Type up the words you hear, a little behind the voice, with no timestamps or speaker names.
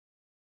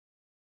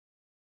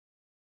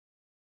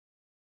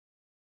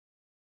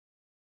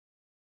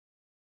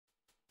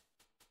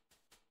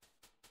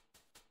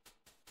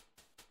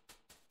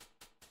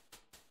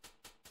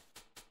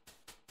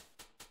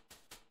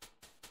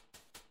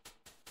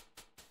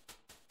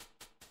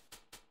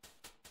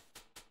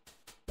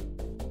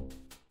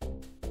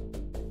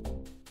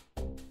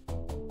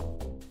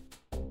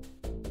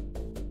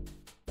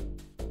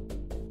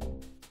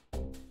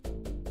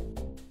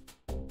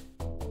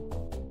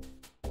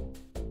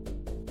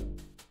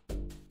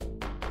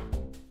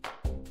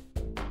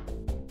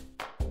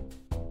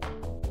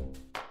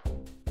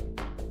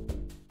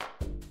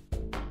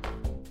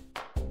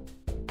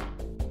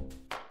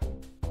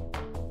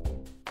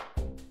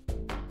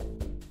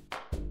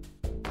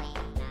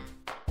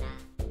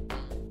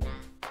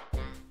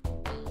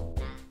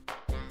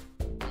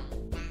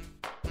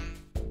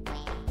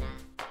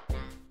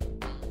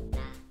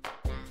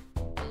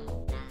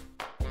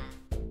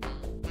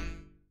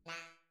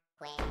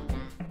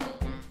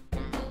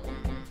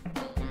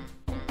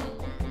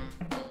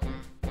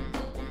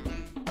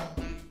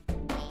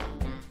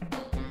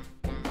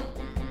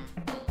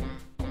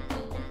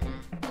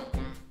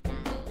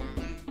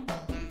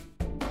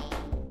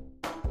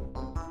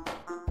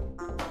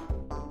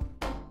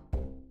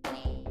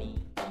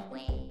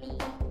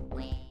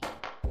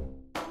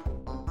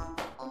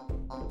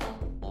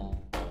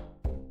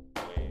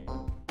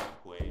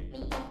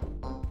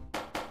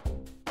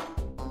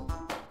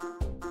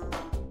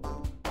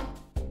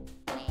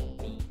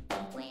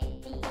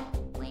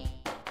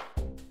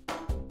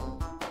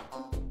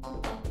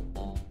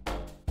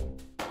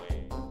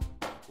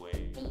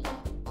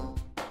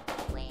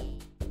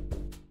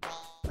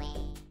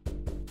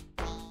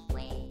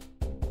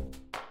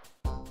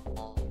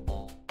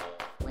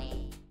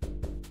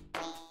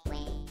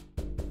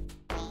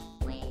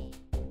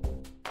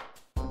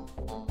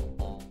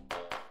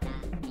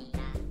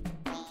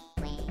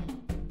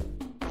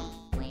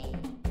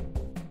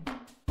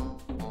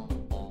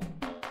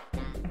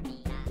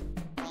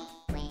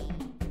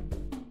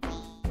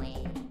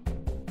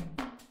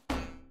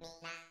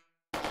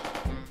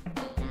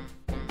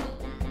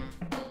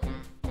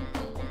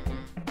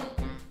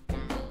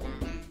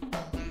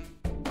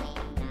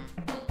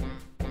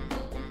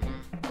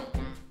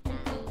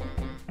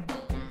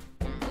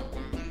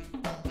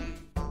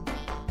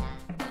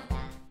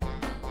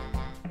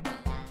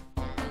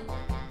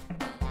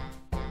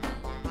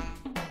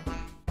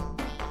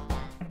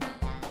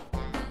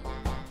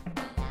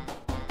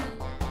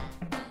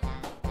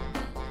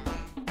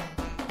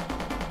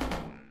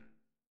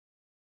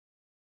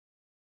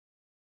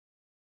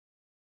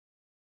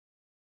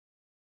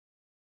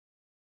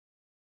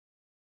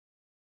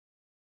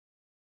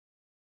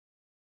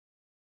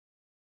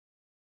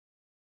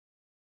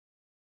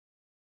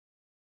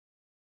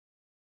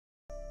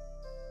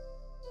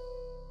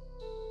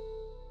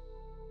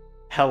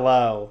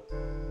Hello,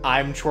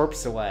 I'm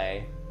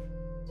Chorpsaway.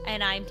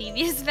 And I'm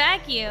Devious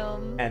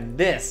Vacuum. And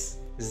this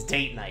is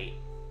Date Night.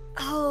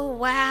 Oh,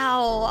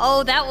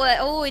 wow.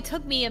 Oh, it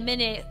took me a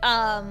minute.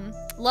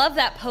 Love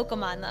that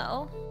Pokemon,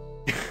 though.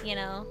 You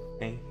know?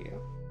 Thank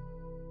you.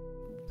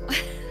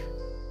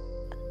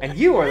 And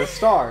you are the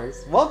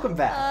stars. Welcome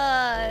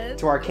back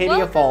to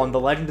Arcadia Fallen, the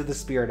Legend of the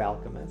Spirit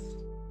Alchemist.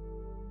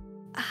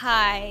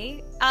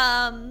 Hi.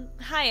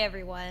 Hi,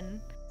 everyone.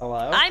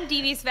 Hello? I'm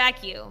Devious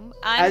Vacuum.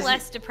 I'm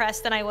less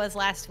depressed than I was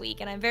last week,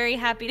 and I'm very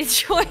happy to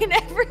join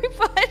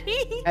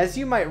everybody. As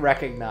you might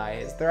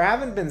recognize, there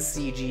haven't been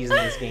CGs in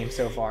this game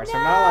so far, so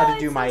I'm not allowed to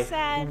do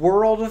my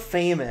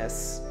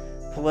world-famous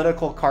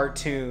political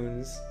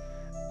cartoons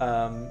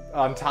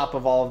on top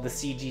of all of the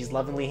CGs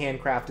lovingly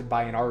handcrafted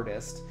by an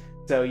artist.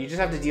 So you just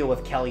have to deal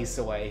with Kelly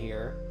Saway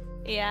here.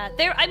 Yeah,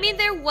 there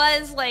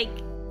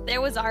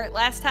was art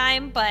last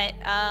time, but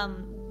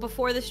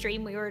before the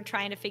stream, we were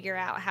trying to figure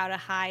out how to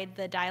hide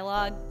the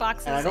dialogue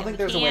boxes. And I don't think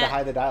there's a way to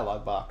hide the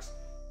dialogue box.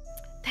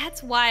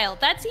 That's wild.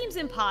 That seems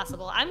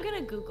impossible. I'm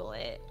gonna Google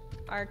it.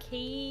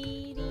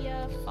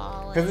 Arcadia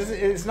Fallen. Because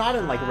it's not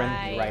in, like,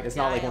 Ren'Py, right? It's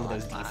not, like, one of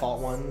those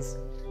default ones.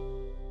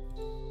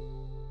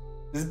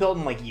 This is built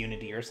in, like,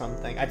 Unity or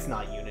something. It's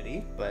not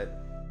Unity, but...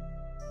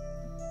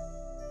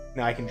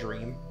 No, I can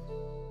dream.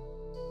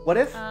 What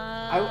if...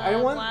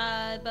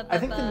 I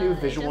think the new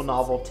visual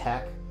novel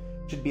tech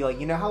should be like,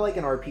 you know how like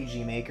an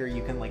RPG Maker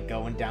you can like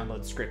go and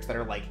download scripts that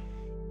are like,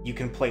 you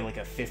can play like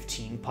a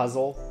 15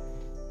 puzzle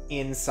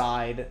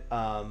inside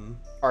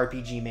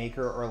RPG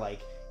Maker, or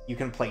like you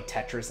can play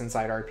Tetris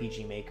inside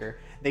RPG Maker.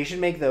 They should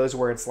make those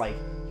where it's like,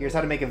 here's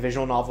how to make a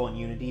visual novel in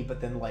Unity,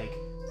 but then like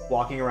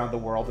walking around the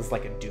world is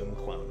like a Doom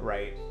clone,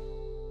 right?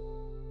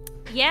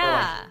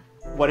 Yeah.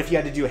 Like, what if you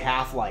had to do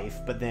Half-Life,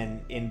 but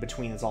then in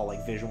between is all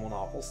like visual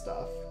novel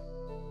stuff?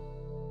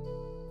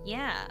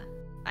 Yeah,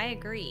 I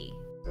agree.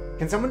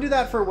 Can someone do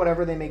that for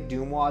whatever they make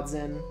Doom wads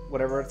in?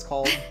 Whatever it's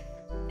called?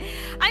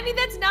 I mean,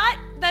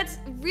 that's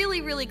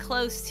really, really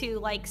close to,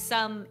 like,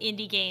 some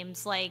indie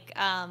games, like,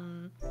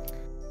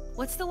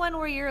 what's the one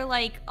where you're,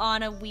 like,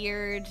 on a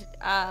weird,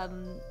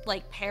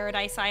 like,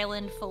 paradise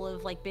island full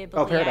of, like,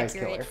 biblically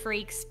accurate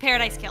freaks?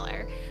 Paradise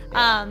Killer.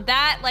 Yeah.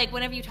 That, like,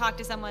 whenever you talk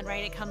to someone,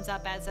 right, it comes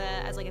up as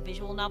like, a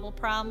visual novel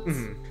prompt,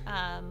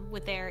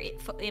 with their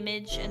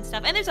image and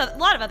stuff. And there's a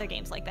lot of other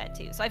games like that,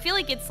 too. So I feel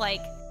like it's,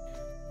 like,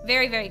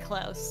 very, very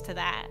close to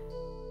that.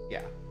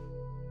 Yeah.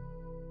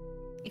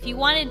 If you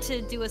wanted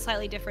to do a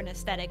slightly different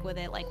aesthetic with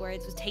it, like where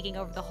it was taking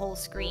over the whole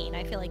screen,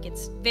 I feel like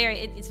it's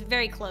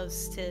very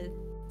close to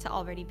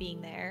already being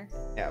there.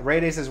 Yeah,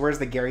 Rayday says, where's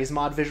the Gary's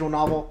Mod visual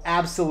novel?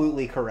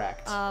 Absolutely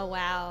correct. Oh,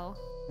 wow.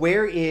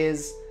 Where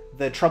is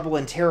the Trouble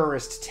in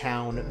Terrorist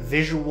Town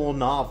visual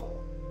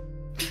novel?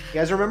 You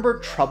guys remember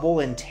Trouble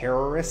in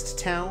Terrorist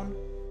Town?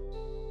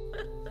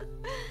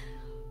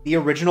 The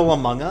original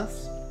Among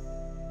Us?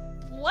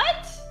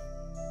 What?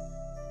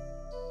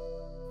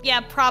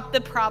 Yeah,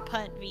 the Prop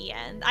Hunt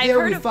VN. I've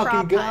There heard we of fucking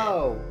Prop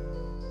go. Hunt.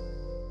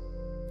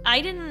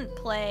 I didn't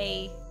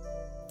play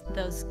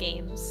those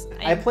games.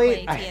 I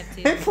played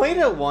TF2. I played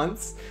it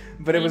once,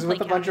 but it was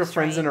with a bunch of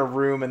friends in Counter-Strike. a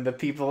room, and the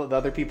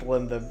other people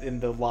in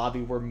the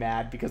lobby were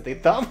mad because they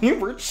thought we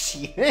were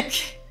cheating.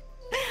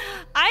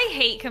 I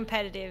hate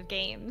competitive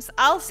games.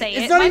 I'll say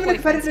It's it. not My even a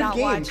boyfriend's competitive not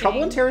game. watching.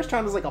 Trouble in Terrorist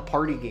Town is like a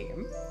party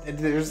game.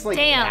 There's like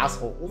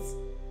assholes.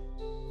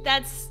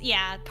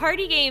 Yeah,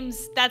 party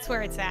games, that's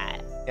where it's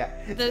at. Yeah.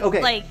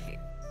 Okay. Like,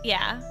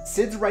 yeah.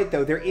 Sid's right,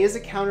 though. There is a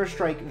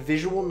Counter-Strike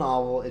visual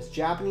novel. It's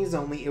Japanese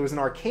only. It was an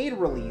arcade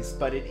release,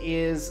 but it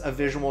is a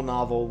visual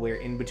novel where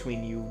in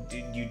between you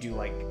do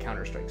like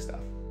Counter-Strike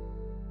stuff.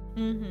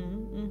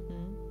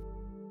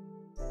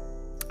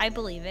 I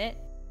believe it.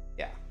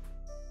 Yeah.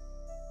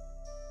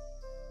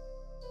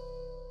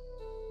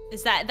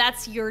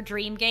 That's your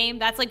dream game?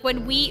 That's like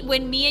when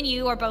me and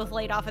you are both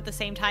laid off at the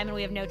same time and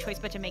we have no choice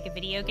but to make a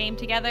video game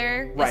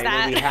together. Right,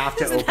 where we have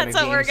to open that's a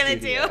what game we're gonna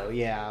studio. do.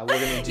 Yeah, we're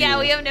gonna do. Yeah,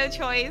 we have no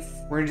choice.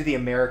 We're gonna do the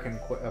American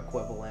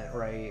equivalent,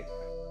 right?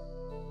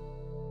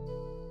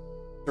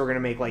 So we're gonna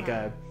make like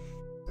a,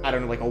 I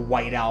don't know, like a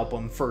White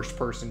Album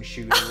first-person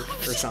shooter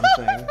or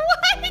something.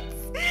 What?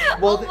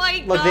 Well, oh my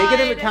god! Look, they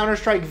get a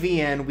Counter-Strike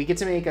VN. We get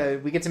to make a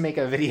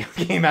video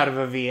game out of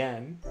a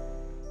VN.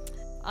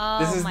 Oh,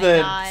 this is my the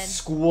god.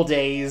 School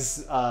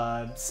Days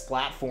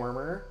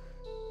splatformer.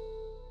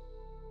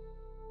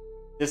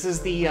 This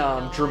is the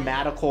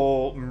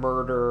dramatical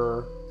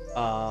murder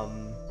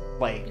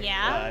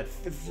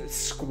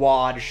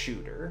squad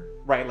shooter,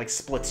 right? Like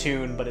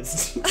Splatoon, but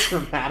it's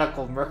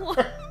dramatical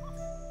murder.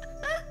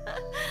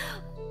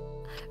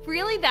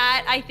 Really,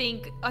 that I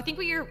think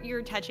what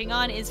you're touching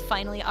on is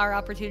finally our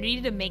opportunity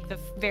to make the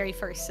very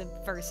first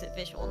subversive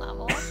visual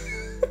novel.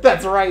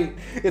 That's right.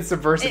 It's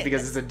subversive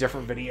because it's a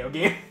different video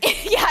game.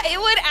 Yeah, it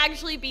would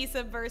actually be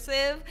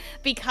subversive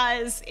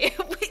because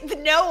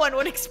no one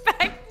would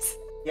expect.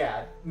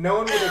 Yeah, no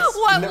one would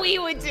what we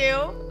would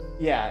do.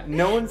 Yeah,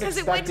 no one's expecting. Because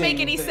it wouldn't make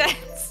any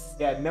sense.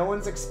 Yeah, no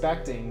one's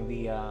expecting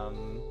the I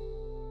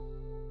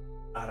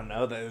don't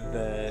know,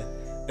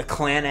 A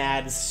clan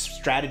ads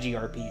strategy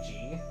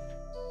RPG.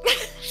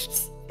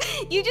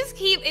 You just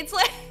keep, it's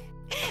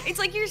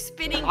like you're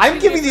spinning. I'm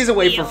giving these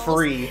away wheels. for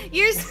free.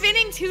 You're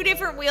spinning 2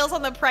 different wheels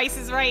on The Price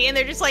is Right, and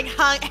they're just like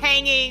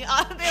hanging.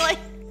 They're like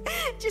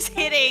just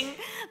hitting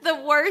the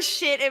worst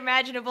shit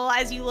imaginable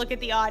as you look at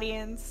the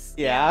audience.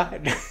 Yeah.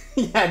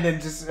 Yeah, and then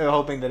just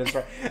hoping that it's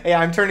right. Yeah,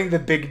 I'm turning the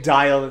big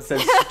dial that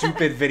says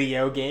stupid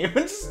video game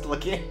and just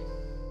looking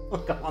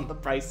on The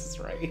Price is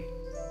Right.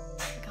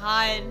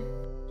 God.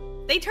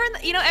 They turn,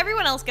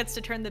 everyone else gets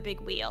to turn the big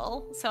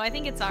wheel, so I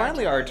think it's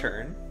finally our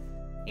turn.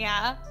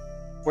 Yeah.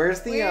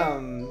 Where's the,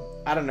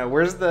 I don't know,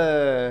 where's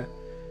the...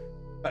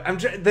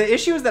 the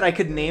issue is that I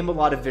could name a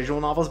lot of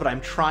visual novels, but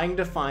I'm trying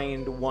to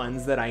find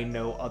ones that I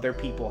know other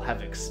people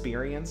have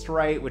experienced,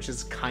 right? Which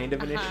is kind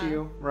of an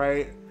issue,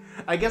 right?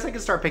 I guess I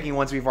could start picking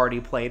ones we've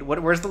already played.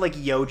 Where's the, like,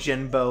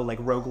 Yojimbo, like,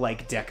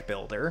 roguelike deck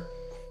builder?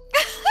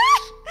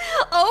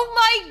 Oh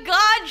my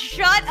god,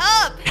 shut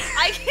up!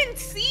 I can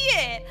see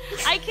it!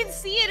 I can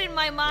see it in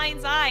my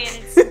mind's eye,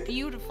 and it's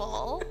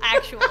beautiful,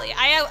 actually.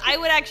 I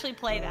would actually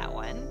play that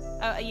one.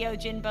 A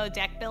Yojimbo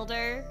deck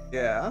builder.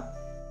 Yeah.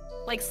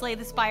 Like Slay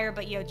the Spire,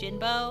 but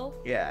Yojimbo.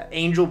 Yeah,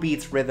 Angel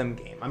Beats rhythm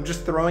game. I'm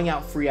just throwing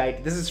out free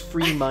ideas. This is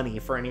free money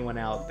for anyone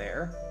out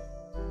there.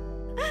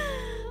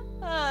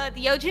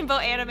 The Yojimbo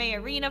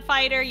anime arena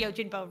fighter,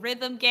 Yojimbo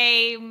rhythm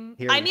game.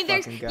 Here I mean,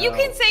 you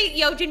can say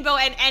Yojimbo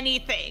and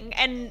anything,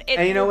 and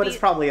you know what? It's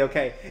probably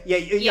okay.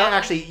 Yeah.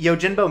 Actually,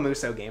 Yojimbo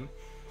Muso game.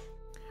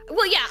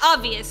 Well, yeah,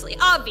 obviously,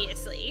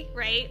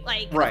 right?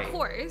 Like, right. Of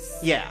course.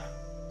 Yeah.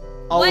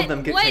 All of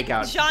them could take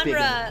out. What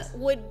genre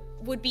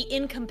would be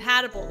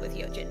incompatible with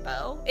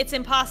Yojimbo? It's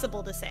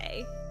impossible to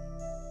say.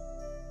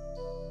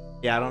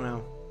 Yeah, I don't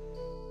know.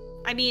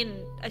 I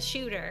mean, a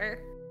shooter,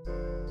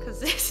 because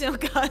there's no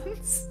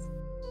guns.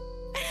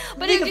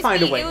 But you can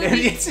find a way.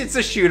 It's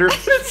a shooter.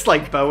 It's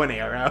like bow and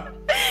arrow.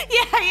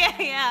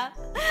 Yeah.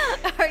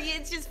 Or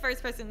it's just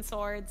first-person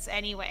swords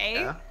anyway.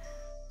 Yeah.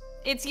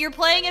 You're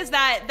playing as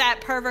that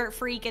pervert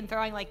freak and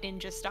throwing like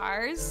ninja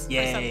stars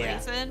for some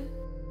reason.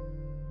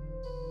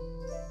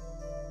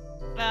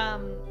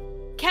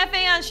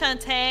 Cafe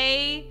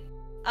Enchanté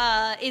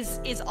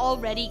is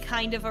already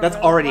kind of a That's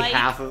roguelike.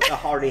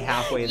 already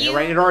halfway there,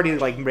 right? It already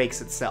like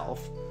makes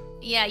itself.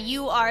 Yeah,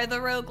 you are the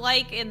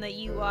roguelike in that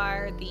you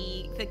are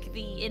the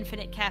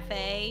infinite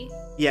cafe.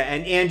 Yeah,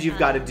 and you've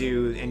got to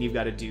do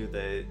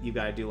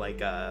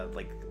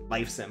like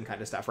life sim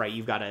kind of stuff, right?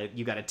 You've got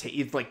to take,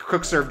 it's like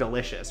cook serve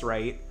delicious,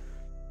 right?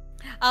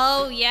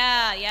 Oh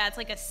yeah, it's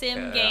like a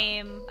sim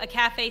game, a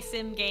cafe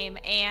sim game,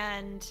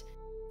 and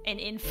an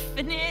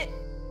infinite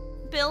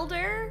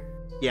builder.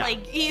 Yeah.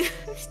 Like you.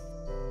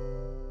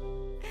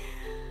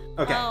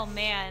 Okay. Oh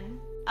man.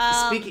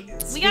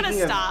 We gotta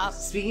stop.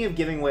 Speaking of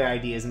giving away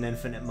ideas and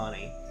infinite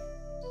money,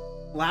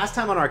 last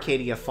time on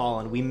Arcadia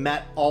Fallen, we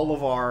met all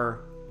of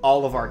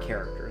our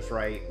characters,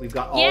 right? We've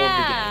got all of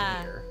the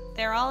gang here.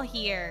 They're all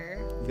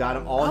here. We've got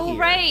them all here. Oh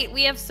right,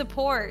 we have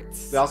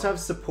supports. We also have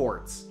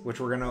supports, which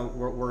we're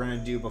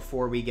gonna do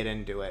before we get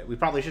into it. We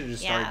probably should have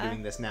just started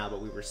doing this now,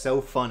 but we were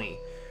so funny.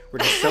 We're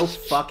just so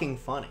fucking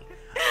funny.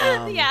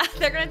 Yeah,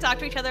 they're gonna talk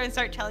to each other and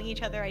start telling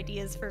each other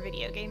ideas for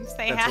video games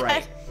they had. That's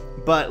right.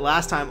 But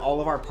last time,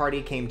 all of our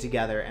party came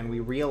together, and we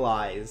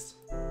realized.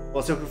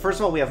 Well, so first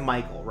of all, we have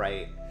Michael,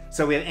 right?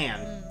 So we have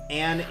Anne.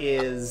 Anne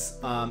is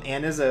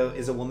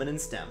a woman in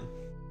STEM.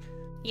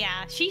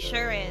 Yeah, she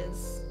sure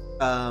is.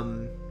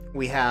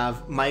 We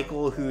have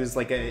Michael, who's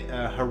like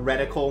a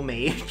heretical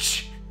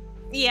mage.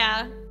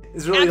 Yeah.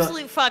 It's really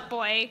absolute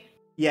fuckboy.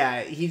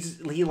 Yeah, he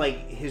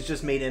has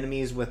just made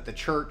enemies with the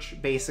church,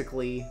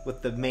 basically,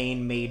 with the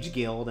main mage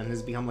guild, and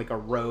has become like a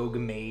rogue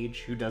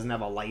mage who doesn't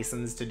have a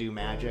license to do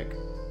magic.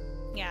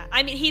 Yeah,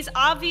 I mean, he's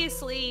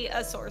obviously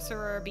a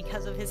sorcerer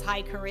because of his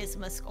high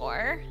charisma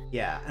score.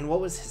 Yeah, and what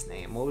was his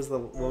name? What was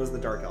the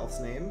dark elf's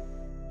name?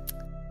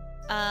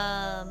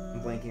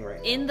 I'm blanking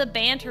right now. In the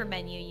banter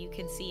menu, you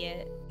can see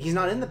it. He's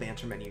not in the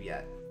banter menu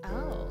yet.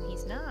 Oh,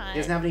 he's not. He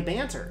doesn't have any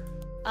banter.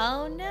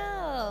 Oh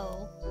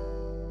no.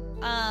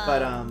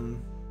 But I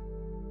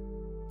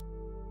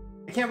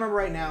can't remember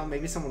right now.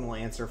 Maybe someone will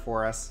answer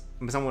for us.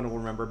 Someone will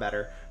remember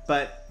better.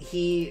 But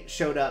he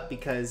showed up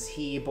because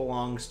he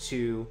belongs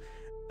to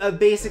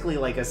basically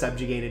like a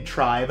subjugated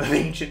tribe of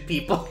ancient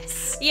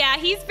peoples. Yeah,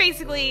 he's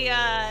basically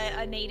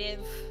a native,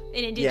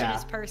 an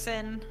indigenous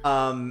person.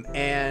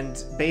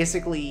 And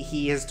basically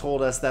he has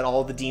told us that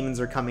all the demons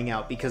are coming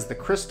out because the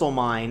crystal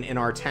mine in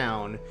our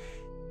town,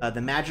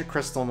 the magic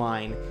crystal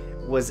mine,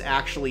 was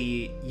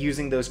actually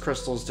using those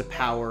crystals to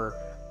power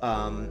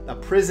a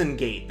prison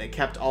gate that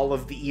kept all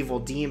of the evil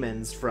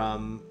demons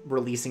from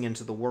releasing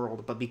into the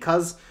world. But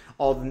because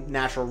all the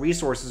natural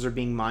resources are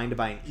being mined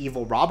by an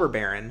evil robber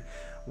baron,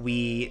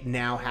 we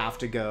now have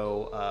to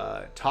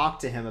go talk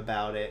to him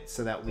about it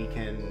so that we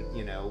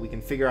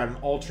can figure out an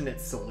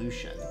alternate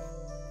solution.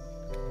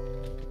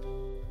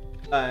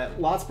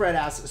 Lotsbread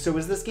asks, so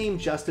is this game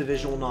just a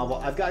visual novel?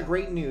 I've got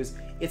great news.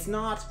 It's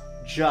not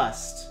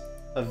just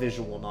a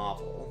visual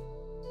novel.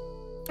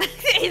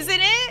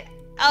 Isn't it?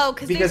 Oh,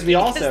 because we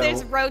also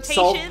there's rotation.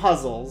 solve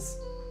puzzles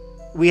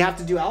We have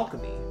to do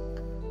alchemy.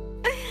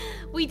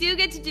 We do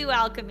get to do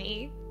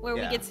alchemy, where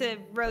we get to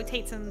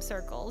rotate some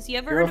circles. You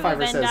ever Hero heard of a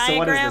Venn says, diagram? so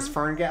what is this,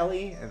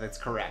 Ferngully? And that's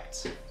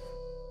correct.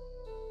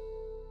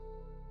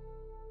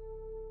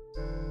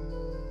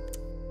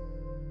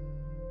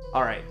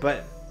 All right,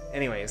 but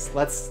anyways,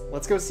 let's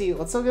go see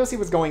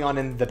what's going on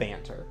in the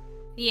banter.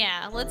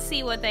 Yeah, let's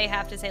see what they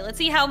have to say. Let's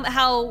see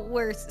how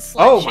we're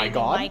slut-shaming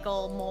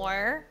Michael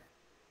more.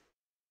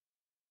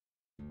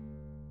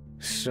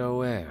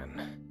 So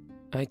Anne,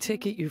 I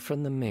take it you're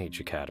from the Mage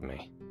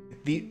Academy.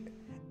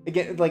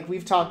 Again, like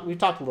we've talked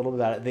a little bit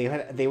about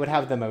it. They would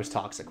have the most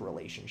toxic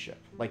relationship,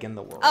 like in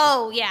the world.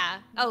 Oh yeah.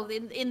 Oh,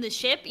 in the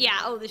ship. Yeah.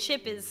 Oh, the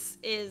ship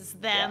is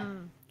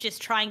them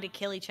just trying to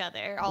kill each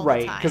other all the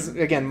time. Right, because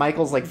again,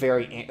 Michael's like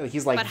very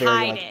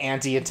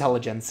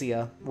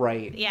anti-intelligentsia.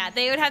 Right. Yeah,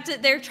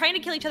 they're trying to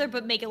kill each other,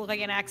 but make it look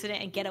like an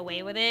accident and get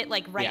away with it,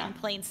 like in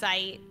plain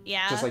sight.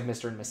 Yeah. Just like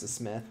Mr. and Mrs.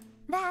 Smith.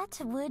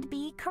 That would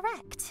be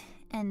correct.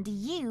 And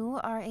you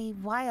are a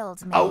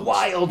wild mage. A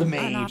wild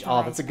mage.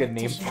 Oh, that's a good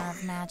name for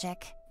of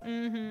magic.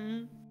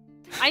 Mm-hmm.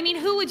 I mean,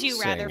 who would you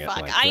rather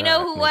fuck? Like I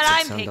know what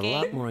I'm picking.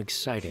 A lot more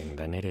exciting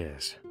than it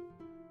is.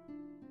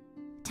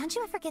 Don't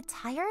you ever get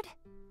tired?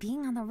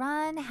 Being on the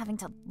run, having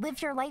to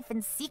live your life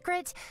in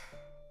secret?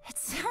 It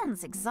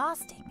sounds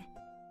exhausting.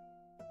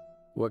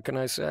 What can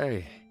I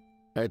say?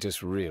 I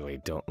just really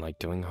don't like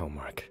doing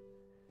homework.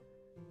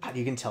 God,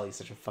 you can tell he's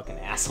such a fucking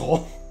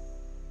asshole.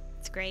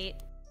 It's great.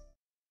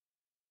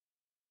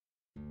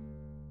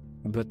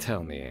 But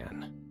tell me,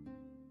 Anne,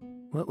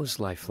 what was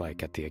life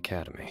like at the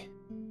academy?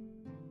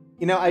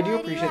 You know, I do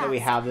appreciate that we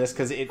have this,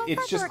 because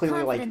it's just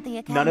clearly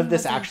like none of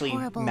this actually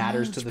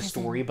matters to the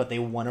story, but they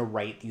want to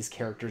write these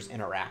characters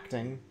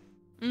interacting.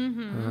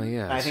 Mm-hmm.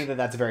 Yes. And I think that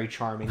that's very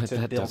charming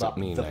to build up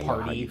the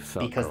party,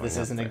 because this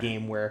isn't a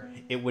game where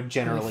it would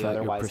generally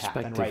otherwise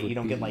happen, right? You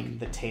don't get like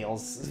the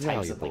Tales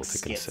types of like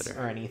skits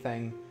or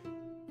anything.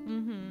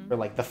 Mm-hmm. Or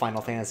like the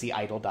Final Fantasy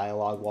idle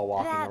dialogue while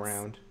walking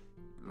around.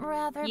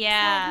 Rather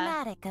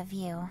pragmatic of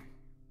you.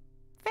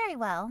 Very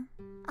well,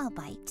 I'll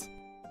bite.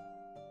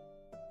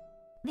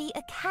 The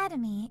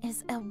Academy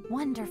is a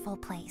wonderful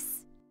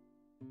place.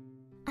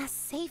 A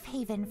safe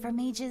haven for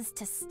mages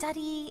to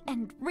study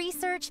and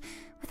research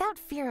without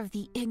fear of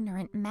the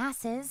ignorant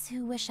masses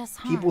who wish us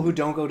harm. People who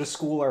don't go to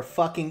school are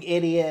fucking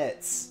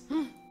idiots.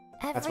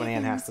 That's what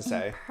Anne has to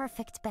say. In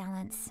perfect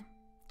balance,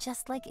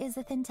 just like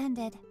Izith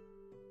intended.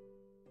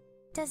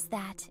 Does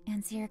that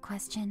answer your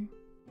question?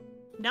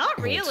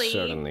 Not really. It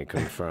certainly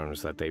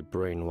confirms that they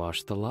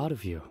brainwashed the lot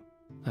of you.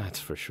 That's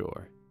for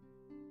sure.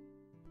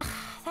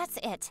 That's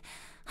it.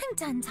 I'm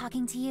done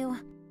talking to you.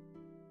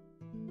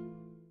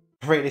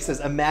 Right, it says,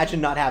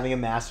 imagine not having a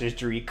master's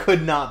degree.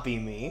 Could not be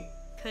me.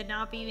 Could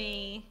not be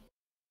me.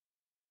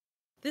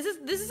 This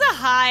is a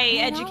high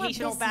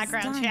educational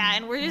background chat,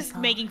 and we're just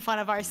making fun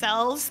of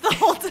ourselves the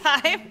whole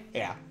time.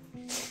 Yeah.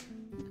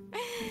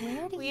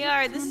 We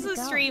are. This is a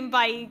stream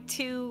by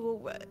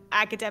two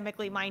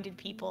academically minded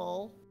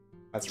people.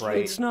 That's right.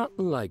 It's not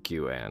like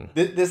you, Anne.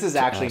 This is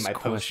actually my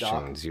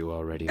questions postdoc. You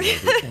already know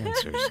the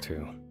answers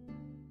to.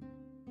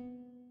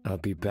 I'll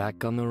be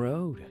back on the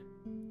road,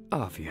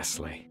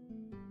 obviously.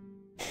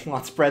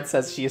 Lotspread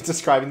says she is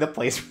describing the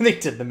place where they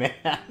did the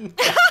Manhattan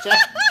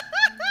Project.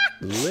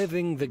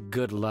 Living the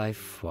good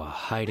life while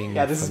hiding.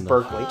 Yeah, this is from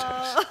Berkeley.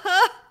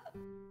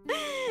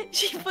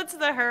 She puts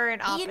the her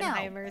in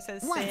Oppenheimer,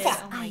 says once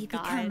oh my I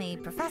God. become a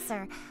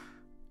professor,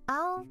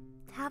 I'll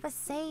have a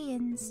say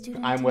in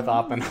student. I'm with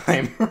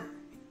Oppenheimer.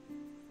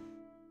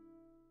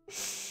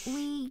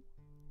 We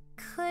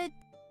could.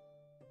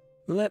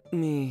 Let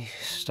me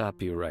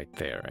stop you right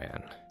there,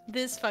 Anne.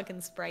 This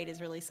fucking sprite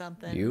is really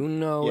something. You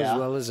know as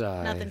well as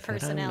I Nothing that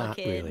personnel, I'm not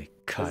kid. really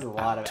cut There's a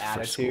lot of out for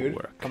attitude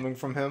schoolwork. coming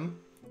from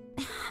him.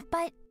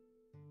 But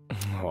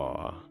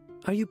Aw,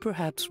 are you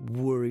perhaps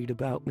worried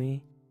about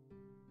me?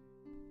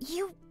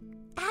 you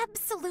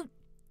absolute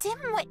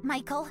dimwit,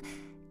 Michael.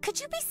 Could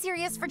you be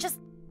serious for just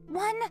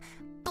one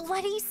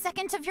bloody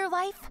second of your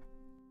life?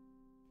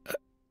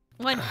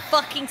 1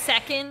 fucking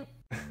second.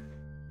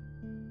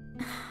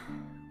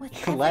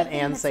 With Let everything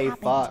Anne that's say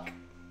happened, fuck.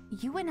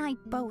 You and I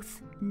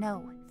both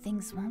know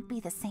things won't be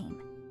the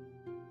same.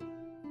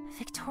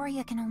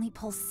 Victoria can only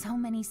pull so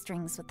many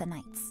strings with the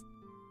Knights.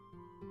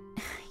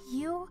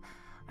 You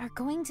are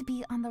going to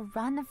be on the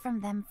run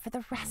from them for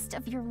the rest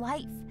of your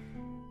life,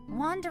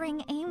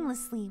 wandering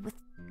aimlessly with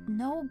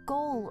no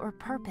goal or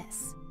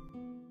purpose.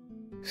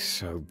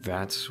 So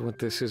that's what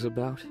this is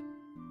about?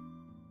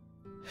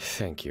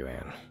 Thank you,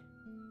 Anne,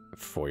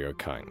 for your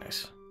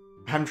kindness.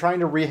 I'm trying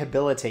to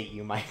rehabilitate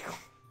you, Michael.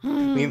 I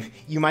mean,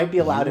 you might be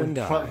allowed in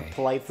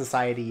polite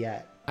society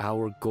yet.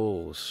 Our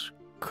goals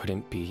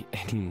couldn't be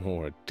any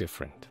more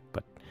different,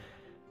 but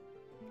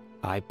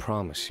I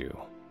promise you,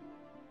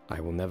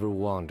 I will never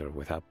wander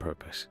without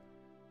purpose.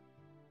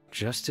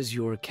 Just as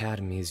your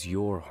academy is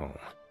your home,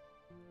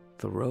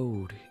 the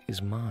road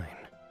is mine.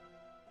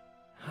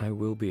 I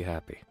will be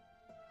happy.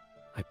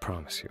 I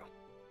promise you.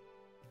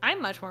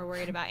 I'm much more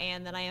worried about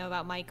Anne than I am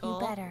about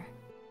Michael. You better.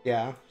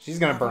 Yeah, she's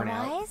gonna burn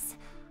out. Otherwise,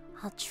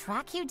 I'll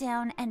track you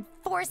down and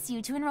force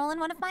you to enroll in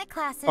one of my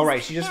classes. Oh,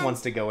 right, she just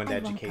wants to go into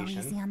education. I won't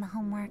go easy on the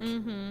homework.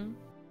 Mm-hmm.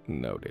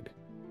 Noted.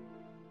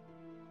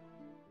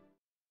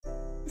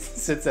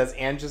 Sid says,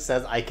 Anne just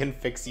says, I can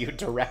fix you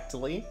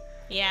directly.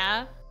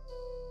 Yeah.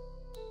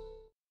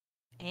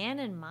 Anne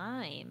and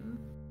Mime.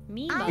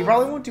 We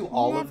probably won't do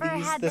all of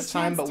these this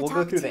time, but we'll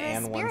go through the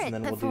Anne ones and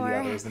then we'll do the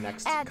others the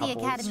next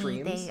couple of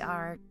streams. They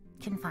are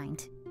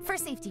confined for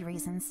safety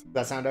reasons. Does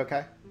that sound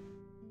okay?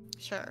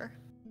 Sure.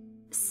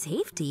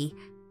 Safety?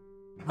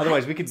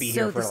 Otherwise, we could be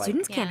here So for the like,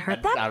 students can't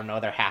hurt them? I don't know,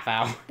 another half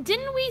hour.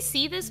 Didn't we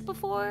see this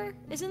before?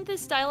 Isn't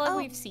this dialogue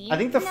we've seen? I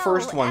think the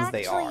first ones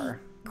actually, they are.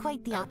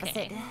 Quite the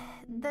opposite.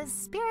 The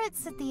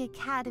spirits at the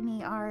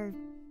academy are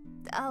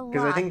a lot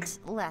Because I think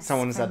less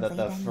someone said that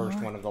the friendly first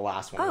than one of the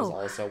last one was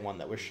also one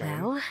that was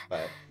shown. Well,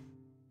 but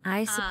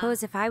I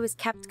suppose if I was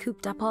kept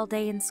cooped up all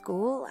day in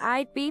school,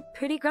 I'd be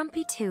pretty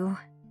grumpy too.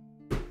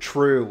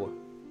 true.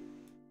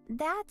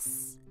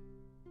 That's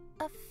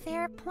a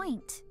fair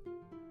point.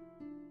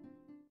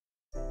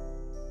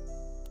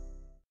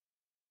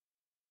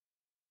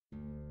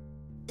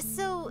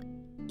 So,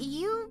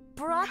 you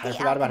brought I the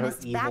forgot about her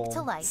alchemist back evil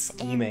to life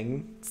scheming.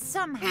 and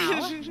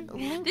somehow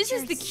linked This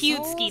is your the cute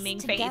souls scheming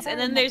phase, together and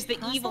in then there's the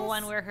process? evil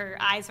one where her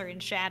eyes are in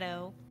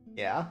shadow.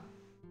 Yeah.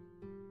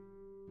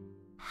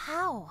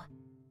 How?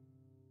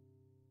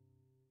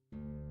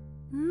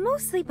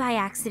 Mostly by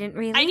accident,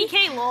 really.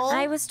 IDK, lol.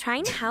 I was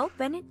trying to help,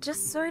 and it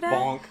just sort of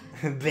Bonk.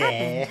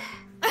 Bleh.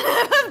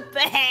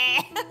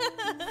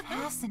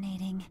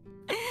 Fascinating.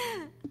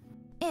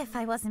 If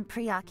I wasn't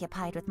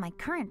preoccupied with my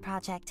current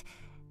project,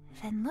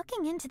 then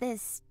looking into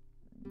this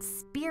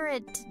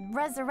spirit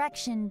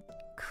resurrection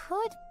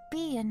could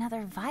be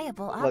another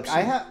viable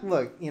option.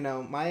 Look, you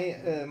know, my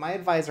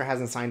advisor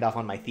hasn't signed off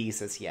on my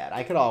thesis yet.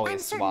 I could always I'm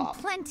certain swap.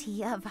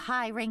 plenty of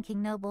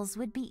high-ranking nobles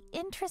would be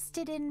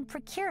interested in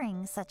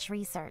procuring such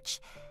research.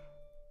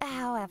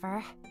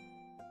 However,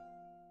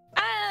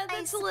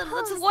 That's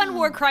suppose one the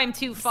war crime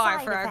too far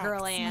side for our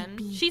girl effects Anne. might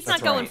be She's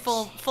That's not going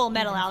right. full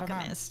metal Even for them.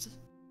 alchemist.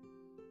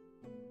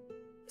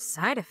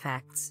 side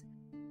effects.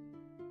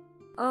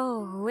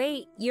 Oh,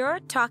 wait, you're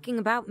talking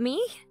about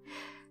me?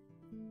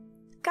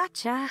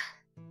 Gotcha.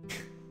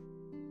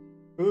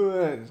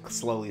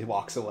 Slowly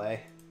walks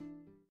away.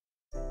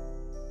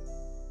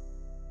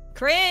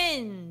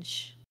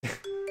 Cringe.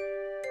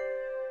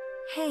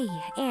 Hey,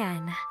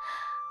 Anne.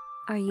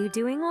 Are you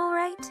doing all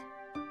right?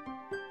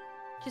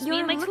 Just me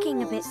You're and my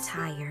looking a bit tools.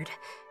 tired.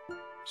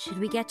 Should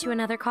we get you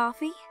another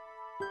coffee?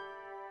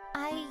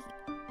 I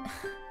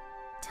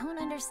don't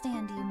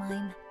understand you,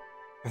 Mime.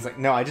 It's like,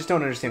 no, I just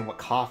don't understand what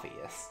coffee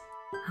is.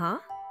 Huh?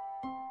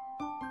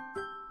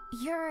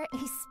 You're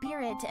a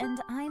spirit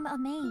and I'm a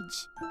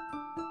mage.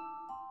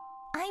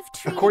 I've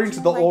treated According to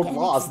you the like old an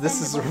laws,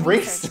 this is expendable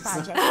research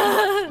racism. project,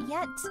 and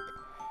yet,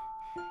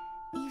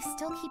 you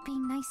still keep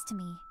being nice to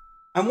me.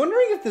 I'm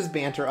wondering if this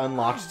banter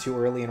unlocked too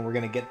early and we're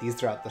gonna get these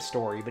throughout the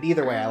story, but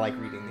either way, I like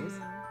reading these.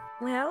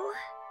 Well,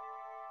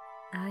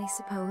 I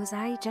suppose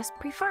I just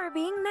prefer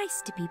being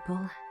nice to people.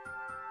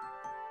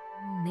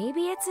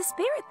 Maybe it's a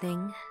spirit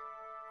thing.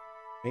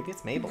 Maybe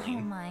it's Oh,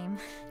 Maybelline. Mime.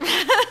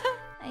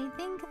 I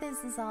think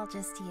this is all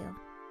just you.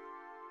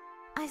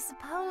 I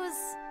suppose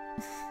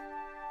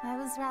I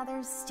was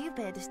rather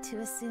stupid to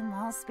assume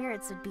all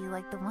spirits would be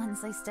like the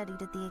ones I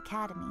studied at the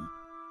academy.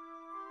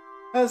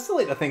 It's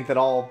silly to think that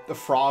all the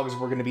frogs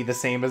were gonna be the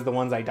same as the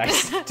ones I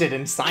dissected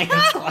in science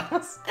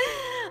class.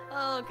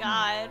 Oh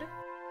god.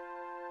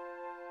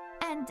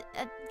 And,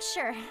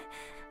 sure,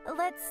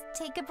 let's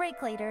take a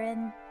break later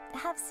and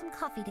have some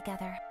coffee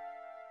together.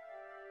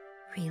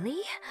 Really?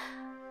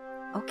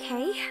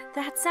 Okay,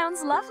 that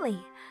sounds lovely.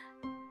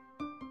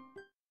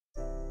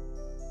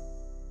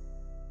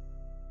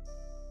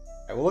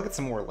 Alright, we'll look at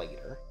some more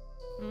later.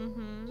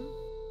 Mm-hmm.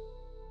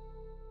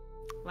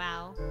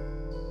 Wow.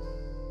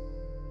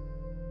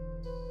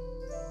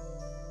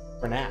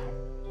 For now.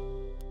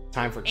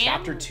 Time for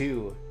Chapter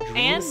 2.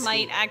 Anne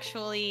might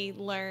actually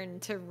learn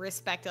to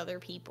respect other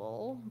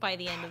people by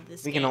the end of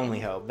this We game. can only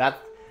hope. That's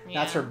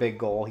Yeah. her big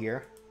goal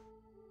here.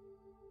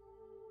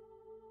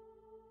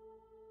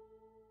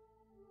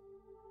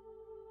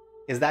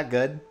 Is that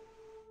good?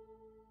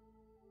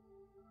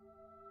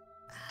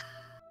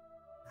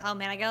 Oh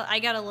man, I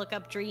gotta look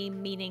up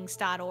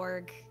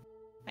dreammeanings.org.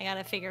 I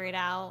gotta figure it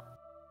out.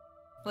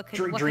 What could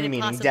what could Dream it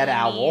meaning, possibly dead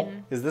owl.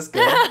 mean? Is this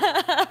good?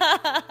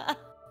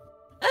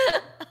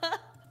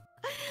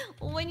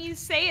 When you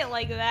say it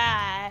like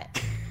that.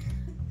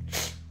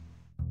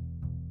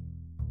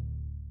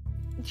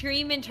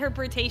 Dream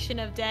interpretation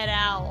of dead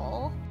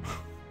owl.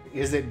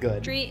 Is it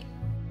good?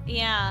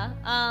 Yeah.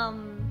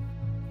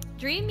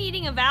 Dream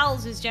meeting of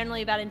owls is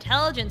generally about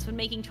intelligence when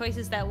making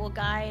choices that will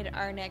guide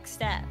our next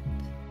step.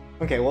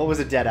 Okay, well, it was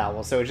a dead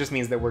owl, so it just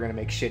means that we're gonna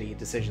make shitty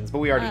decisions, but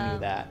we already knew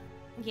that.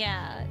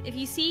 Yeah. If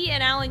you see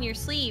an owl in your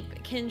sleep,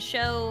 it can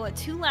show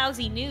too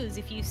lousy news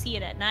if you see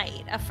it at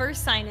night. A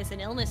first sign is an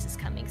illness is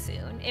coming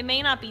soon. It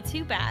may not be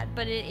too bad,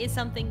 but it is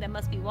something that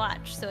must be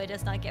watched so it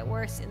does not get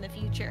worse in the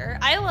future.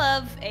 I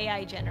love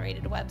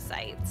AI-generated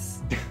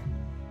websites.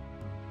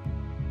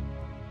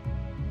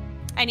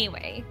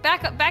 Anyway,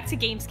 back to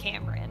Games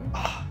Cameron.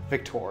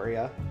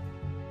 Victoria.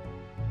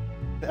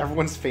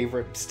 Everyone's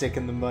favorite stick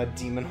in the mud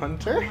demon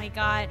hunter. Oh my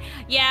god.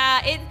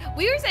 Yeah,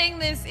 we were saying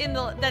this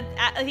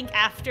I think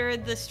after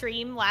the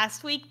stream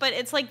last week, but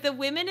it's like the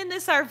women in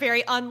this are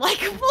very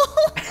unlikable.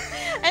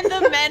 And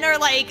the men are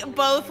like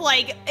both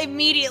like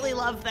immediately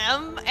love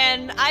them.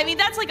 And I mean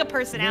that's like a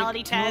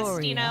personality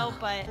test, you know,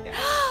 but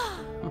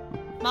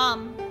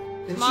Mom.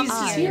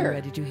 She's here.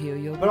 Ready to hear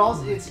your but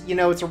also it's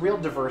it's a real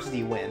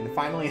diversity win.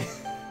 Finally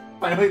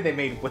they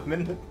made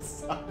women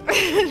suck.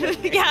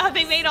 Yeah,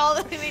 they made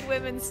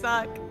women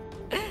suck.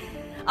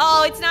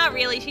 Oh, it's not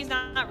really. She's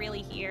not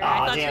really here.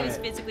 I thought she was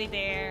physically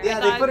there. Yeah,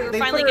 I thought we were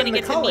finally going to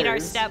get to meet our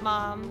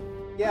stepmom.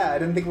 Yeah, I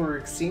didn't think we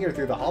were seeing her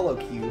through the hollow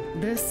cube.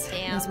 This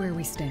is where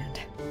we stand.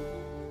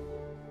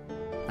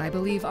 I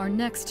believe our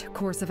next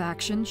course of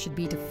action should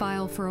be to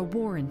file for a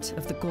warrant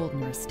of the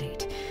Goldner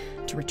estate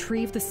to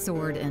retrieve the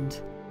sword and...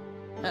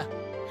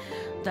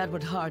 That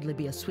would hardly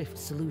be a swift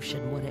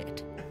solution, would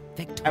it?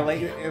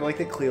 Victoria. I like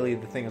that clearly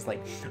the thing is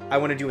like, I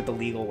want to do it the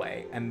legal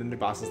way, and then the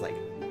boss is like,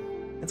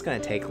 it's gonna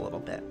take a little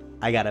bit.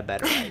 I got a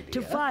better idea.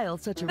 To file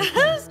such a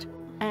request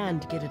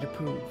and get it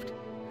approved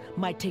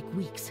might take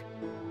weeks.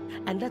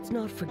 And let's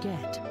not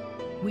forget,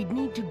 we'd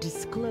need to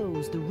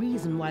disclose the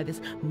reason why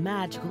this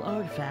magical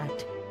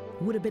artifact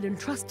would have been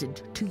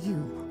entrusted to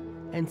you,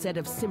 instead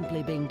of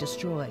simply being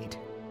destroyed.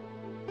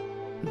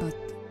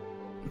 But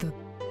the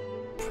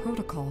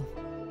protocol...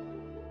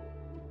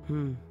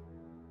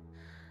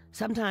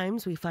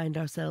 Sometimes we find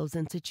ourselves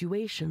in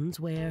situations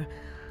where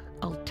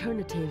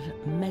alternative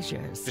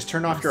measures just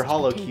turn off your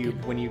hollow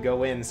cube when you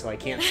go in so I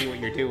can't see what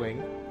you're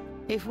doing.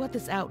 If what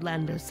this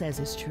outlander says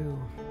is true,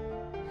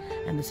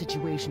 and the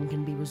situation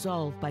can be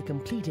resolved by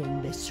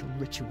completing this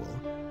ritual,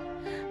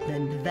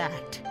 then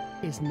that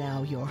is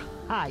now your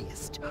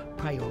highest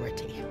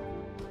priority.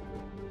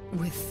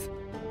 With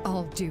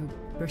all due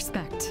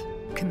respect,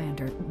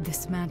 Commander,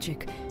 this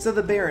magic... So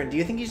the Baron, do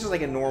you think he's just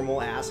like a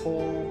normal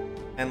asshole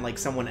and like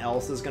someone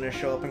else is gonna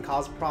show up and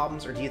cause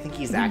problems, or do you think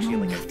he's actually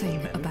like a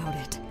demon? About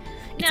it?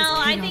 No,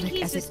 I think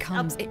he's just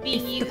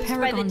being used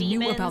by the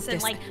demons,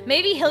 and like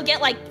maybe he'll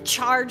get like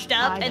charged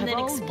up and then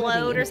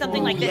explode or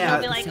something like that. Yeah.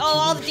 He'll be like, oh,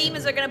 all the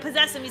demons are gonna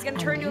possess him. He's gonna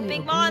turn into a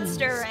big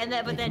monster, and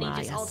then he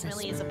just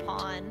ultimately is a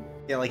pawn.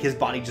 Yeah, like his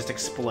body just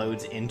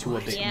explodes into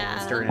a big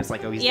monster, and it's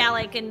like, oh, he's dead.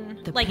 like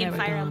in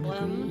Fire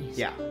Emblem.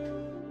 Yeah.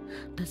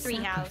 The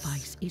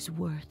sacrifice is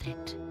worth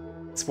it.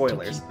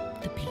 Spoilers. To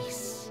keep the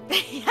peace.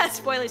 Yeah,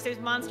 spoilers. There's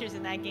monsters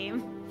in that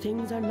game.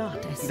 Things are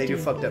not as they do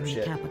stable fucked up in the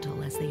shit.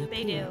 capital as they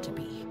appear to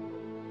be.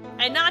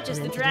 And not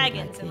just the An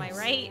dragons, incident like am I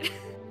right?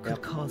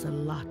 Could cause a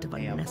lot of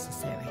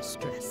unnecessary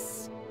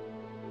stress.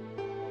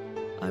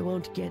 I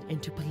won't get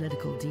into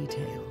political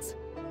details.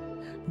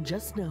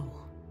 Just know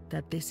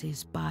that this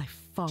is by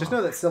far. Just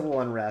know that civil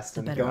unrest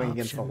and going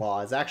against the option.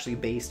 law is actually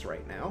based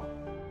right now.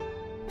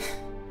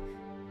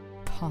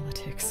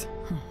 Politics.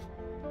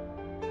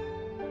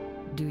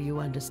 Do you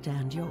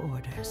understand your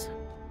orders?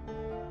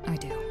 I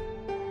do.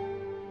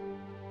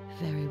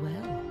 Very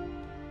well.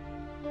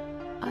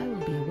 I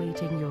will be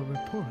awaiting your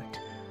report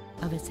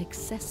of a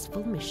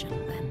successful mission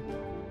then.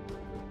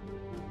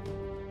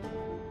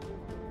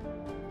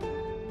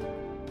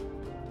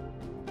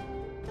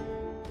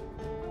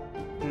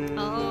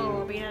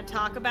 Oh, are we gonna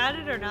talk about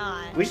it or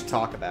not? We should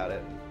talk about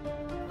it.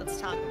 Let's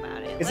talk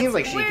about it. It seems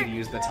like she could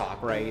use the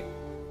talk, right?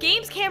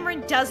 Games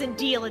Cameron doesn't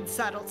deal in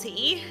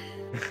subtlety.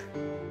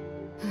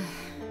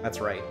 That's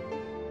right.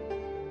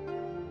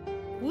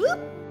 Whoop.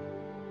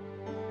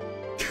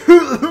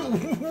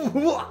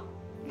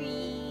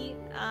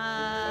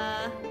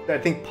 I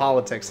think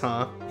politics,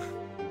 huh?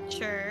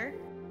 Sure.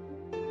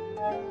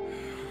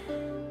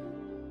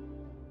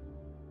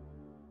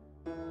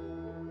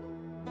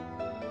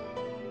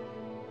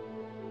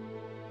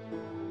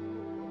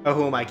 Oh,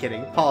 who am I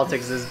kidding?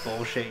 Politics is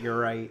bullshit, you're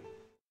right.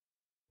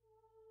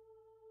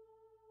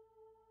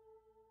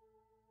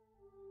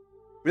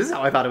 This is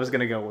how I thought it was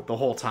gonna go the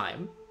whole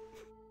time.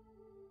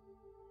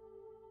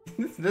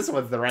 This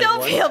one's the right one.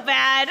 Don't feel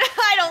bad.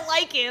 I don't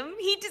like him.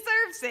 He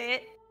deserves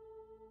it.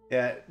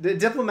 Yeah, the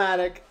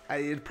diplomatic,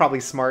 probably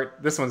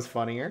smart. This one's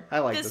funnier. I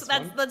like this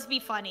one. Let's be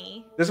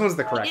funny. This one's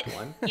the correct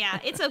one. Yeah,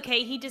 it's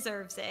okay. He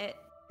deserves it.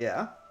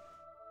 Yeah.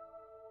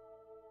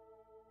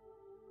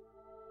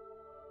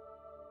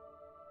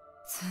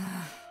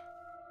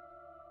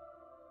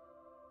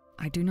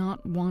 I do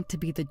not want to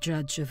be the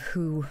judge of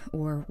who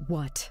or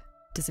what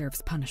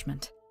deserves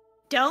punishment.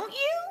 Don't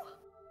you?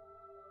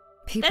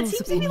 That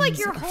seems to be like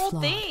your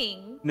whole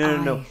thing.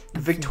 No.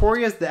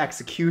 Victoria's the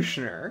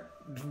executioner,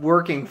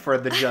 working for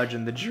the judge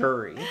and the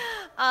jury.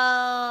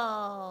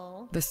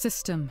 Oh. The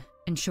system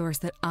ensures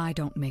that I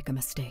don't make a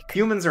mistake.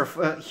 Humans are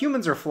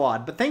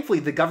flawed, but thankfully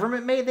the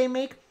government they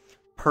make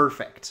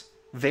perfect.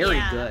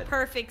 Very good.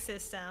 Perfect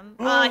system.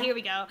 Here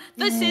we go.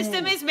 The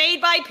system is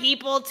made by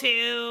people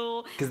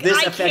too. Because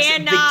this affects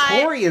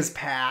Victoria's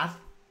path.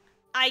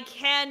 I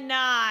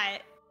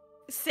cannot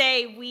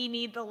say we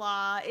need the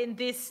law in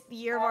this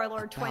year of our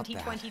Lord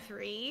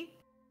 2023.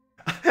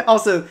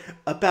 Also,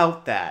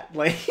 about that,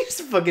 like, he's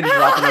fucking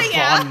dropping a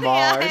bon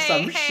mot or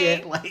some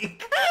shit,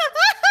 like...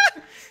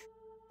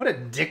 What a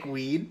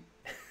dickweed.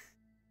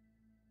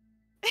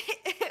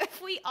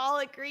 If we all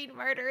agreed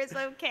murder is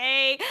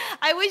okay.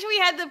 I wish we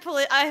had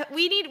the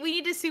we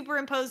need to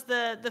superimpose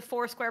the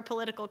Foursquare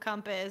political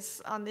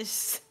compass on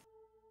this.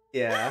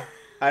 Yeah.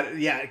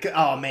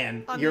 Oh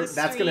man,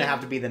 that's gonna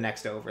have to be the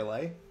next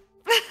overlay.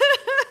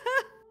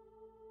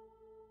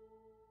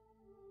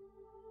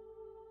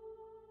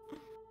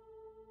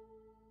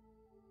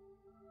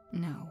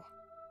 No.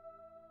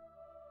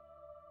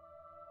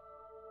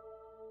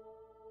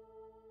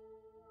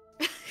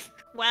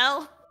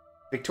 Well,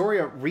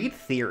 Victoria, read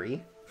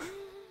theory.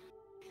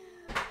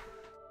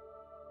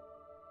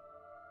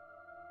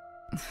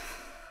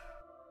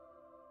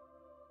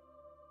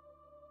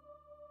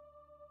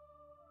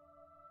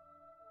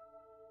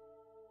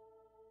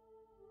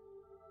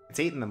 It's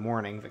 8 in the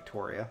morning,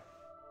 Victoria.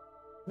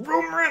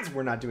 Romance!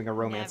 We're not doing a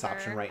romance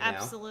option right now.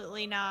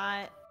 Absolutely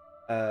not.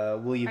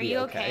 Will you be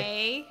okay? Are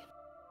you okay?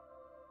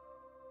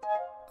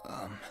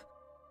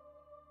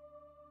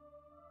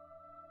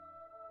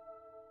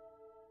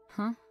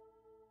 Huh?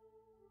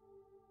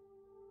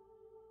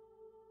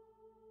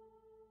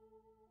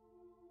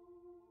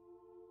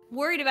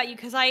 Worried about you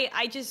because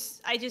I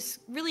just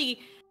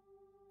really,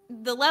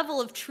 the level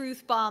of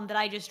truth bomb that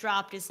I just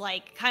dropped is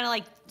like kind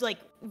of like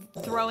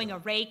throwing a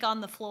rake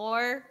on the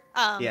floor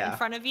in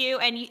front of you,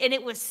 and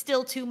it was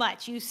still too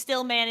much. You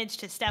still managed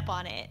to step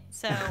on it,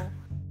 so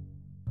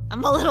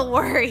I'm a little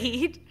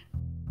worried.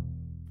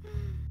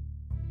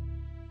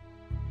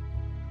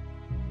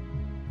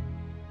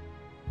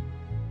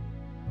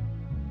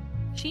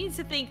 She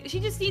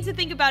just needs to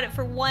think about it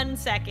for 1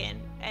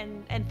 second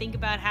and think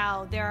about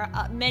how there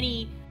are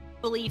many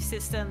belief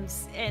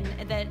systems and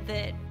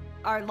that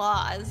are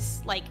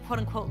laws, like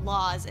quote-unquote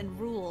laws and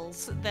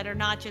rules that are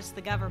not just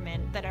the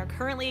government, that are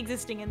currently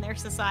existing in their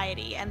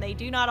society, and they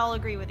do not all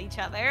agree with each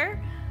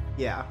other.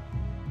 Yeah.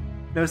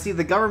 No, see,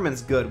 the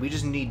government's good. We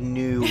just need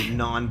new,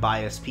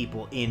 non-biased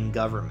people in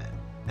government.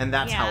 And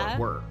that's how it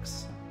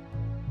works.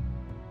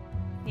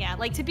 Yeah,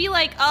 like to be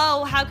like,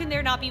 oh, how can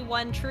there not be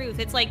one truth?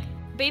 It's like,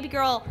 baby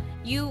girl,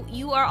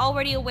 you are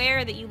already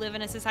aware that you live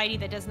in a society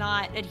that does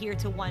not adhere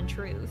to one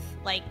truth.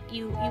 Like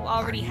you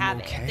already have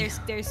it.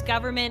 There's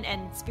government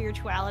and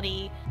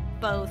spirituality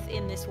both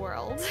in this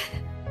world.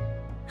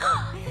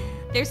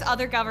 There's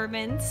other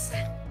governments.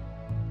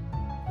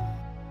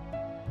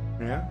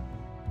 Yeah.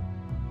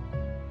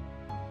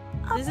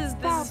 This is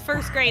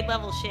first grade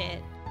level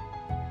shit.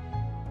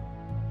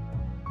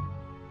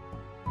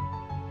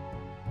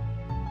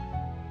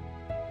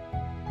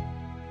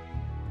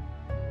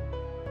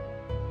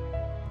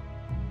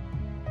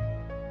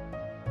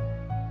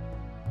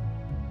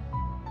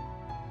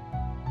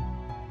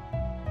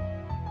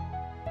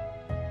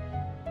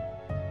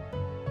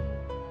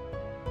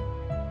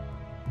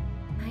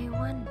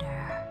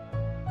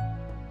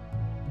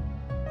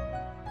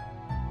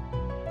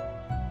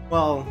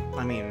 Well,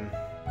 I mean,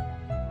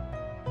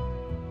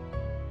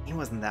 he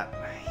wasn't that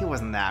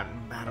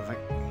bad of a,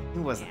 he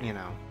wasn't, you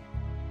know.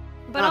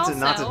 But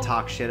not to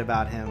talk shit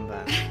about him,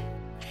 but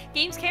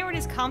James Cameron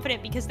is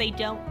confident because they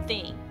don't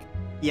think.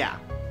 Yeah.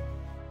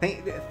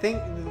 Think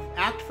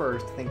act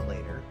first, think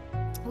later.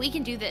 We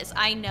can do this.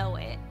 I know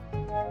it.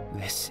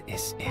 This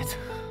is it.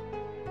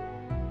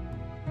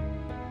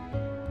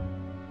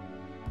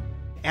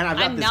 And I've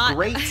got this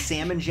great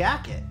salmon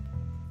jacket.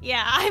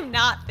 Yeah, I'm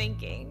not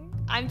thinking.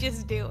 I'm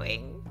just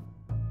doing.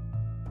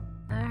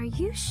 Are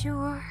you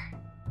sure?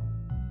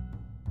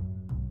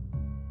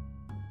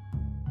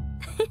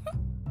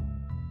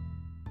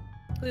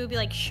 We would be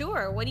like,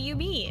 sure, what do you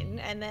mean?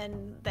 And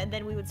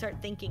then we would start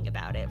thinking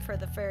about it for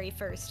the very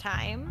first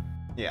time.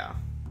 Yeah.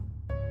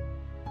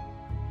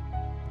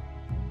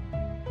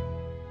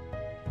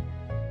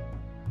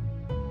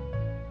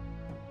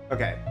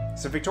 Okay,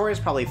 so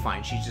Victoria's probably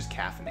fine. She's just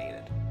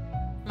caffeinated.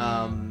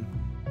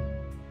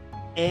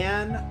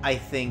 Anne, I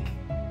think,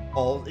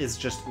 is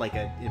just like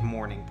a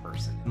morning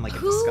person in like a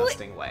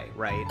disgusting way,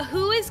 right?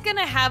 Who is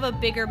gonna have a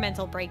bigger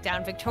mental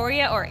breakdown,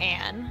 Victoria or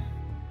Anne?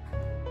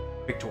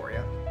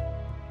 Victoria.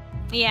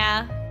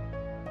 Yeah,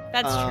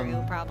 that's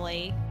true,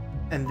 probably.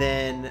 And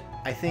then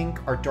I think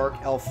our dark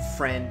elf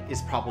friend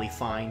is probably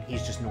fine.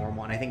 He's just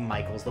normal. And I think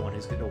Michael's the one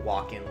who's going to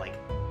walk in, like,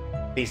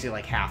 basically,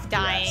 like, half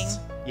dying.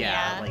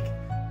 Yeah, like...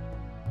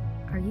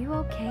 Are you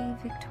okay,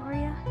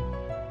 Victoria?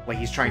 Like,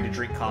 he's trying to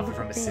drink coffee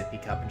from a sippy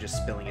cup and just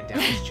spilling it down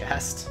his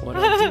chest. What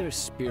our dear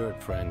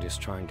spirit friend is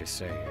trying to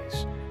say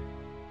is,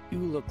 you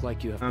look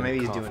like you have been maybe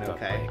he's doing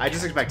okay. I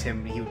just expect he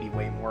would be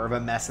way more of a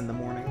mess in the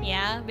morning.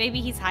 Yeah,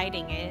 maybe he's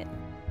hiding it.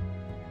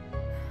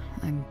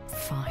 I'm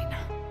fine.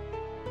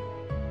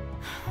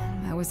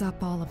 I was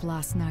up all of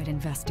last night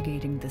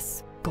investigating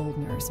this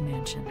Goldner's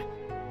mansion.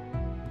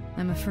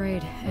 I'm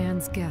afraid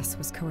Anne's guess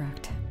was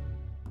correct.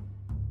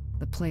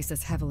 The place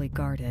is heavily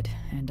guarded,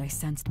 and I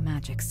sensed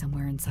magic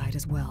somewhere inside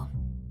as well.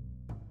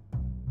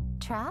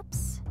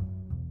 Traps?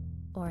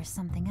 Or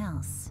something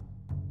else?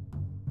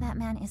 That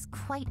man is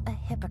quite a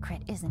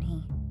hypocrite, isn't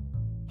he?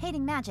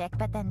 hating magic,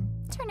 but then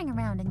turning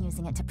around and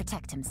using it to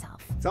protect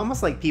himself. It's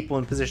almost like people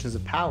in positions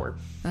of power.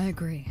 I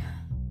agree.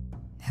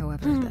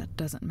 However, that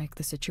doesn't make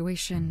the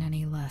situation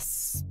any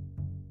less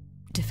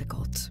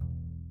difficult.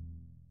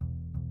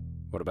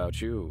 What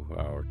about you,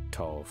 our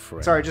tall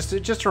friend? Sorry, just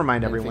to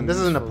remind everyone, this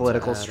isn't a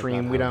political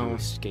stream. We don't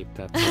escape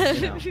that.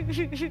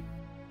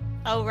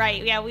 Oh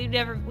right, yeah, we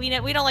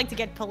don't like to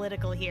get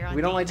political here. On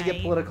we don't like to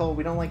get political.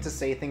 We don't like to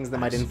say things that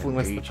might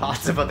influence the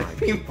thoughts of other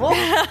people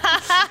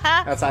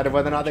outside of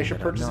whether or not they should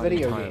purchase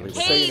video games.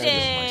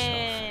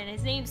 Caden,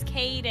 his name's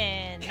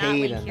Caden, not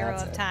Link Hero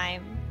of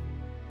Time,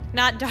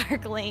 not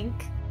Dark Link.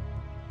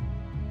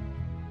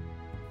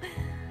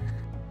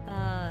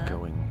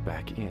 Going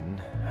back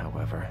in,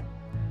 however,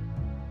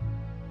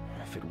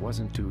 if it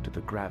wasn't due to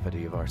the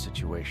gravity of our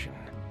situation,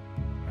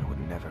 I would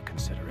never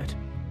consider it.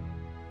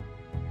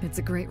 It's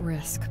a great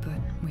risk, but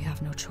we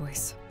have no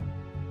choice.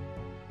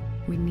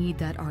 We need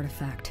that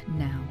artifact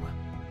now.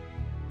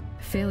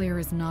 Failure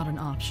is not an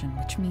option,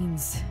 which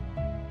means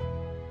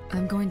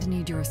I'm going to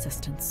need your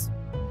assistance.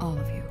 All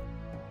of you.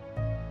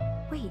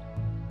 Wait,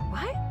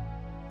 what?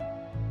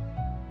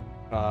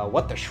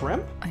 What, the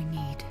shrimp? I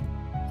need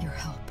your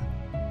help.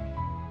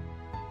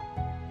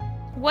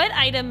 What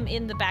item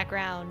in the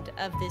background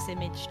of this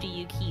image do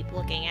you keep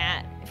looking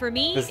at? For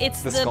me,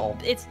 it's the skull.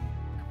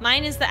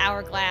 Mine is the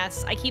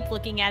hourglass. I keep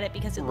looking at it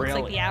because it looks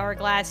like the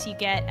hourglass you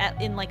get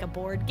in like a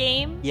board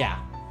game. Yeah.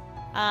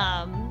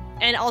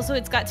 And also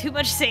it's got too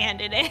much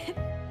sand in it.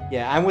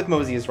 Yeah, I'm with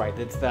Mosey is right.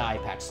 It's the eye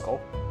patch skull.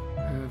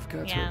 I've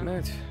got to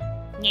admit,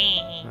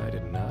 I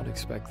did not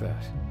expect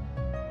that.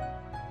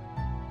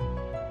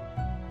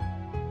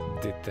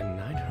 Did the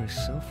knight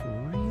herself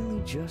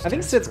really just... I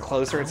think it sits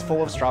closer. It's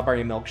full of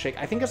strawberry milkshake.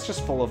 I think it's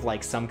just full of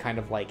like some kind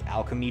of like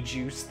alchemy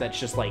juice that's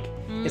just like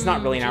it's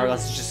not really an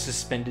hourglass. It's just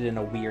suspended in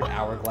a weird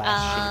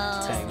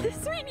hourglass shaped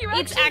thing.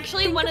 It's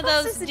actually one of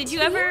those. Did you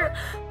ever?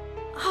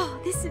 Oh,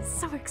 this is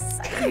so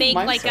exciting. Make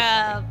like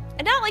a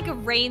not like a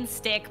rain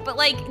stick, but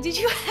like did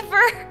you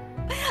ever?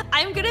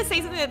 I'm gonna say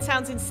something that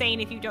sounds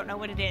insane if you don't know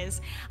what it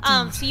is.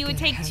 So you would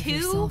take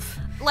two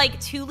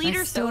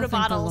 2-liter soda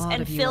bottles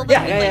and fill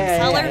them with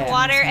colored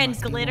water and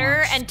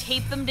glitter and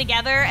tape them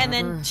together and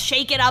then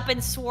shake it up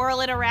and swirl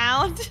it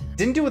around.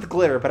 Didn't do it with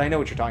glitter, but I know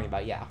what you're talking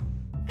about. Yeah.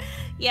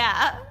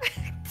 Yeah.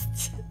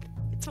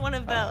 It's one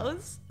of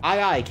those.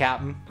 Aye,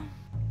 Captain.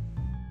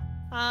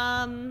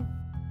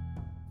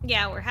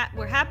 Yeah, we're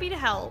happy to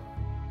help.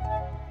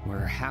 We're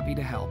happy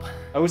to help.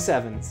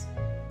 07s.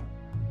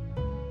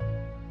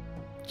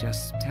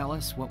 Just tell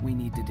us what we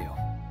need to do.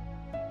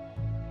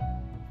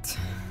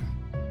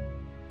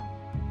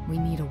 We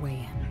need a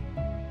way in.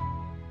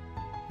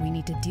 We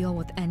need to deal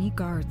with any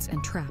guards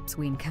and traps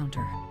we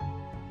encounter.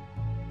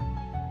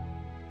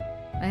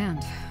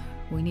 And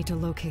we need to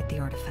locate the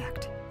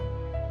artifact.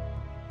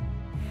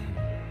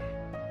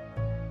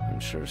 I'm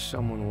sure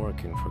someone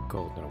working for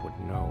Goldner would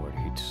know where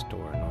he'd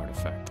store an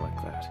artifact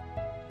like that.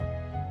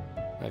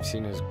 I've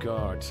seen his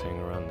guards hang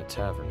around the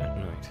tavern at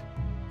night.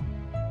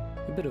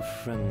 A bit of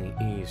friendly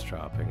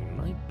eavesdropping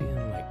might be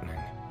enlightening.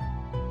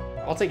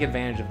 I'll take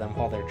advantage of them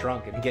while they're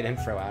drunk and get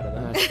info out of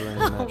them. That's for any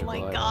magical my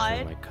items God.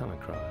 they might come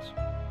across.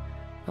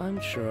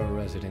 I'm sure a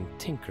resident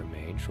tinker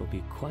mage will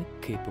be quite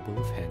capable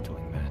of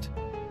handling that.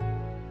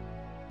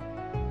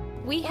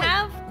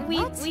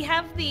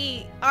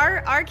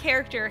 Our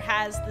character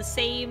has the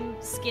same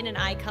skin and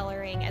eye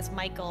coloring as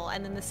Michael,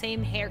 and then the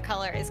same hair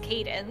color as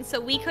Caden. So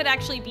we could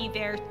actually be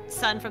their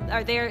son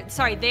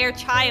their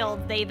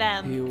child, they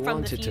them You from the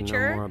wanted future.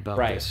 to know more about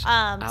this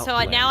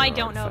So now I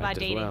don't know artifact about as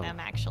dating well. them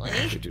actually.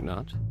 Did you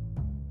not?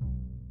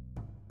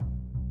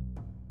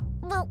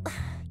 Well,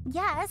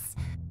 yes,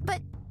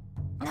 but...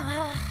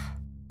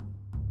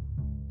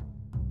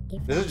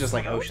 This is just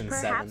like Ocean's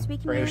 7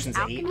 or Ocean's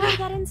 8.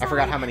 I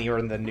forgot how many are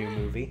in the new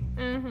movie.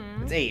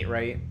 It's 8,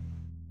 right?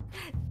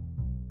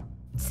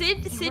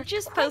 Sid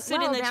just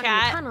posted in the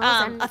chat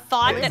a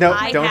thought that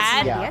I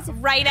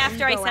had right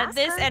after I said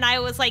this, and I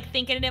was like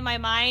thinking it in my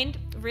mind,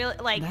 really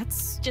like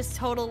That's just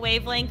total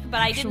wavelength, but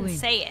I didn't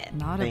say it.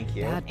 Not Thank a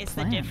you. bad It's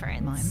plan, the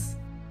difference.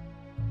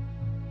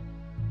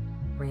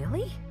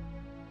 Really?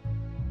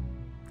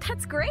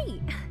 That's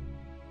great.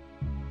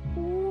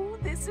 Ooh,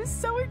 this is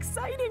so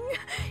exciting.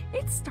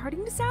 It's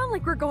starting to sound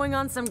like we're going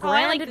on some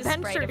grand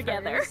adventure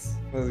together. This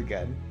is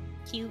good.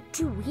 Cute.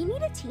 Do we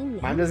need a team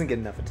name? Mine doesn't get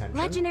enough attention.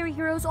 Legendary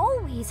heroes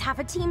always have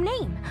a team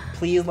name.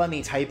 Please let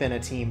me type in a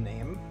team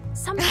name.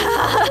 Something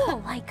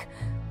cool, like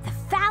the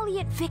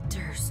Valiant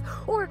Victors,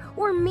 or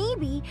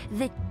maybe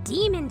the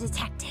Demon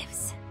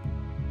Detectives.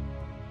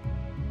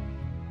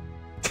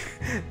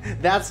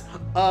 That's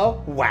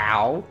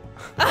wow.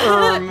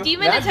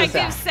 Demon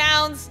Detective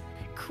sounds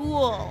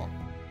cool.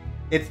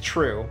 It's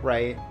true,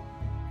 right?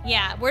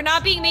 Yeah, we're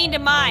not being mean to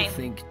I mime.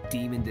 think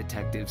Demon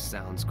Detective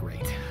sounds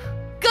great.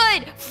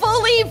 Good,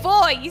 fully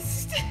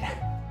voiced.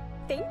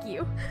 Thank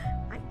you.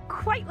 I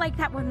quite like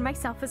that one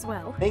myself as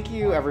well. Thank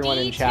you everyone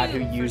in chat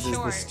who D2 for uses the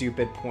short.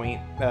 stupid point,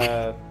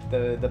 the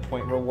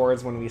point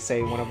rewards when we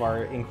say one of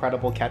our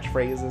incredible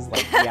catchphrases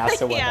like, yeah,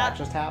 so what, Yeah. that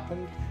just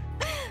happened?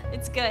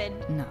 It's good.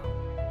 No.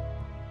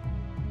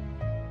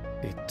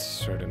 It's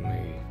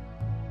certainly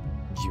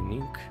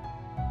unique.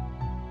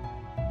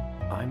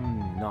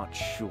 I'm not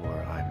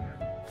sure I'm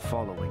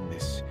following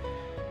this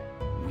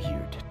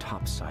weird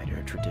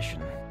topsider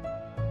tradition.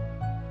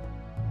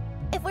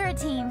 If we're a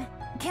team,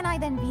 can I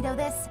then veto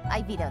this?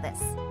 I veto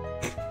this.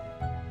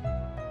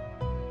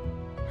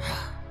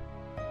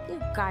 You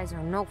guys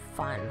are no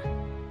fun.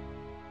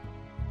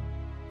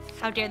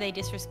 How dare they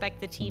disrespect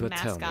the team But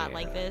tell mascot me,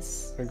 like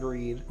this?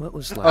 Agreed. What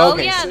was Oh, last?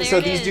 okay, yeah, so there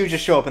it these do is.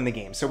 just show up in the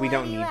game, so we Why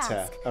don't do you need ask?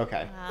 to.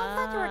 Okay. I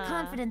thought you were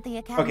confident the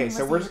academy Okay,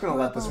 so was we're a just gonna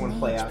let this one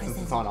play horrible out since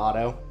mage it's on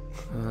auto.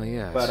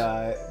 Yes.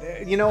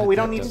 But you know, But we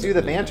don't that need to do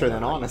doesn't the mean banter I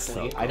then. know how you Honestly,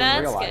 felt. I didn't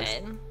That's realize.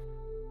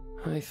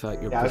 good. I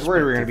thought your Yeah, I was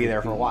worried we were gonna be perspective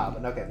there for a would while,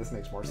 but okay, this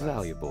makes more sense.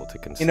 valuable to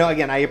consider. You know,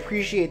 again, I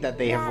appreciate that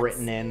they have That's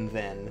written in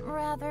then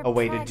rather a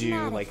way to do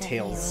pragmatic like of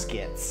Tales you.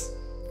 skits.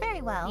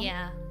 Very well.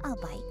 Yeah. I'll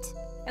bite.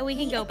 And we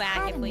can The go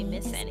back if we academy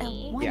miss is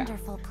any. A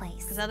wonderful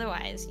place. Because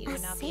otherwise you A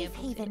would not be safe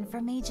able haven to.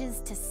 for mages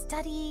to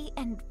study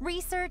and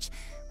research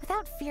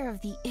without fear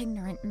of the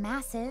ignorant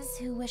masses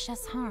who wish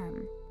us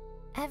harm.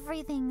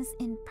 Everything's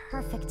in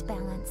perfect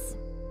balance,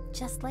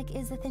 just like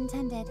Izith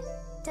intended.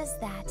 Does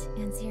that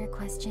answer your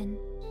question?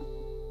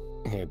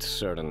 It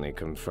certainly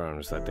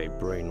confirms that they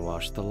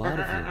brainwashed the lot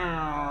of you.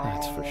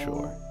 That's for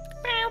sure.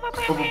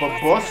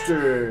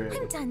 Busted.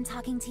 I'm done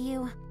talking to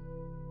you.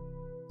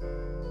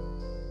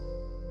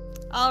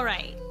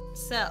 Alright,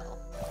 so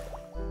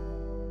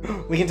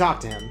We can talk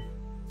to him.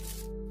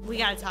 we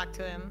gotta talk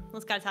to him.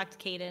 Let's gotta talk to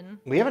Caden.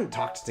 We haven't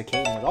talked to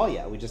Caden at all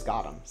yet. We just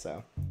got him,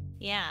 so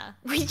Yeah.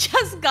 We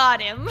just got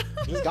him.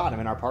 we just got him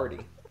in our party.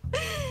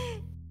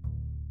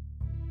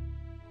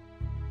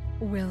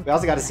 Well, We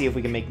also got to see if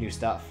we can make new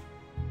stuff.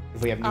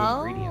 If we have new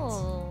ingredients.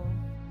 Oh.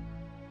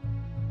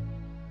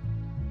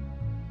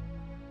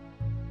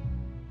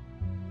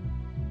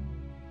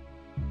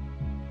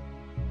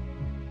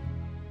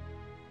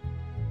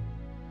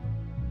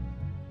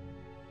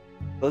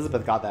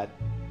 Elizabeth got that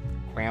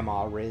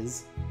grandma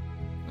riz.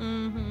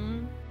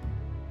 Mm-hmm.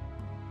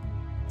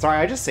 Sorry,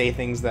 I just say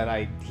things that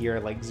I hear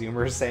like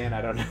Zoomers saying.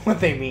 I don't know what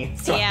they mean,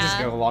 so I just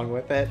Yeah. go along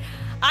with it.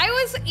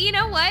 You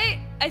know what?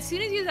 As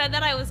soon as you said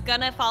that, I was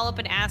gonna follow up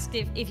and ask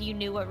if you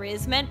knew what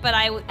Riz meant, but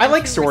I I'm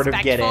like too sort of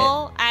get it.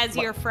 respectful as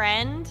your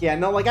friend. Yeah,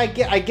 no, like I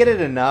get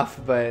it enough,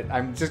 but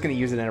I'm just gonna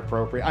use it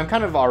inappropriate. I'm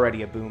kind of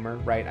already a boomer,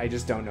 right? I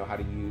just don't know how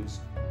to use.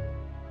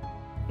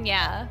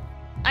 Yeah.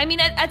 I mean,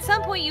 at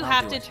some point you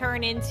have to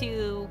turn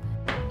into,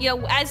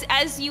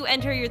 as you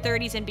enter your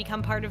 30s and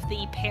become part of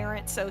the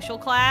parent social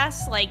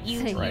class, like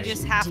you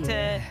just have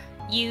to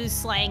use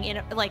slang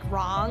in like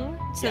wrong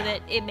so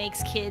that it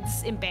makes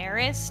kids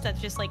embarrassed. That's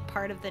just like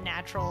part of the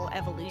natural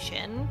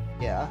evolution.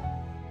 Yeah.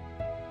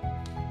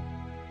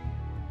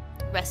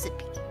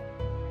 Recipe.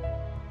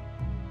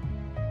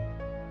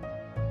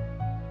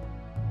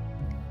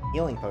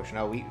 Healing potion.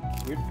 Oh, we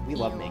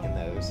love making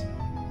those.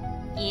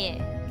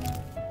 Yeah.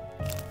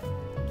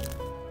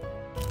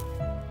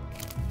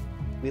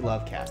 We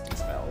love casting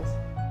spells.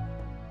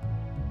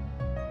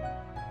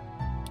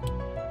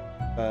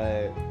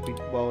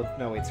 Well,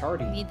 no, it's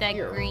already You need that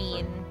here.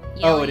 green. Oh,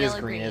 Yellow, it is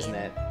yellow, green, isn't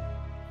it?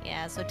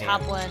 Yeah, so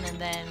top one and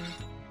then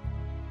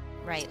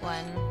right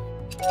one.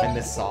 I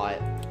missaw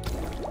it.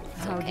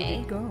 How did okay.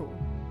 it go?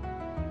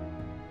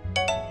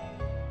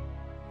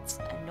 It's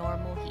a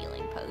normal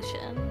healing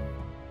potion.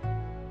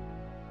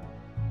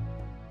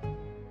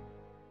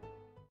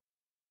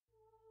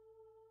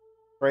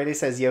 Brady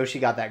says Yoshi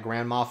got that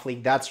grandma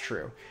fleek. That's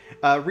true.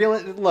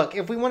 Look,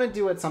 if we want to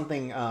do it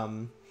something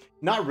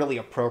not really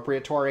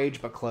appropriate to our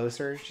age, but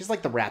closer, she's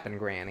like the rapping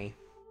granny.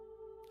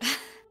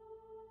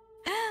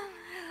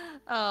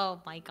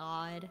 Oh my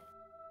god.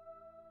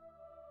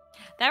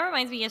 That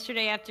reminds me,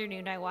 yesterday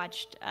afternoon I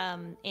watched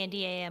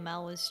Andy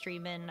AML was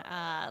streaming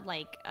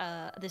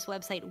this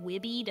website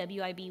Wibby,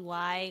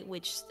 W-I-B-Y,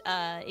 which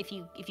if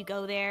you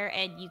go there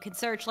and you can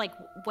search like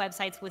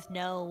websites with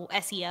no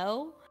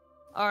SEO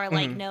or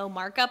like no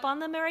markup on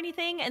them or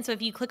anything. And so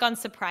if you click on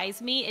Surprise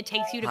Me, it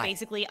takes you to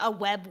basically a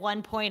Web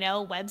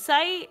 1.0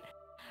 website.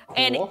 Cool.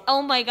 And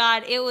oh my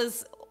god, it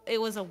was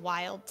a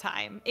wild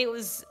time. It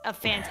was a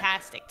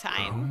fantastic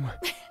time.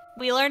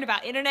 We learned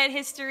about internet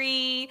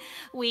history.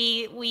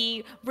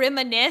 We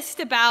reminisced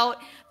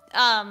about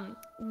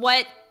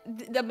what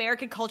the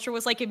American culture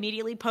was like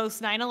immediately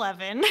post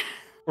 9/11.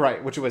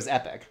 Right, which was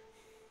epic.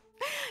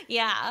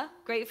 Yeah,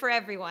 great for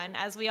everyone,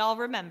 as we all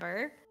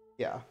remember.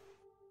 Yeah.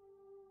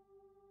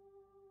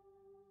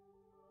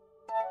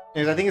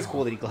 And I think it's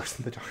cool that he glows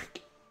in the dark.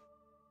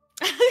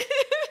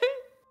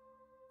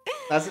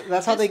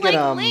 That's how they get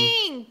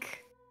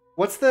Link.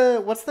 What's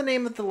the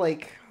name of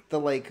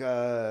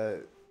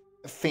the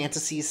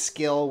fantasy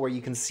skill where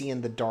you can see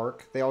in the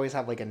dark? They always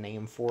have like a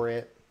name for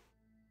it.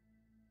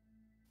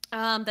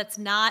 That's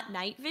not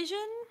night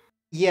vision?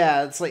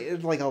 Yeah, it's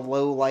like a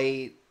low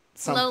light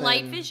something. Low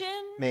light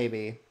vision?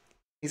 Maybe.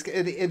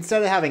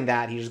 Instead of having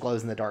that, he just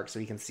glows in the dark so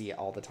he can see it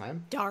all the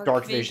time.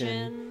 Dark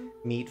vision.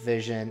 Meat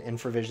vision,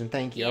 infravision.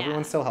 Thank you. Yeah.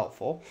 Everyone's so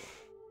helpful.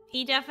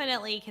 He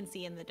definitely can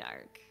see in the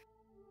dark.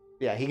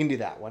 Yeah, he can do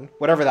that one.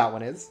 Whatever that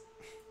one is.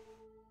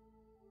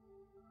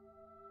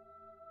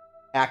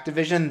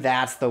 Activision,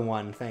 that's the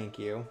one. Thank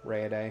you,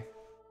 Rayade.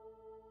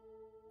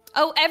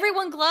 Oh,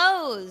 everyone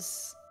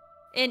glows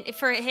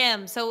for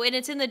him. So when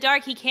it's in the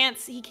dark, he can't.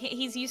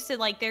 He's used to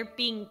like there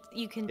being.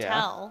 You can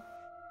tell.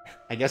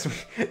 I guess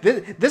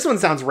this one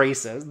sounds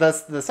racist.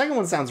 The second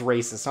one sounds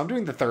racist. So I'm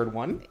doing the third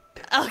one.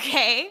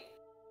 Okay.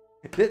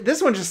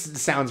 This one just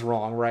sounds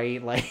wrong,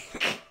 right? Like.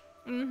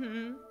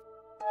 Mm-hmm.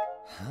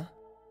 Huh?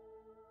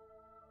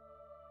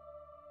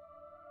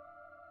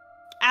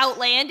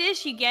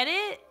 Outlandish, you get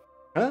it?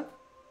 Huh?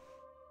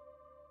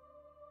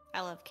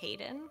 I love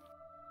Caden.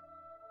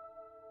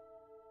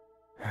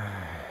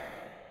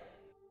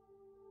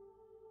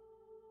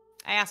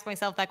 I ask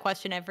myself that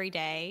question every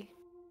day.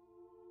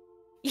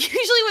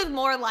 Usually with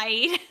more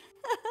light.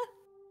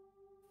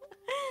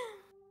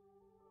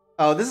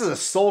 Oh, this is a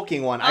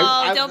sulking one.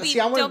 I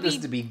wanted this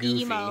to be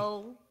goofy.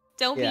 Emo.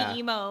 Don't be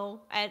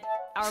emo at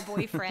our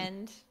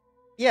boyfriend.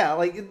 Yeah,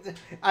 like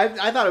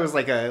I thought it was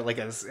like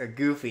a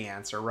goofy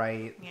answer,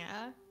 right?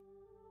 Yeah.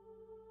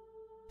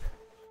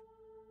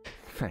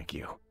 Thank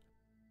you.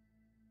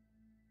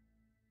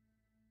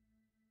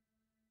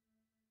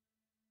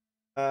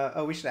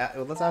 We should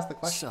let's ask the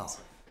questions. So.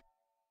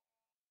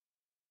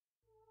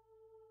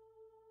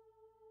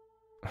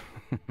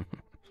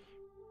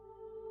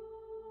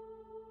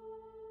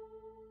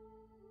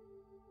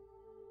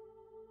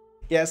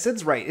 Yeah,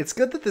 Sid's right. It's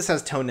good that this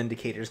has tone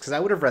indicators, because I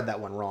would have read that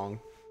one wrong.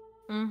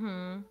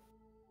 Mm-hmm.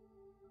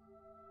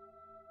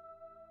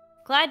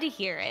 Glad to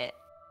hear it.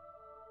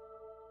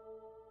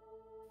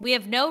 We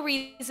have no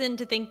reason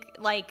to think,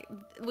 like,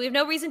 we have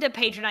no reason to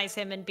patronize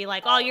him and be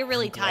like, oh, you're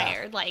really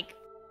tired. Yeah. Like,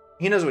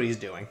 he knows what he's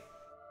doing.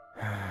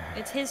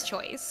 It's his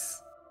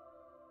choice.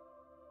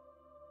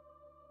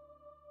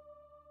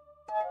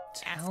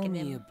 Tell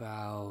me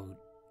about...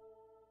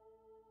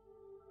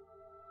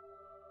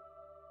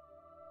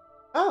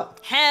 Oh.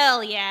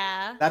 Hell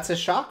yeah. That's a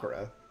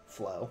chakra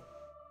flow.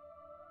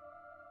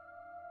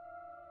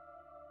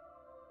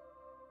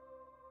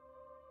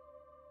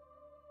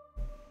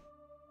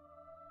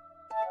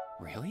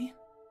 Really?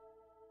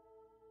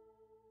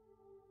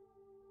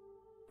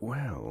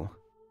 Well...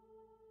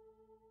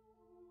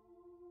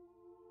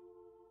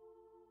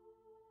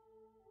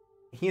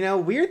 You know,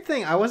 weird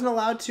thing. I wasn't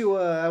allowed to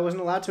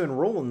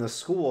enroll in this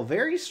school.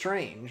 Very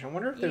strange. I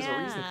wonder if there's a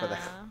reason for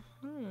that.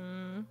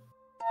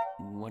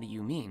 What do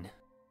you mean?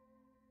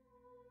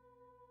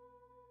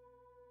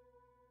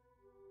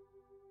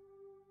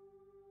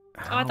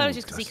 Oh, I thought it was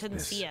just because he couldn't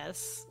see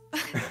us.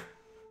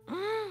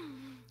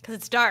 Because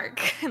it's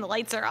dark and the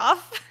lights are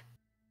off.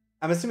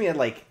 I'm assuming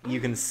like you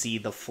can see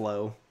the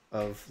flow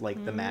of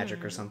like the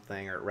magic or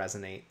something, or it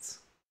resonates.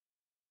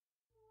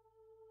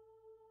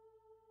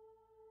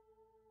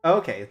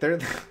 Okay,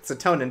 it's a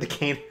tone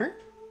indicator.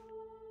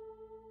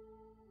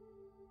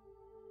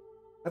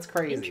 That's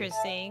crazy.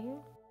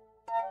 Interesting.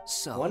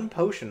 So, one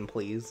potion,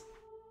 please.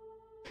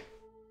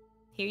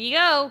 Here you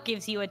go.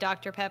 Gives you a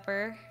Dr.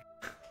 Pepper.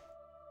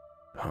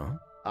 Huh?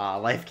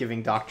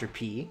 Life-giving Dr.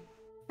 P.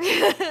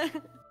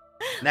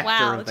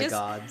 Nectar of the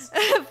gods.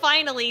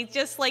 Finally,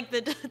 just like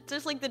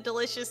the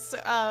delicious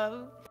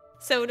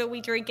soda we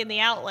drink in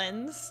the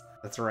Outlands.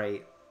 That's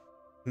right.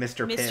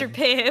 Mr. Mr.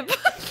 Pibb.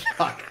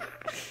 Fuck.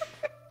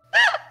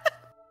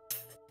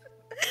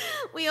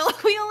 We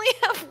only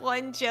have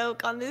one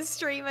joke on this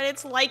stream, and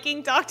it's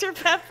liking Dr.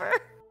 Pepper.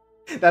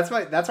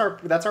 That's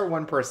our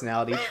one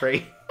personality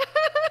trait.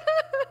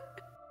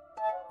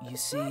 You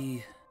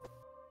see,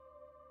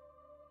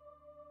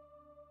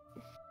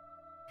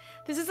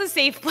 this is a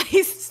safe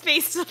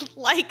space to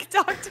like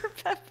Dr.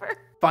 Pepper.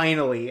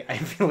 Finally, I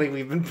feel like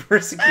we've been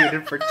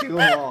persecuted for too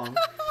long.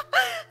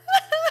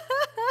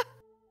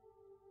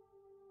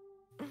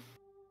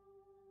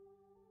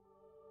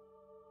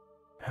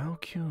 How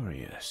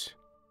curious.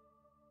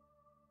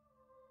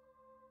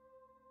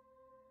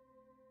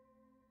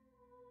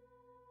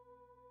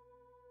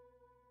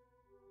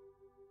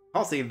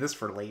 I'll save this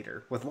for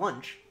later, with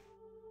lunch.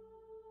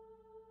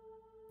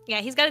 Yeah,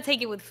 he's got to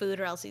take it with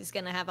food or else he's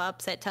going to have an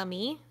upset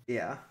tummy.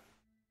 Yeah.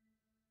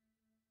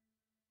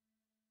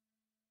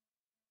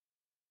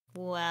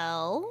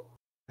 Well...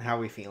 How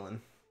are we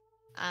feeling?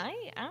 I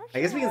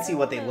guess we can see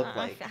what they look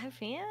like. I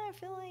feel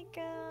like,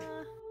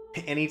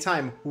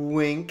 Anytime,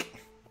 wink.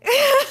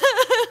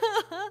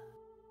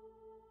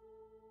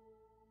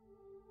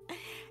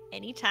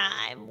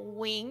 Anytime,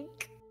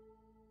 wink.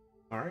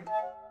 Alright.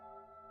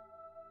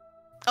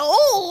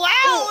 Oh,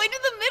 wow! Into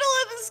the middle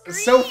of the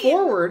screen! So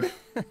forward!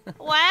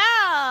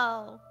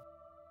 Wow!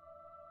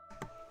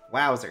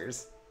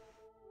 Wowzers.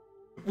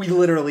 We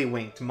literally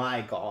winked,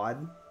 my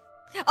god.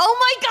 Oh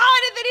my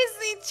god, and then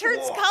he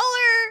turns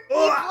color!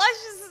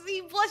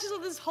 He blushes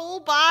with his whole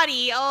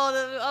body.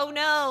 Oh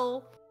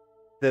no.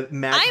 The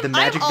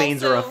magic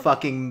veins are a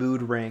fucking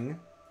mood ring.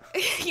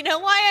 You know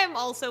why I'm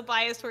also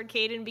biased toward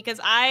Caden?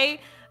 Because I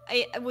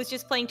was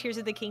just playing Tears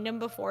of the Kingdom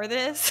before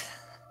this.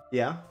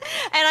 Yeah.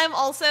 And I'm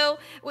also,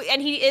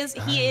 and he is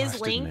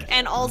Link,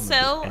 and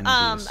also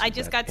I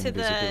just got to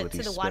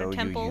the water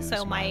temple,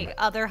 so my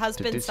other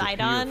husband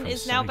Sidon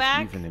is now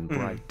back. Even in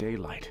bright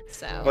daylight.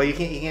 So well, he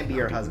can't be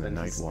your husband.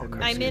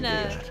 I'm in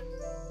a.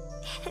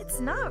 It's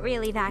not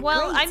really that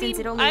well, great I mean, since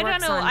it only I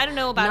works don't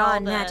know about all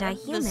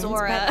the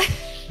Zora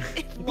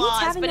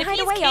laws, but if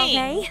he's king,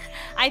 okay?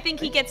 I think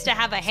he gets to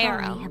have a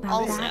harem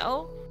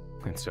also.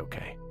 It's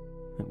okay.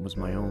 It was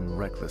my own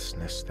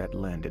recklessness that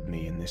landed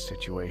me in this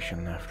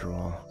situation, after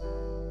all.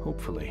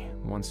 Hopefully,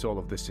 once all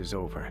of this is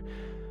over,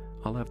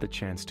 I'll have the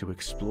chance to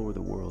explore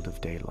the world of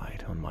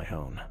daylight on my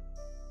own.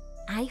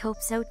 I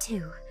hope so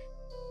too.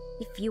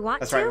 If you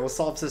want That's to, right, we'll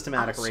solve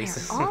systematic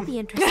racism. Share all the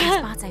interesting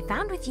spots I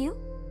found with you.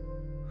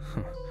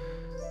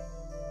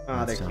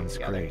 That sounds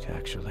great,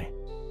 actually.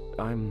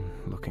 I'm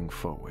looking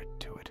forward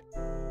to it.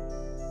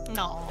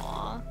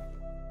 Aww.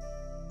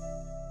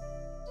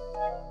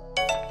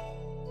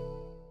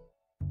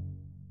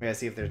 We gotta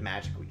see if there's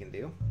magic we can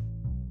do.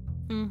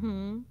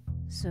 Mm-hmm.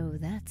 So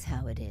that's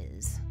how it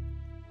is.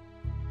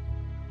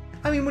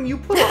 I mean, when you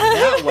put it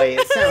that way,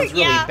 it sounds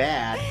really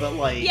bad, but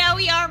like... Yeah,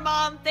 we are,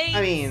 Mom, thanks!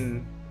 I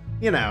mean,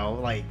 you know,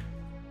 like,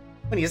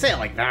 when you say it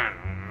like that...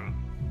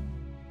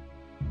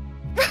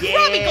 Yeah.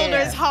 Robbie Goldner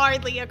is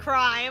hardly a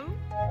crime.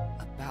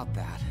 About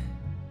that.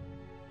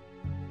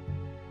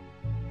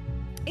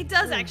 It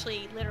does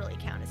actually literally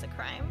count as a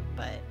crime,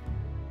 but...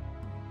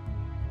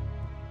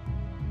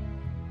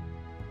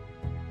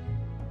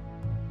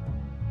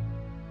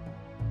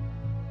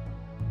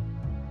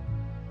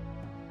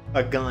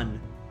 A gun.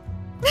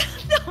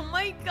 Oh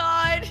my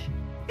god.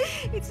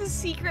 It's a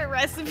secret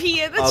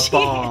recipe in the A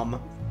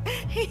bomb.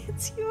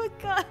 It's you a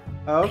gun.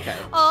 Okay.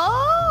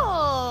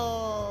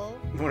 Oh.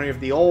 I'm wondering if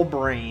the old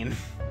brain.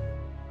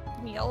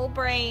 The old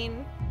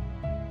brain.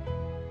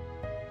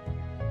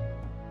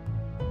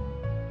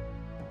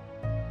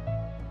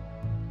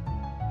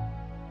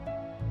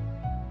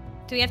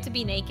 Do we have to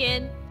be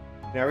naked? You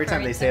know, every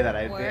time they say that,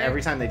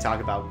 every time they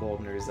talk about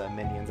Goldner's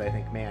minions, I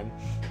think, man,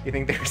 you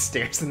think there are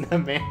stairs in the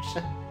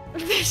mansion?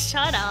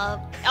 Shut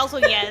up. Also,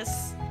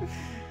 yes.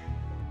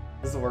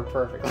 This will work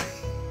perfectly.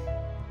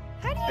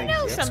 How do you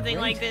know something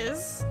like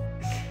this?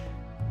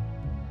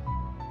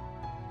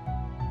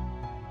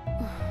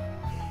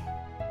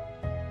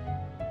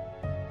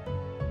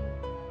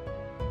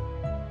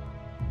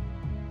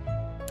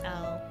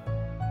 Oh.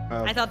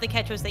 I thought the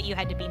catch was that you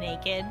had to be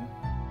naked.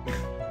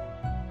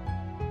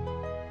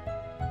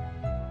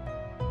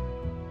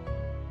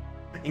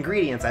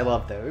 Ingredients, I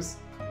love those.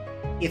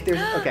 If there's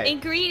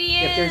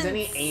ingredients. If there's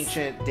any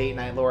ancient date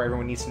night lore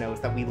everyone needs to know is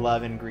that we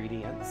love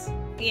ingredients.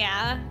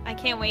 Yeah, I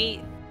can't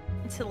wait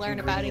to learn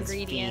about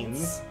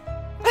ingredients.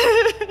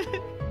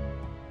 I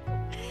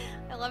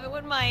love it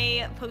when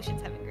my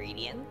potions have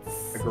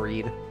ingredients.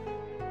 Agreed.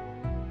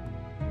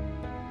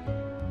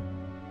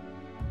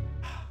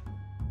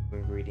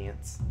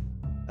 Ingredients.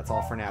 That's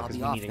all for now because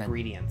we need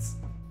ingredients.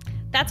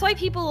 That's why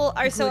people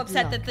are so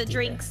upset that the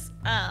drinks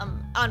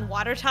on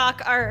Water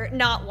Talk are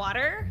not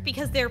water,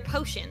 because they're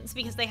potions,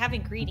 because they have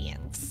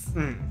ingredients.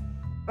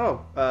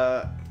 Oh,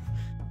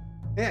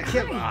 yeah,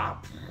 Kim.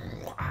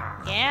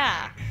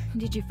 Yeah.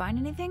 Did you find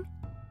anything?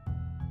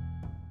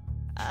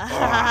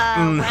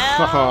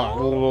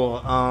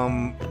 Well...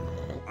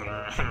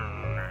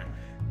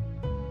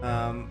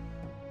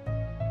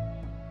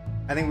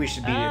 I think we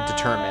should be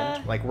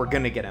determined. Like, we're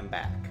gonna get him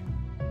back.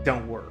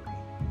 Don't worry.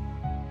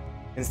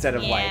 Instead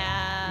of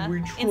like,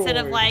 we tried. Instead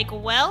of like,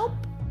 welp.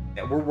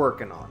 Yeah, we're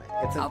working on it.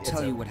 I'll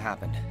tell you what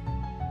happened.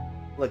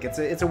 Look,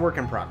 it's a work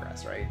in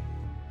progress, right?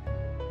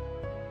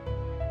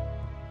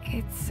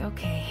 It's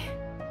okay.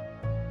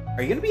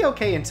 Are you gonna be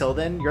okay until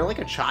then? You're like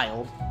a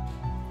child.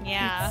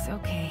 Yeah. It's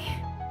okay.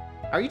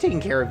 Are you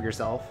taking care of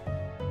yourself?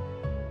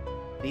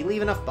 Do you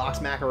leave enough box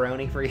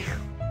macaroni for you?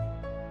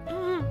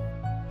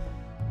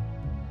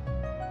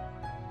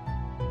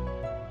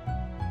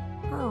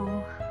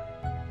 Oh.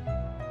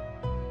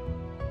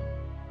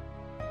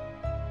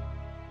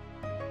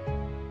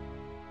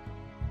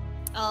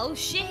 Oh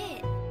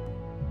shit!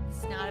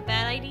 It's not a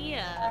bad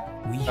idea.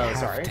 We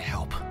have to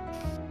help.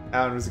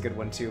 That one was a good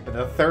one too, but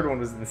the third one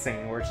was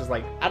insane, where it's just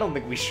like, I don't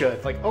think we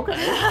should. Like, okay.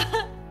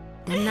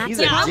 Then that's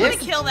I want to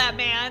kill that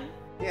man.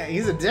 Yeah,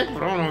 he's a dick,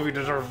 but I don't know if he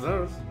deserves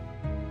this.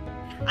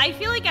 I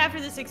feel like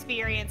after this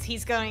experience,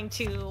 he's going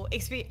to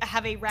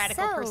have a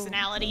radical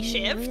personality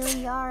shift. You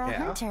really are a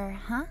hunter,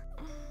 huh?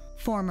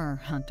 Former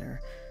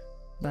hunter.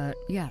 But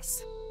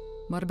yes.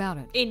 What about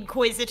it?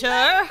 Inquisitor!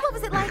 What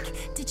was it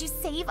like? Did you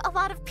save a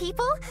lot of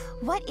people?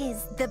 What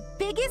is the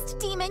biggest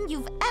demon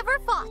you've ever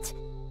fought?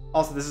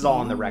 Also, this is all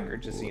on the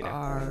record, just so you know.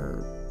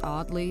 Are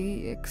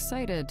oddly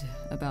excited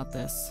about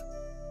this.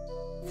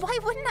 Why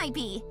wouldn't I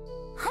be?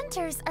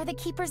 Hunters are the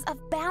keepers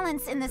of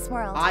balance in this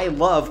world. I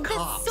love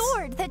cops. The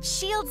sword that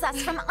shields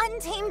us from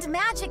untamed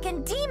magic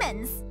and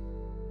demons.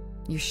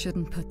 You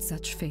shouldn't put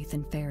such faith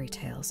in fairy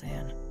tales,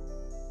 Anne.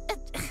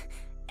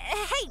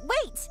 Hey,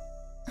 wait!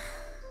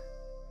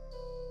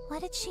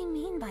 What did she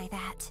mean by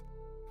that?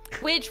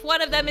 Which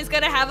one of them is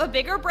gonna have a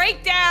bigger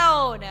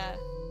breakdown?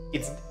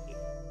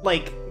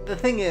 Like, the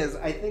thing is,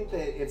 I think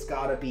that it's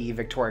gotta be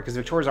Victoria, because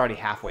Victoria's already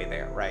halfway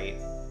there, right?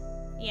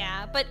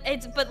 Yeah, but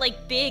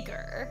like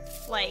bigger.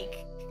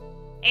 Like,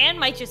 Anne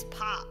might just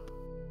pop.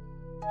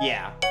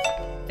 Yeah.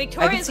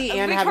 Victoria's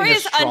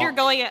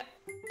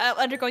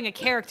undergoing a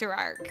character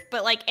arc,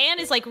 but like Anne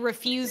is like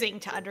refusing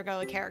to undergo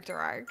a character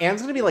arc.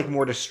 Anne's gonna be like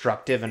more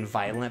destructive and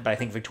violent, but I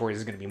think Victoria's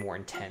is gonna be more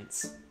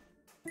intense.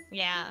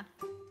 Yeah.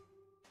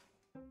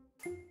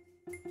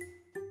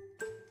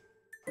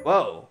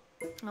 Whoa.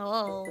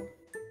 Oh.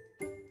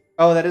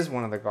 Oh, that is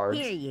one of the guards.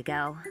 Here you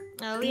go.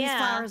 Oh, These yeah.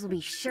 flowers will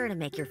be sure to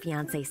make your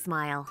fiancé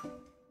smile.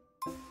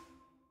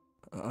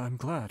 I'm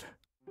glad.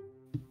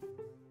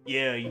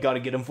 Yeah, you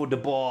gotta get him for the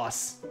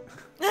boss.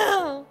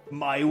 Oh.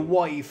 My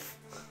wife.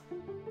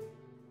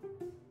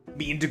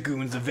 Me and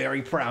Dagoons are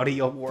very proud of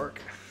your work.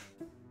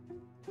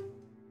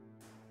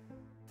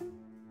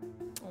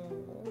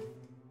 Oh.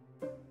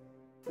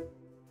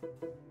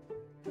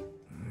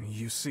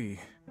 You see.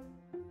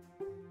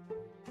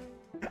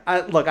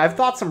 Look, I've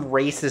thought some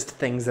racist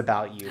things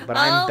about you, but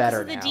I'm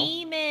better now. The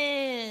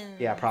demons.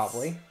 Yeah,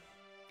 probably.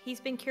 He's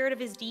been cured of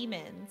his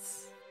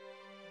demons.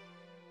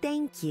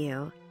 Thank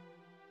you.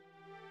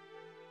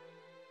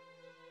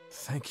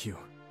 Thank you.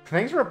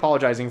 Thanks for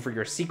apologizing for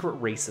your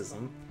secret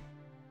racism.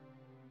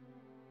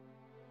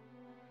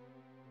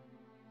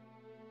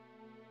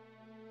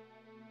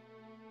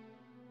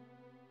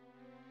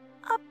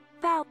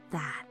 About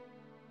that.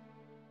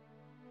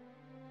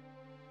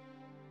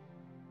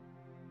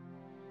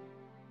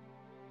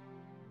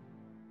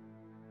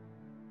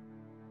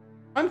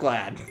 I'm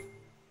glad.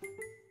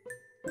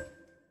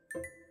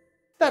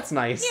 That's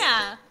nice.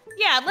 Yeah.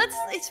 Yeah,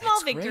 it's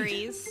small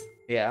victories.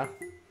 Yeah.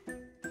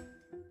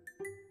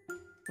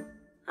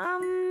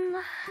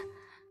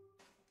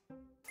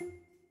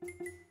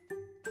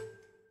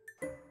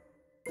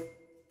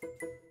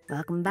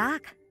 Welcome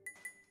back.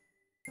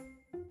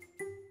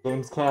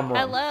 James Cameron.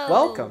 Hello.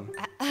 Welcome.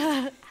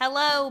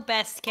 Hello,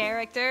 best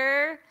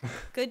character.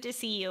 Good to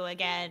see you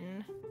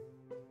again.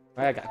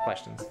 I got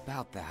questions.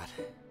 About that.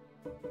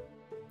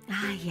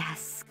 Ah,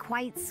 yes.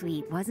 Quite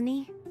sweet, wasn't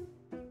he?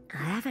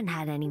 I haven't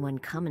had anyone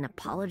come and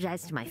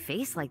apologize to my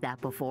face like that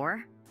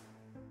before.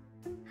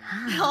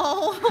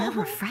 Oh. How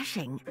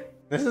refreshing.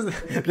 This is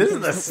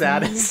the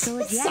saddest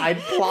side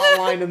plot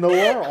line in the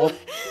world.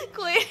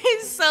 Quinn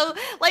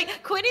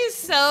is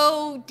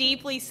so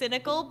deeply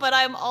cynical, but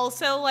I'm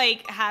also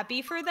like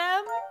happy for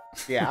them.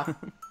 Yeah.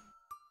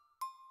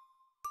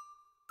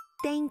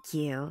 Thank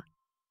you.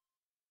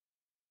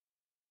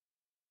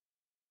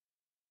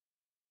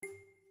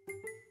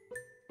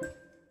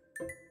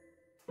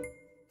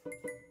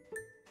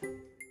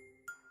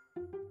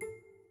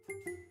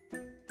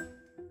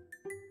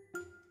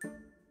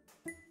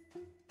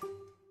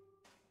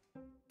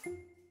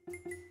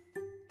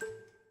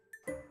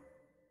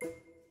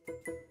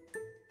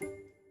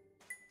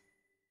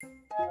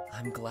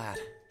 I'm glad.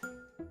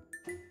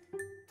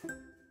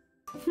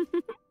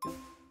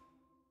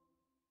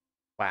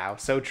 Wow,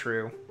 so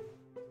true.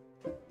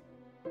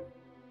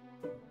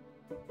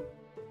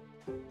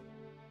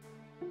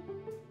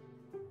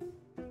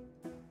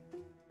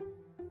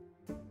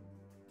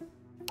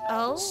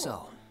 Oh.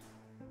 So.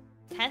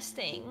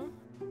 Testing.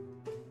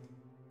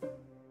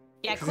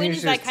 Yeah, Quinn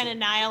is that kind of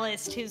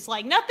nihilist who's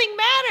like, nothing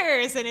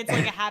matters, and it's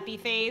like a happy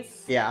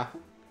face. Yeah.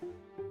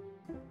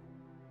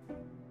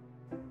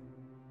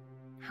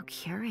 How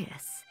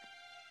curious.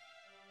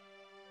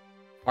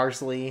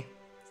 Parsley,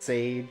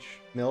 sage,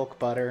 milk,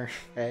 butter,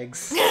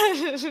 eggs.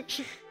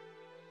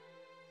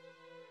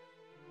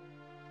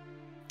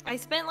 I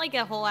spent like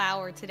a whole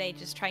hour today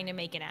just trying to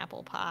make an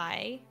apple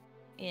pie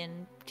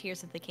in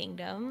Tears of the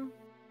Kingdom.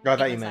 Oh, I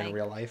thought you meant in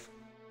real life.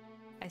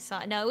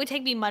 No, it would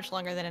take me much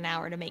longer than an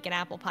hour to make an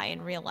apple pie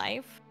in real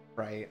life.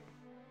 Right.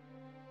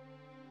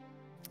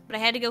 But I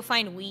had to go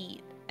find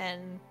wheat,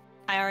 and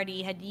I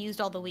already had used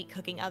all the wheat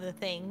cooking other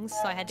things,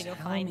 so I had to go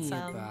find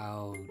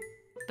some.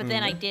 But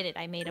then I did it.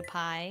 I made a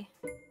pie.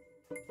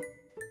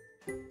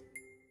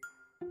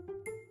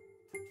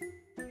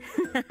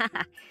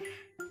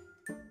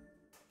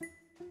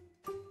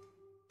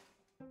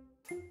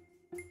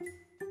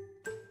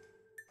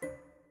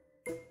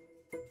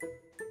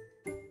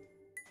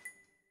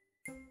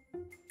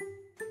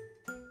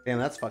 Damn,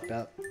 that's fucked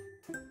up.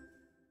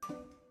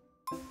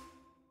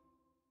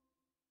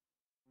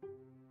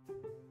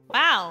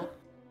 Wow.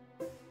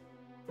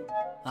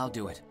 I'll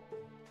do it.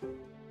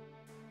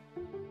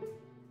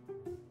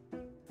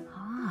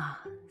 Ah,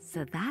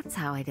 so that's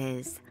how it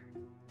is.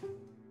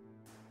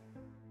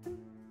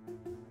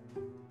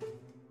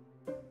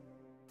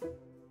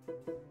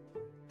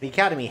 The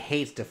Academy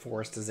hates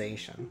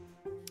deforestation.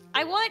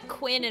 I want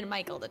Quinn and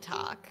Michael to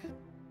talk.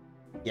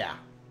 Yeah.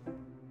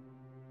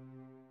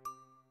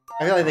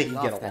 I feel like they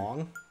could get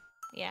along.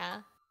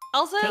 Yeah.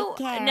 Also,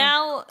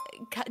 now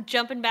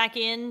jumping back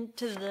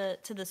into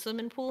the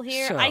swimming pool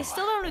here, So, I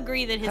still don't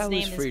agree that his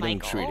name is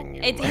Michael.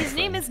 His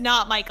name is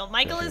not Michael.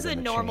 Michael is a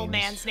normal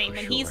man's name,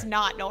 and he's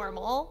not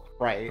normal.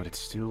 Right. But it's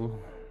still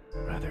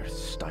rather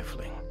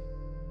stifling.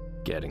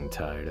 Getting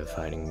tired of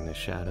fighting in the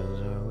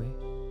shadows, are we?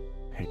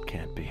 It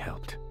can't be.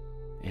 helped.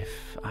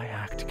 If I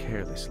act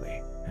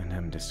carelessly and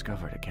am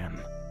discovered again.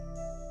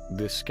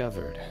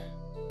 Discovered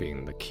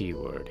being the key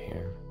word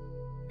here.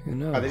 You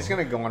know, Are they just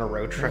gonna go on a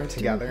road trip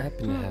together? I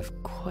happen to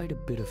have quite a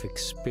bit of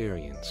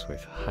experience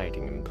with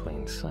hiding in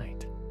plain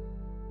sight.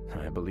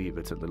 I believe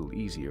it's a little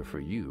easier for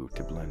you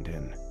to blend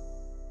in.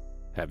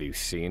 Have you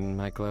seen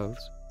my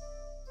clothes?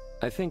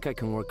 I think I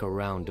can work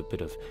around a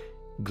bit of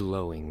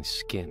glowing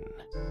skin.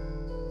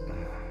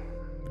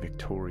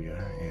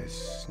 Victoria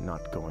is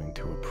not going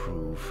to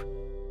approve.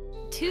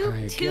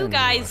 Two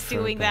guys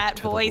doing that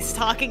voice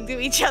talking to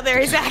each other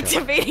is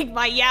activating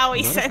my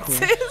yaoi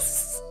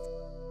senses.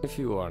 If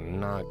you are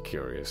not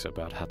curious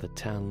about how the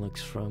town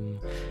looks from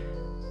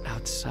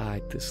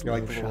outside this You're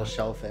little like the little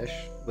shellfish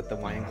with the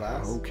wine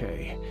glass.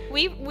 Okay.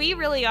 We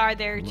really are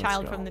their Let's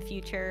child go. from the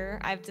future,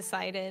 I've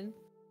decided.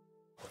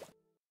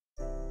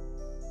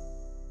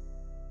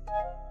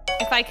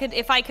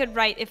 If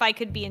I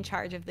could be in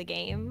charge of the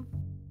game.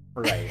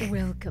 Right.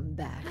 Welcome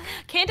back.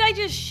 Can't I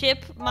just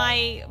ship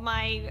my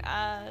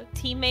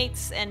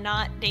teammates and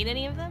not date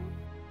any of them?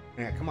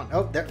 Yeah, come on.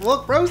 Oh, there,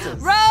 look,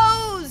 roses.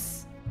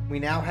 Rose! We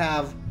now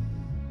have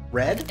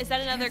red. Is that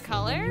another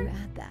color? You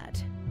add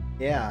that.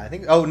 Yeah, I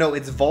think. Oh no,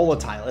 it's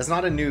volatile. It's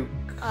not a new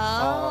color,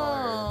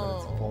 Oh. but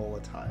it's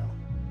volatile.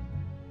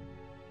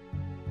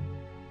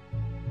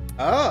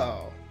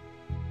 Oh.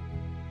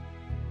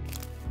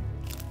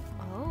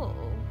 Oh.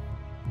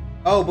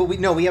 Oh, but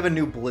we have a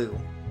new blue.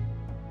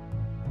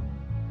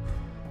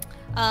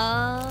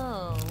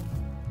 Oh.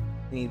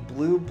 We need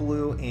blue,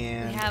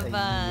 and We have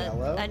a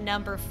yellow. a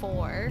number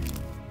 4.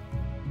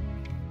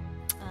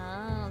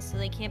 Oh, so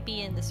they can't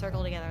be in the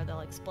circle together,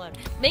 they'll explode.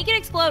 Make it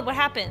explode, what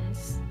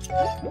happens?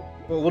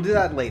 Well, we'll do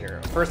that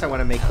later. First, I want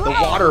to make the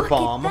water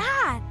bomb.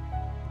 That.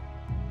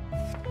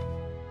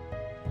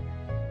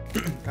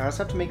 I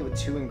also have to make it with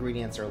 2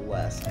 ingredients or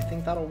less. I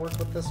think that'll work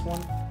with this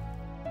one.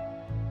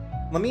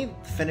 Let me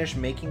finish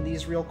making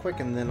these real quick,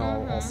 and then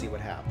I'll see what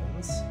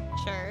happens.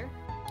 Sure.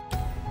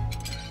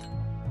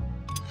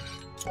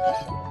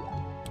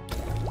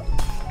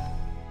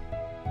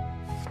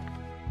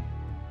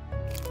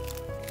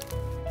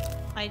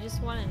 I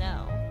just want to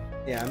know.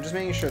 Yeah, I'm just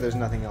making sure there's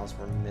nothing else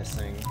we're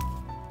missing.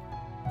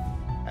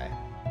 Okay.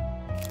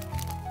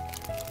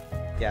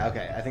 Yeah,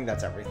 okay. I think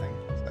that's everything.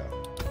 So.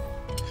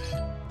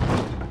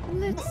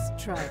 Let's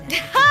try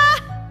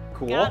that.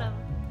 Cool. Got him.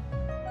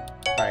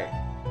 Alright.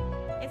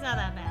 It's not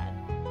that bad.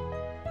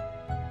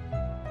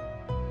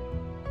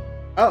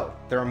 Oh,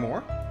 there are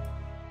more?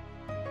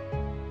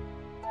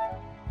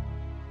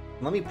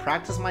 Let me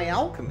practice my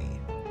alchemy.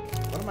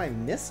 What am I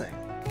missing?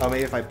 Oh,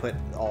 maybe if I put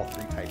all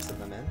 3 types of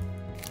them in.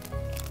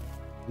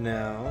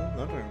 No,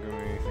 not gonna do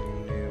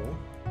anything new.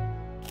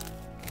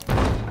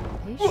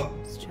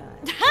 Patience,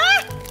 child.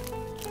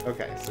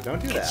 Okay, so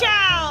don't do that.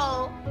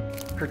 Ciao!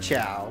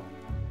 Kerchow.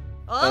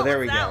 Oh, there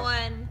we what's that go.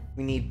 one?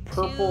 We need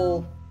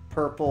purple,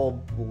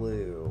 purple,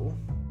 blue.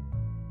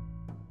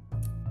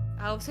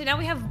 Oh, so now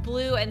we have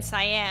blue and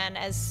cyan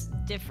as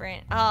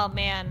different. Oh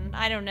man,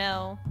 I don't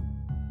know.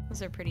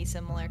 Those are pretty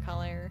similar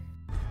color.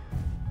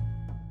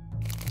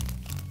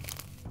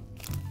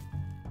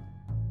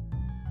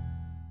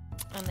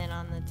 And then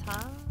on the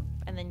top,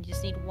 and then you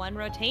just need 1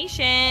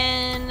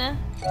 rotation.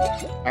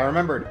 I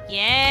remembered.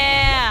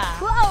 Yeah!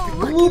 Whoa,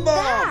 Glue look at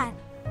that.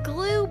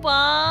 Glue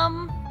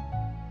bomb!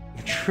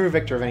 True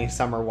victor of any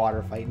summer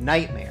water fight.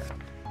 Nightmare.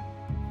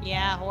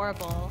 Yeah,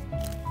 horrible.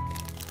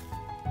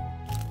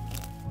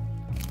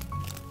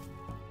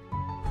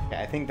 Okay,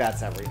 I think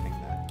that's everything then.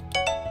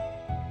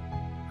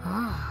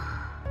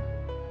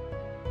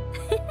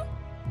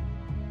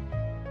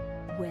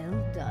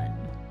 Well done.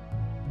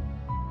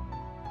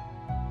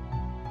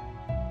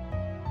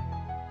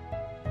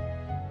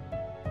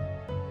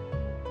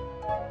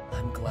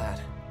 I'm glad.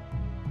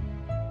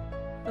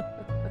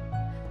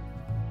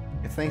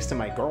 It's thanks to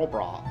my girl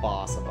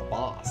boss of a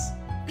boss.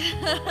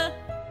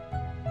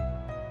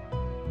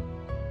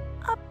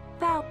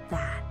 About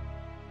that.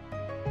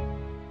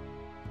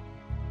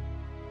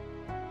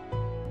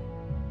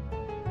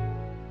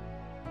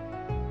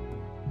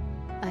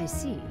 I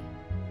see.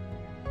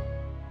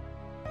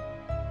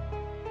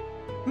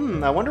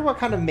 I wonder what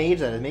kind of mage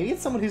that is. Maybe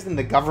it's someone who's in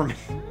the government.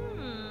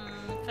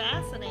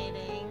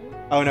 Fascinating.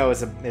 Oh no, it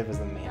was the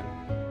man.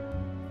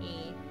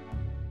 E.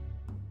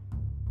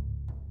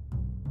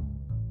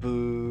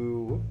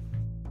 Boo.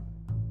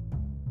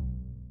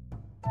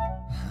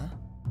 Huh?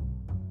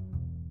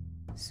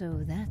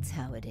 So that's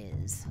how it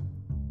is.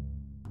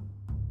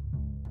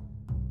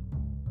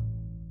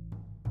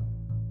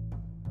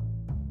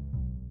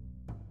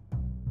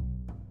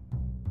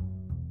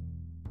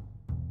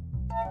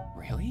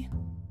 Really?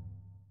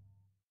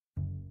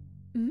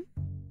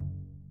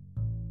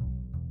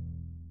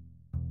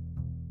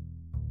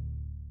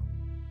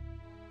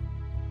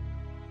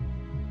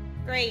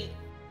 Great.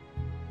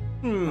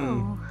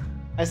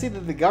 I see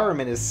that the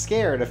government is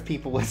scared of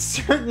people with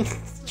certain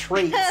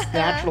traits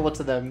natural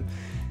to them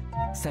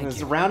and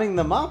is rounding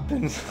them up.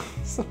 And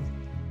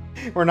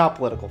we're not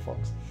political,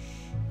 folks.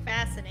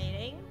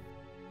 Fascinating.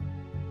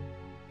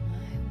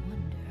 I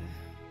wonder.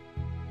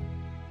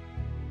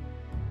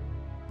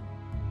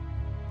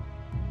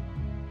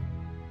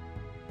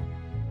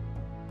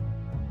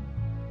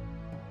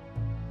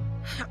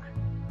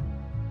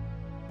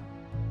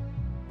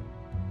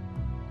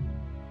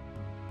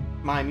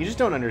 Mime, you just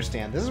don't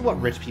understand. This is what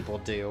rich people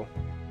do.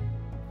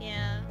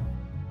 Yeah.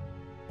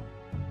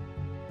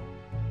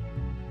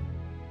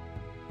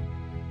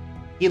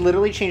 He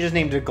literally changed his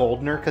name to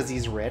Goldner because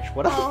he's rich.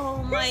 What?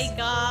 Oh my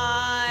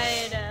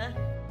god.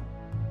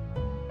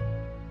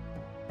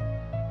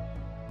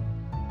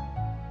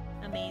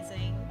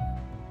 Amazing.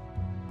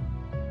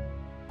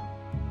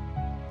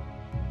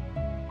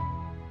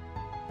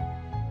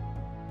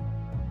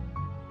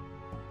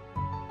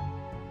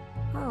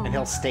 And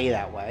he'll stay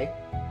that way.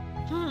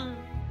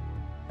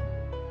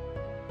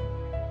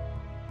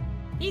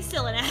 He's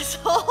still an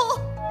asshole.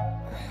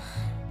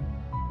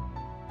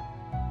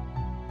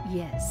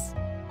 Yes.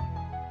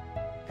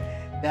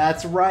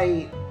 That's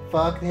right.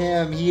 Fuck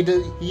him. He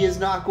is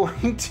not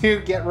going to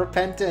get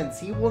repentance.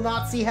 He will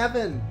not see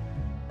heaven.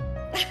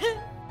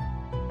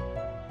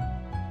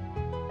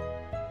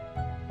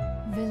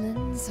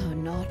 Villains are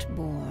not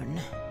born.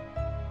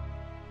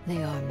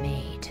 They are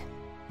made.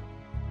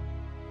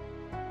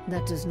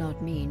 That does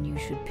not mean you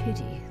should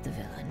pity the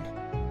villain.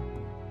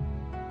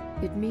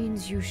 It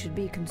means you should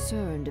be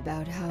concerned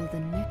about how the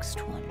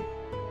next one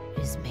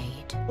is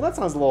made. Well, that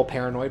sounds a little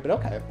paranoid, but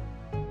okay.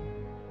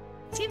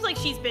 Seems like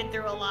she's been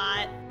through a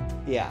lot.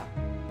 Yeah.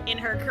 In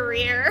her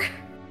career.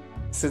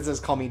 Sid says,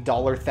 call me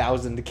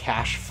 $1,000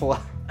 cash flow.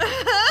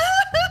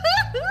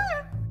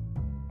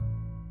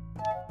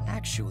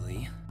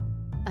 Actually...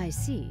 I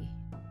see.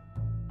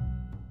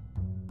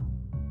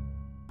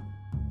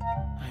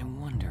 I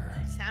wonder...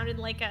 Sounded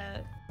like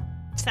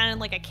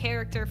a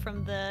character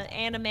from the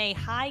anime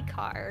High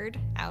Card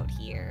out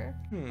here.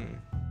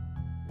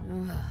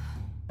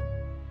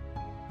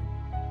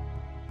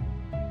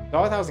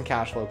 $1,000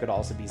 cash flow could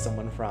also be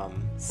someone from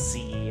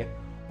C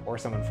or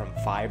someone from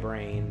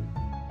Fibrain.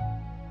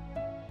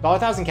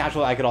 $1,000 cash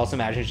flow I could also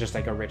imagine is just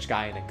like a rich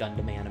guy in a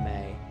Gundam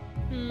anime.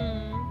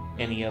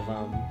 Any of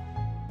them.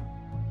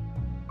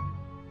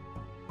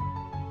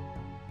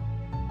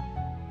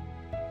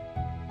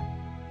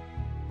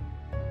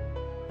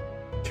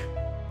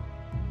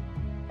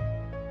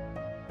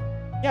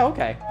 Yeah,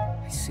 okay.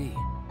 I see.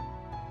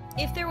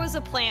 If there was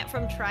a plant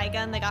from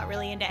Trigun that got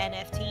really into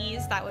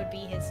NFTs, that would be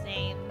his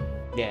name.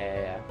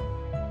 Yeah.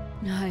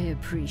 I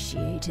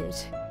appreciate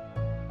it.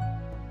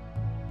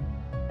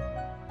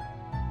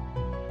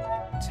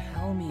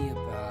 Tell me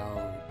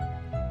about...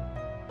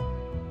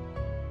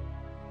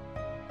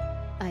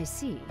 I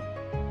see.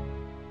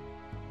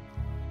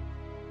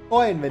 Oh,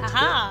 I invented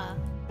Aha.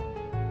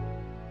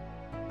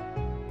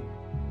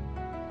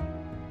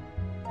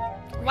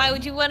 Why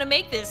would you want to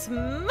make this?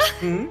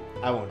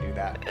 I won't do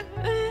that.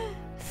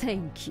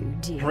 Thank you,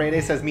 dear.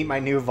 Rayday says, meet my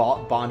new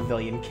Bond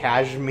villain,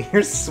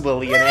 Kashmir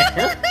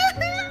Swillionaire.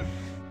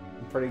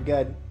 Pretty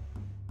good.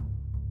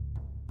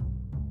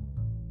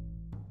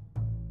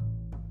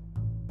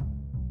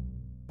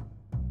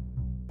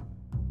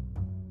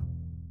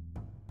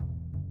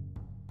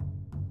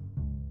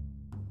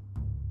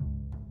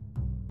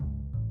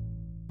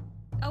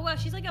 Oh wow,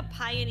 she's like a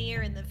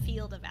pioneer in the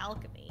field of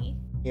alchemy.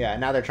 Yeah,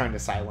 now they're trying to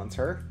silence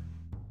her.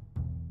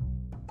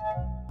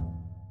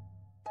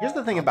 Here's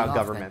the thing about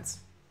governments.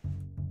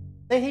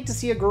 They hate to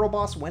see a girl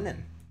boss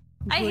winning.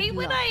 I hate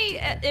when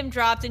I am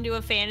dropped into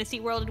a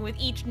fantasy world and with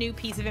each new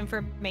piece of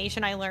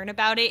information I learn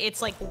about it,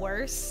 it's like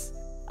worse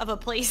of a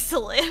place to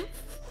live.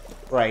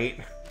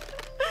 Right.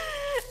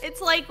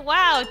 It's like,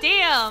 wow,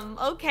 damn,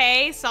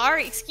 okay,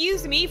 sorry,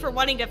 excuse me for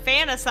wanting to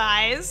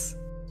fantasize.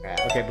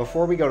 Okay,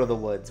 before we go to the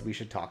woods, we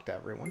should talk to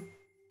everyone.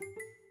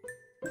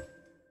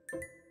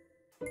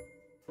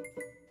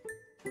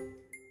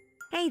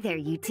 Hey there,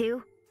 you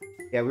two.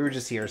 Yeah, we were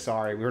just here,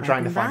 sorry. We were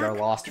trying to find our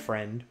lost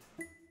friend.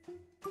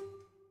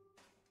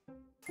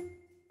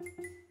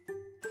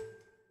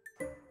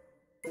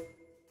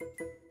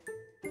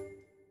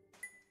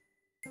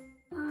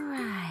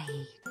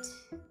 Right.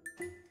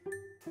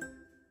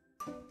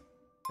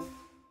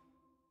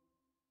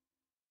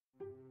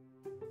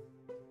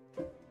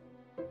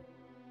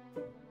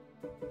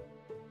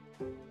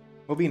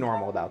 We'll be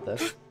normal about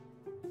this.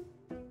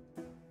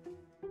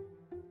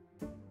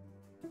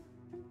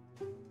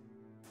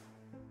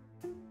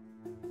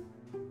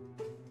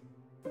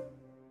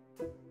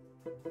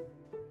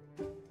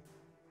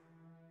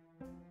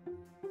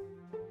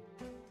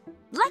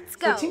 Let's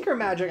go. So Tinker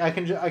Magic, I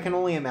can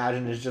only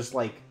imagine is just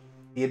like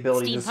the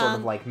ability to sort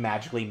of like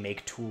magically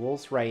make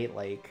tools, right?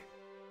 Like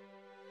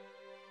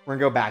we're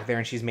gonna go back there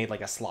and she's made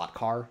like a slot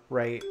car,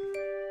 right?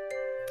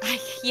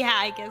 Yeah,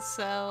 I guess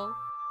so.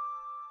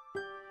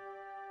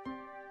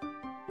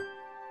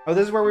 Oh,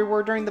 this is where we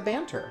were during the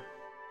banter.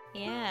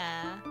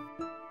 Yeah.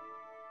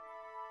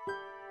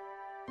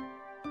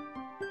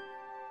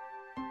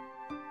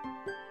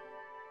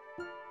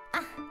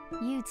 Ah,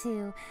 you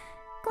two.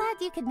 Glad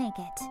you could make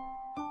it.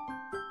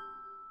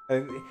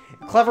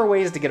 Clever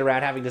ways to get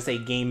around having to say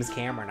Games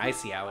Cameron. I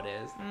see how it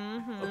is.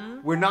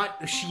 We're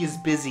not. She is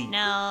busy.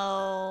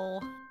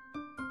 No.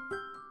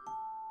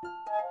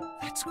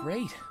 That's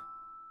great.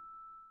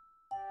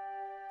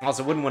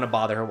 Also, wouldn't want to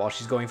bother her while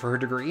she's going for her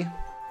degree.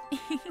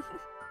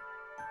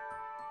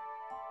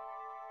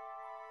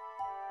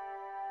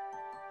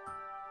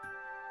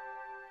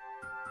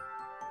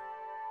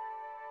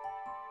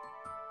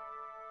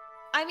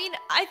 I mean,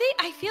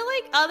 I feel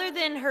like other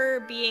than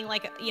her being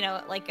like, you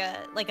know, like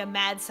a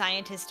mad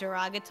scientist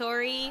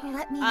derogatory.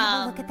 Let me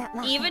have a look at that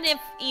locket.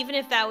 Even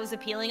if that was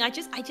appealing, I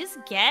just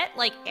get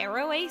like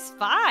Arrow Ace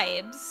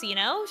vibes. You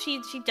know,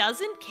 she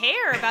doesn't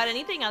care about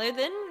anything other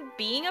than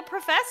being a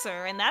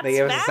professor, and that's they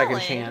gave us a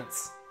valid. second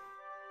chance.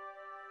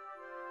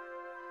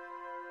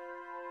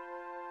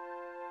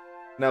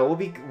 No,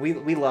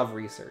 we love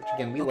research.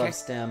 Again, we love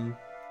STEM.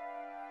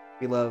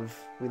 We love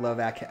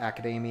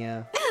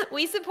academia.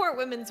 We support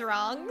women's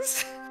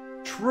wrongs.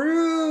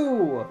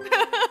 True.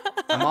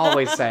 I'm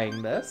always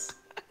saying this.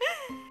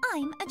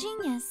 I'm a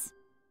genius.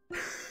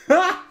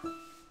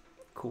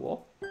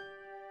 Cool.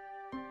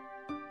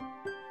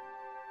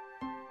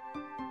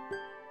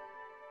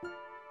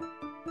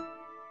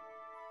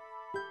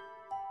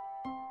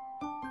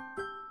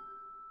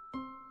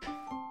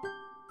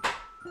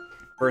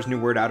 First new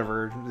word out of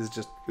her is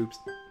just oops.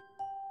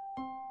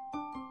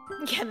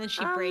 Yeah, and then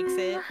she breaks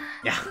it.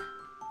 Yeah.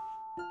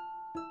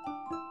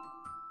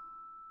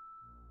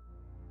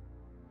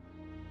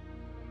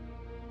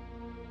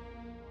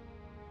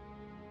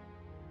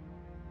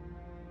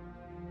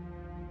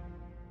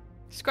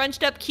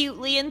 Scrunched up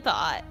cutely in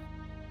thought.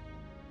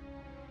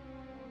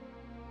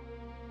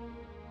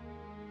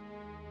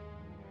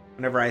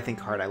 Whenever I think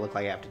hard, I look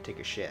like I have to take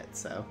a shit,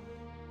 so.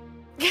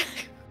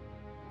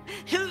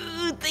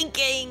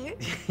 Thinking.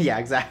 Yeah,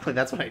 exactly.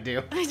 That's what I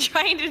do. I'm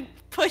trying to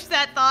push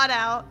that thought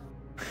out.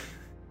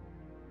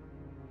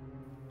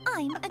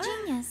 I'm a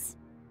genius.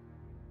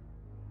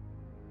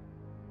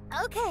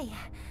 Okay,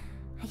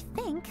 I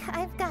think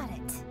I've got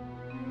it.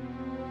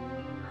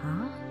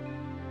 Huh?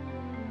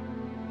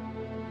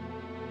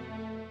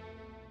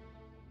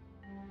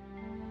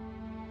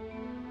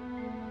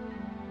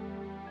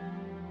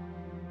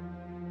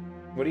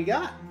 What do you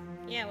got?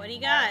 Yeah, what do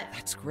you got?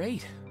 That's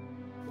great.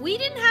 We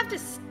didn't have to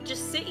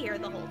just sit here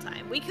the whole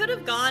time. We could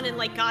have gone and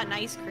like gotten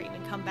ice cream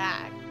and come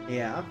back.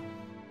 Yeah.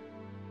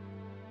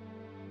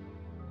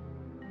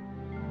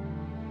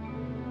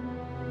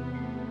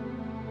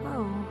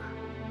 Whoa.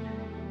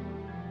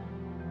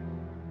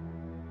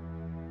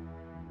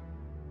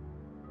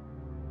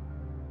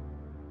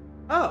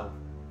 Oh,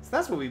 so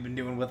that's what we've been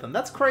doing with them.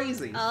 That's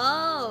crazy.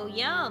 Oh,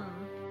 yum.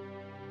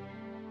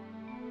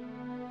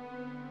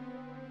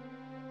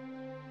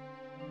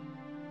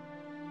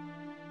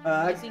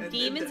 Using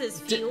demons as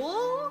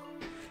fuel?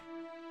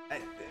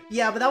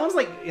 Yeah, but that one's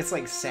like, it's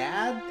like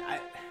sad.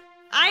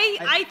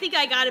 I think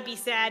I gotta be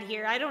sad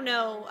here. I don't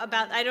know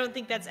about, I don't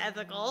think that's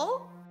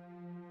ethical.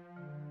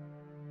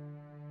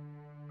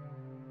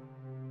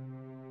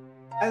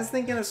 I was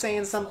thinking of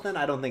saying something.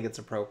 I don't think it's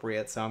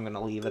appropriate, so I'm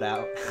gonna leave it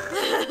out.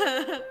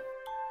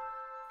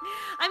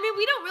 I mean,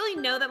 we don't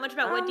really know that much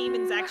about what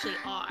demons actually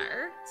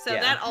are, so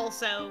Yeah. that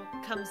also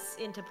comes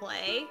into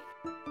play.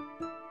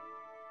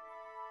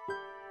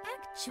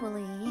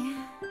 Actually,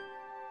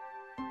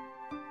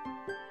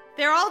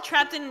 they're all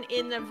trapped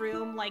in the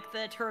room like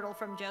the turtle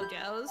from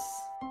JoJo's.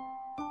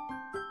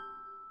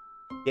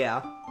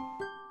 Yeah.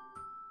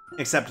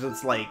 Except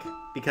it's like,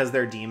 because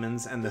they're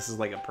demons and this is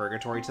like a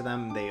purgatory to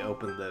them, they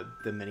open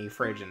the mini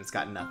fridge and it's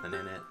got nothing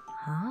in it.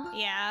 Huh?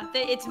 Yeah,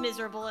 it's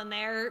miserable in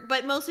there,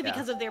 but mostly Yeah.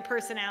 because of their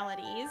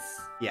personalities.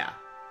 Yeah.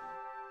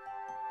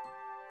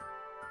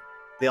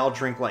 They all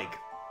drink like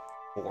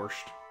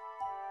borscht.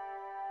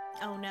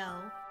 Oh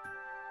no.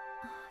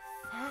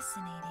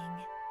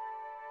 fascinating.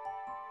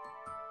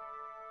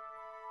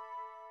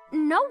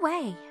 No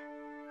way.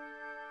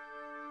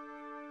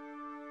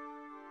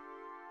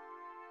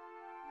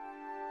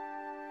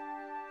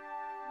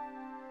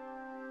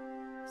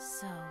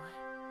 So...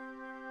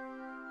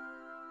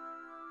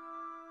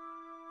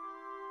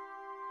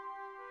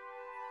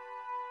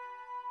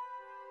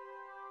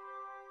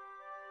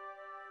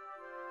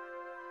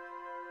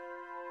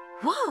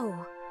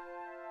 Whoa!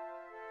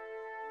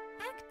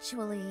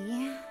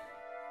 Actually...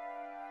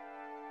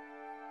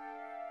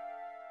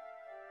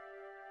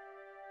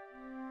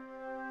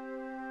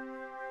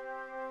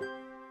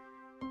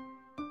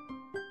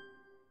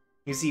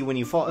 You see, when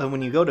you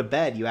go to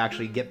bed, you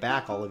actually get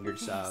back all of your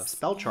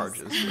spell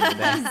charges from the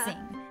day. Amazing.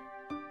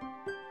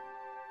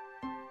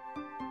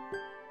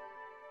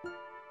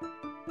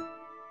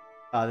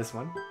 This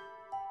one.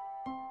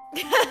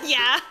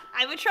 Yeah,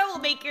 I'm a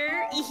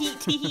troublemaker.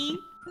 Tee.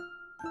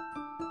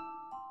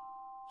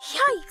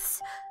 Yikes!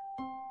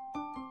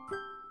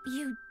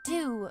 You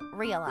do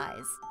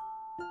realize...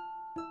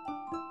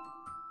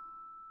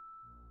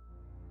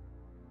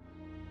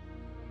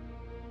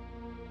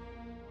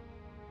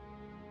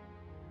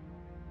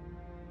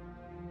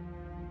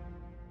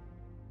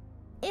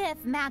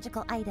 if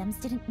magical items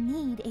didn't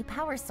need a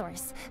power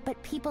source,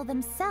 but people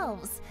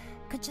themselves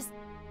could just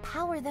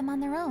power them on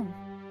their own.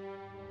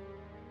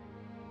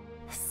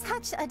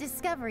 Such a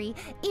discovery,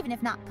 even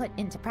if not put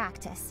into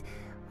practice,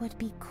 would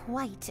be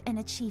quite an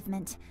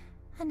achievement.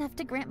 Enough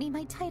to grant me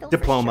my title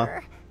Diploma.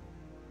 for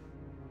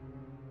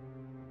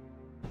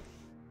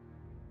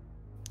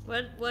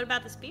sure. What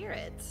about the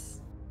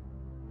spirits?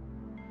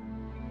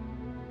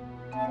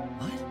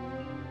 What?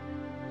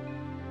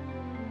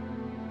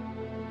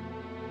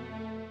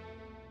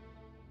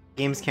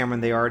 Games Cameron,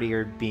 they already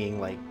are being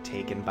like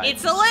taken by.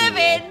 It's a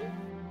living.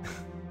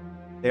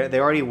 They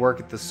already work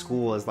at the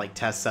school as like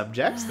test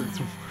subjects.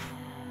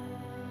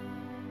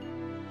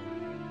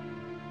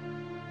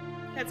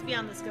 That's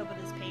beyond the scope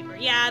of this paper.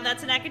 Yeah,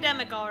 that's an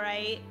academic, all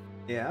right.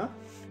 Yeah.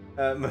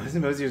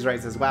 Mosier's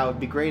right, says, wow, it'd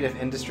be great if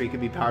industry could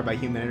be powered by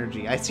human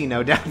energy. I see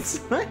no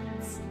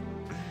downsides.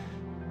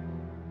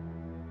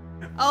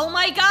 Oh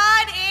my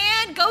god,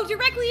 Anne! Go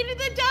directly into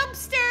the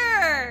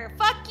dumpster!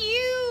 Fuck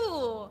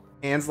you!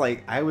 Anne's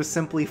like, I was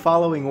simply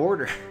following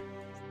order.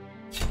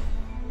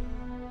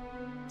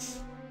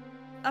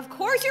 Of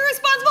course you're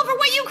responsible for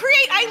what you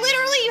create! I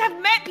literally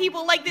have met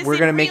people like this. We're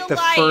gonna make the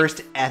life.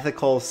 first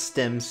ethical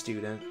STEM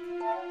student.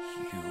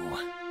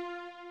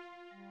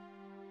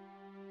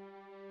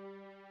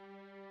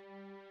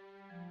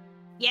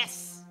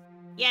 Yes.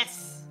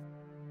 Yes.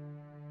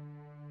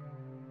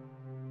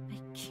 I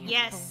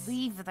can't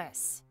believe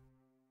this.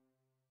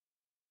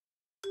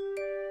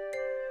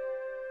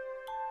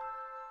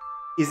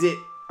 Is it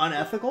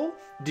unethical?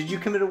 Did you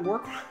commit a war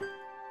crime?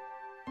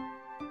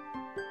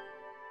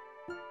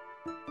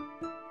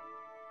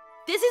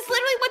 This is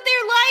literally what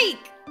they're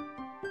like!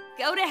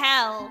 Go to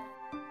hell.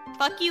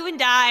 Fuck you and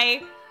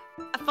die.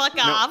 Fuck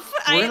off.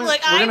 We're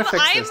gonna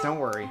fix this, don't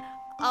worry.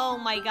 Oh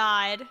my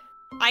god.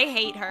 I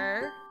hate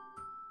her.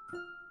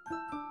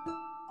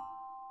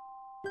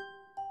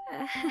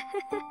 I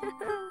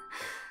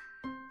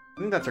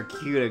think that's her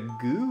cue to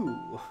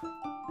goo.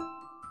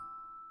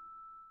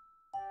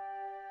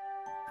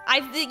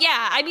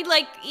 I mean,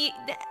 like,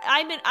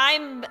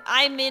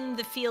 I'm in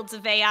the fields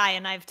of AI,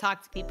 and I've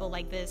talked to people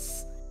like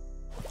this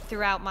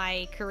throughout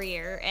my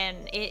career,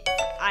 and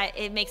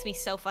it makes me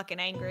so fucking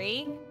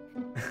angry.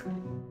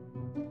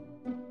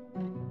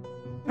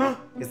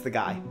 It's the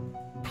guy.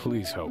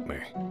 Please help me.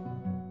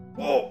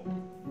 Whoa.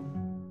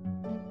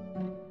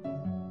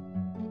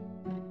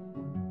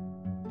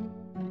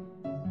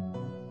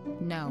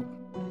 No.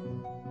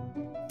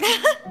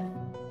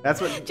 That's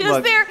what.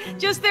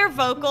 Just their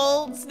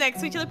vocals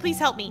next to each other. Please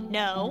help me.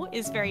 No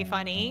is very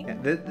funny.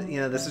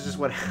 Yeah, this is just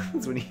what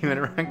happens when you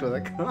interact with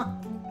a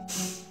cop.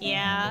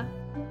 Yeah.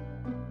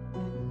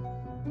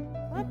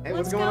 Hey,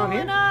 what's going on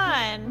here?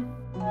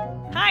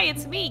 Hi,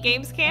 it's me,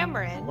 Games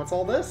Cameron. What's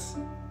all this?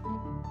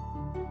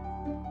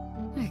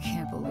 I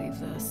can't believe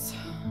this.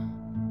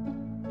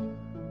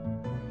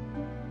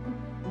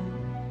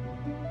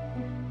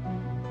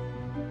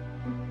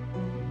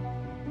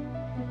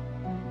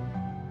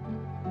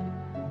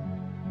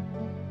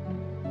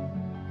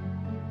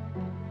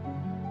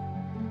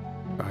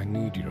 I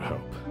need your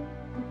help.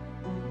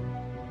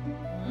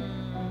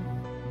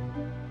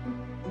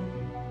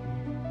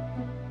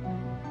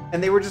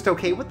 And they were just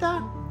okay with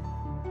that?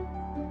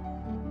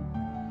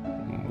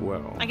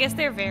 Well, I guess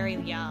they're very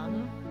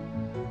young.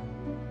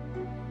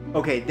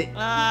 Okay.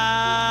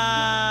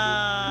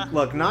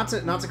 Look, not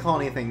to call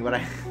anything, but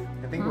I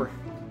think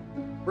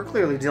we're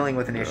clearly dealing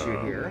with an issue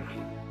here.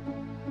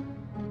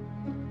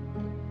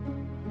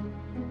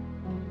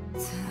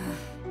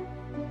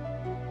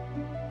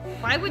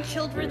 Why would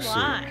children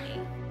lie?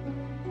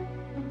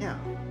 Yeah.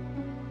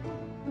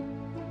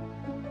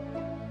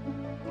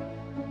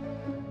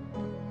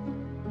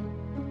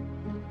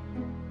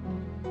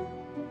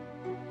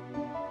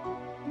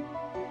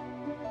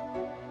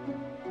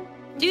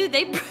 Dude,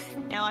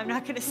 no, I'm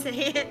not gonna say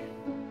it.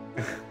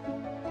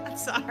 I'm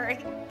sorry.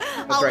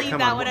 That's I'll right, leave come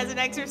that on. one as an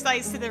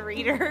exercise to the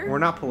reader. We're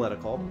not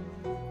political.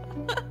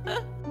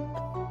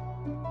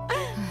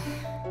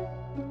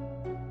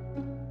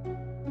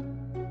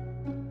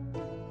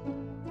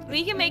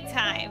 We can make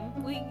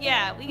time. We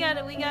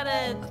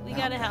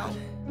gotta help.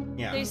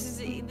 Yeah. This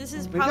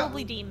is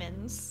probably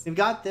demons. We've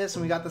got this,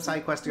 and we got the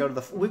side quest to go to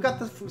the. We've got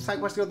the side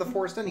quest to go to the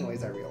forest,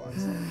 anyways. I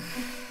realize.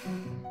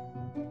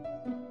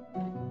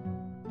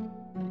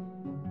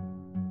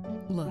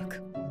 Look.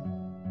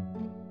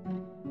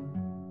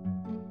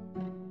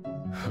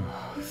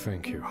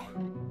 Thank you.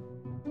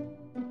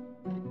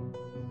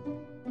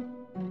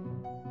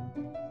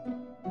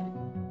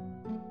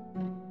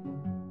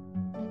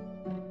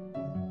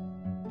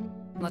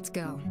 Let's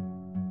go.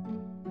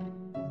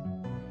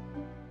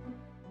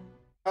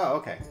 Oh,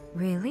 okay.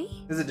 Really?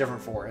 This is a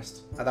different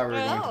forest. I thought we were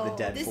going to the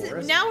dead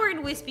forest. Now we're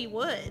in Wispy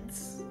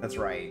Woods. That's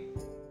right.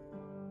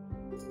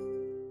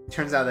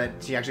 Turns out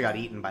that she actually got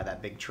eaten by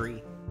that big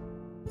tree.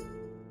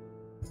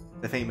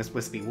 The famous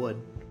Wispy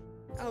Wood.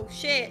 Oh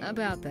shit.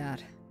 About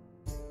that.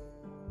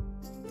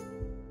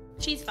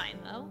 She's fine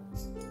though.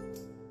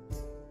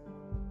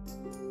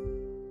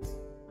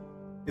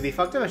 It'd be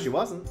fucked up if she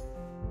wasn't.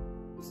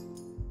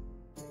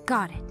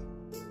 Got it.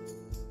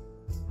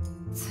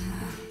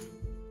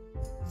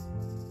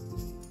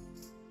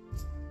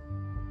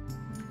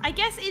 I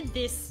guess in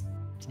this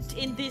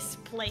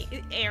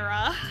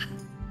era,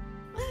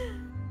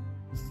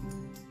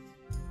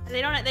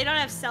 they don't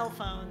have cell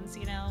phones,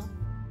 you know.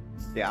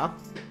 Yeah.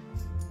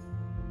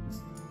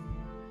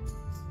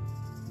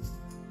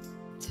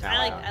 I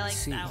like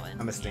that one.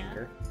 I'm a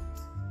stinker.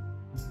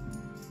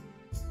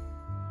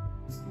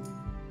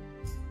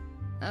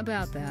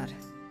 About that.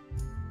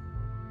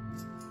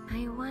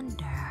 I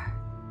wonder.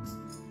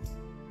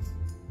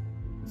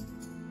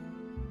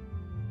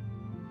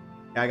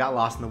 Yeah, I got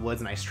lost in the woods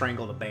and I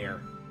strangled a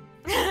bear.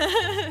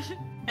 I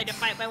had to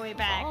fight my way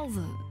back.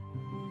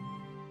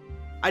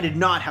 I did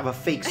not have a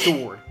fake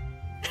sword.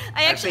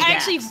 I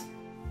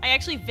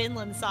actually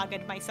Vinland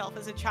Saga'd myself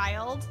as a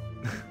child.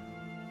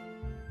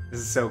 This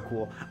is so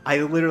cool. I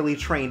literally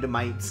trained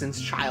since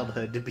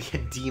childhood to be a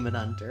demon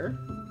hunter.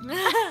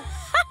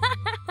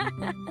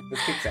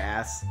 This kicks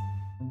ass.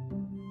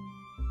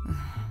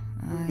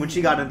 When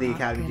she got into the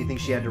academy, do you think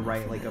she had to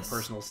write like a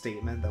personal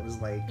statement that was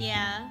like,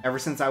 yeah, ever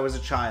since I was a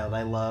child,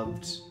 I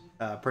loved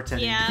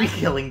pretending to be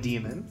killing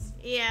demons?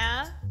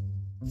 Yeah.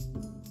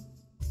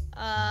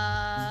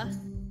 I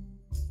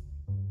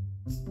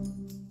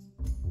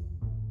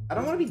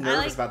don't want to be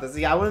nervous about this.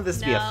 Yeah, I wanted this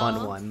to be a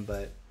fun one,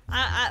 but...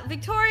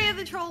 Victoria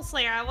the Troll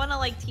Slayer, I want to,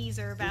 like, tease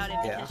her about it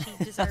because she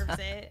deserves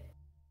it.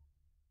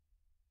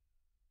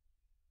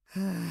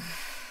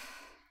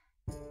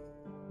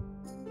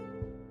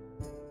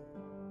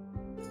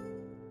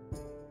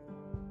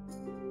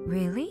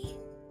 Really?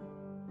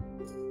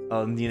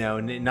 You know,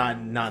 not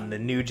in the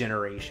new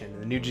generation. In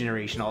the new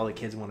generation, all the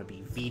kids want to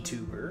be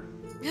VTuber.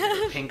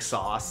 Pink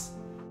sauce.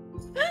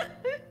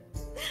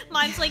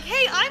 Mine's like,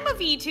 hey, I'm a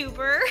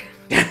VTuber.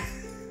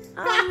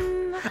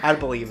 I'd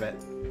believe it.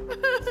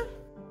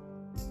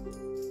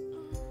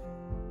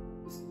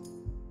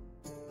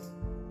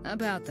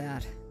 About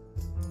that.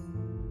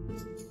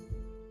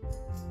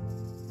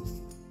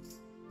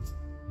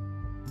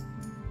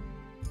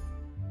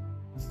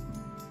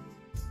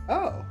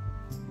 Oh.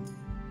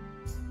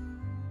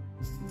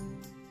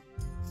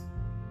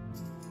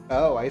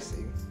 Oh, I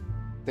see.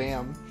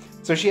 Damn.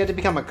 So she had to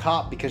become a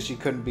cop because she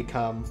couldn't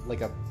become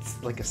like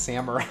a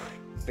samurai,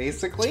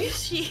 basically?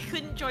 She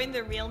couldn't join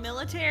the real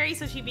military,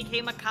 so she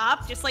became a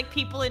cop, just like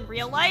people in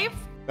real life?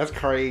 That's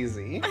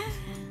crazy.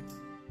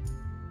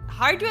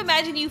 Hard to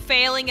imagine you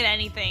failing at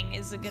anything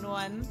is a good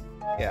one.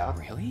 Yeah.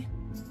 Really?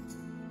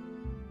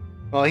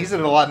 Well, he said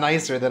it a lot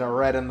nicer than it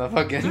read in the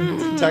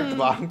fucking text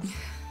box.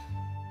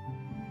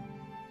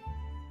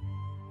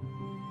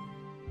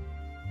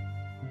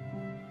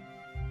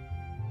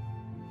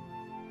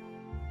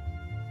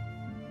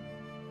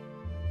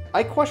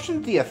 I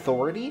questioned the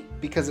authority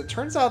because it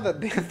turns out that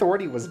the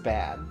authority was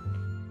bad.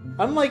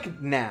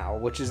 Unlike now,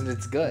 which isn't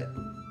it's good.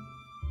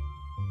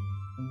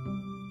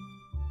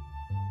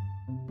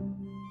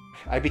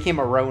 I became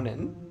a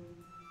Ronin.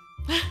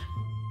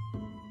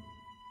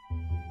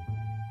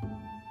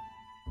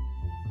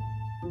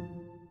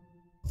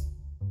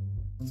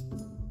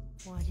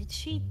 What did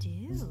she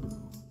do?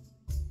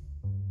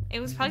 It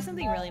was probably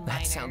something really minor.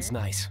 That sounds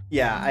nice.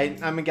 Yeah,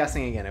 I'm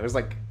guessing again. It was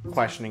like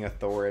questioning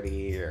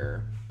authority,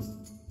 or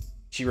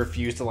she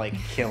refused to like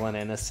kill an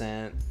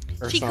innocent,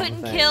 or she something.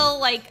 Couldn't kill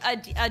like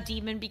a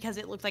demon because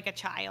it looked like a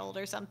child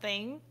or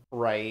something.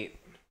 Right.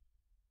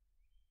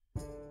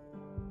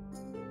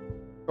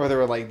 Or they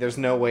were like, there's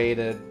no way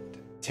to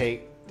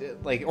take,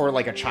 like, or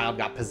like a child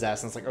got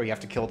possessed and it's like, oh, you have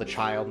to kill the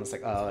child, and it's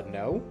like,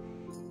 no.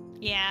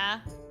 Yeah.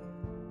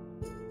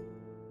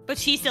 But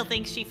she still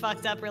thinks she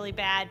fucked up really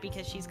bad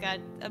because she's got,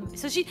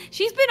 so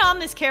she's been on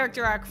this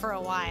character arc for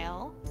a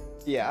while.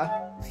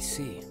 Yeah. I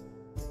see.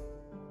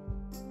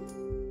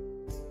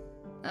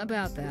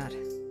 About that.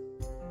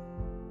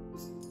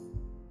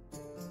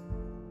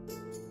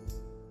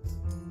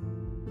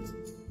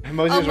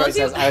 Moses right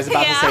says, I was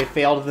about to say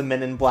failed the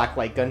Men in Black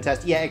light gun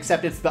test. Yeah,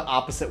 except it's the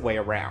opposite way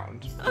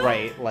around,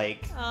 right?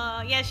 Like.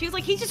 Yeah, she was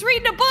like, he's just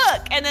reading a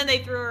book, and then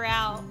they threw her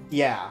out.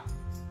 Yeah.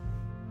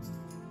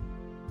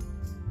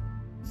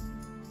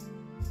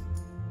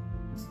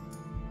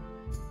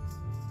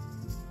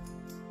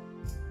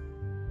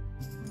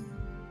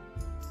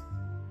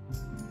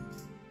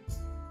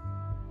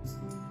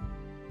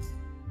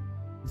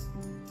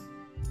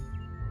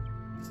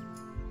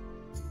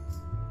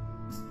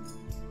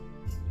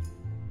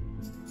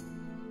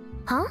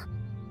 Huh?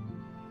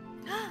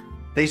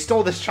 They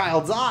stole this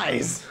child's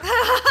eyes.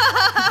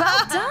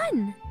 Well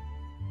done.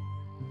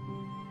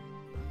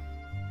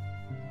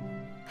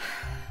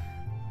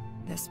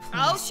 This place.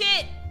 Oh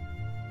shit.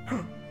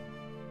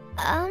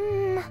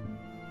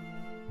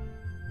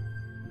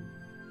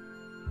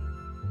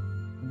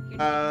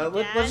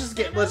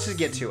 Let's just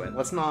get to it.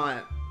 Let's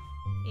not.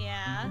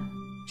 Yeah.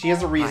 She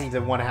has a reason to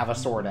want to have a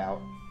sword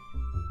out.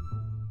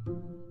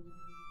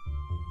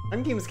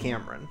 I'm James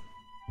Cameron.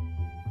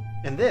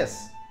 And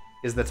this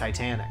is the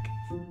Titanic.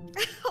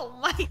 Oh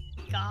my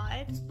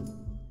god.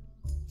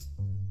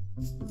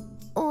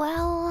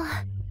 Well...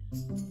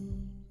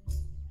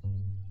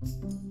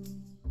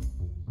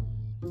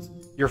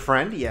 Your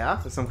friend, yeah?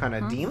 Some kind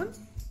of demon?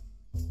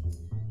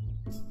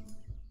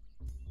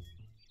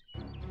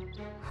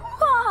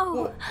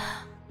 Whoa!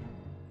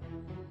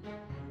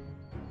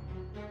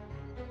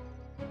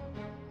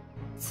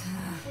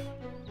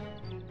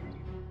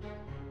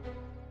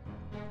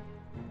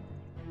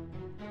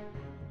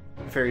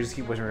 Fairy just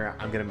keep whispering around,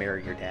 I'm gonna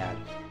marry your dad.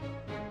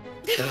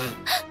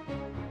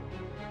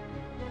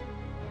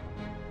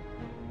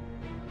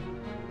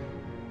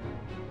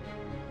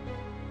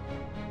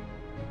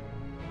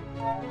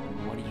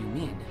 What do you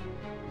mean?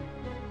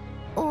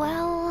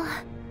 Well...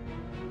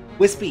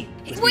 Wispy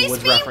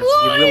Woods reference. Woods!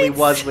 He really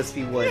was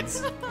Wispy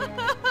Woods.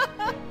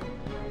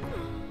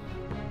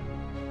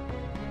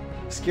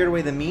 Scared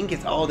away the mean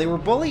kids. Oh, they were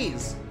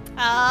bullies.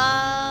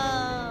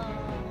 Oh.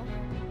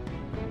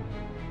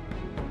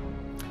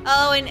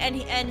 Oh,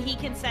 and he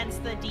can sense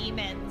the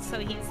demons, so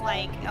he's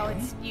like, oh,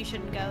 it's you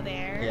shouldn't go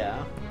there.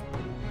 Yeah.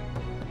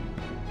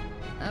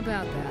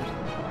 About that.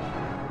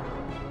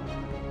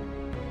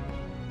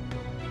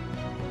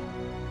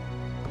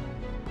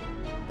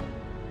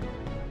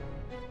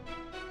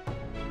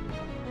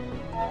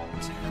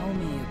 Tell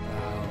me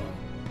about...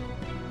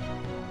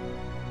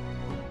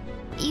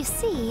 You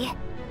see...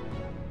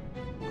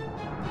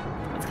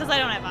 It's because I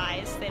don't have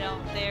eyes.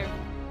 They're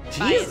biased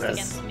Jesus.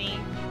 against me.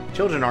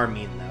 Children are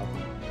mean, though.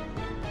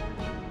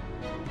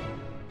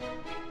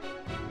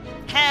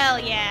 Hell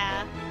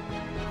yeah.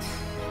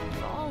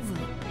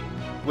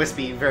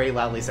 Wispy very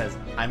loudly says,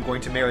 I'm going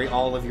to marry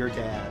all of your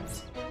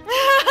dads.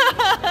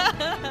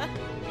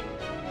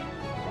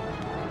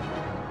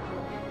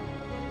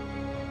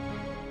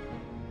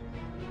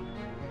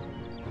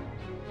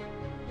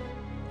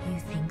 You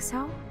think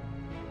so?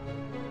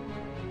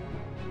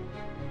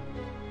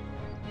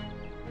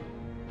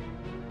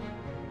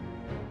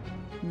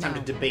 Time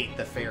to debate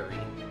the fairy.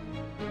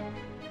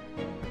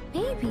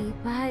 Maybe,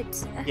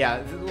 but...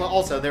 Yeah,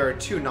 also, there are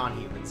 2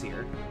 non-humans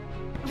here.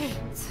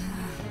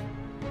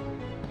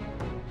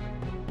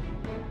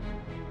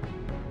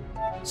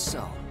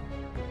 So...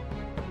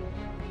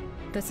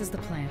 This is the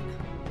plan.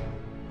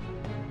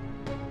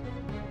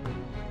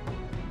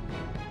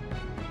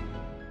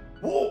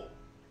 Whoa!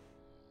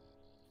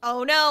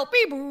 Oh no!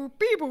 Beep boop,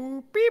 beep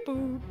boop, beep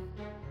boop.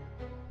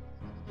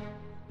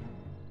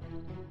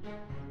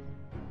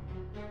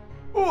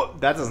 Oh,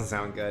 that doesn't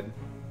sound good.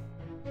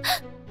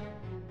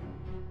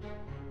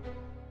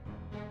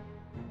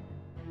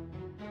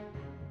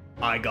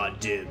 I got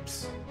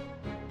dibs.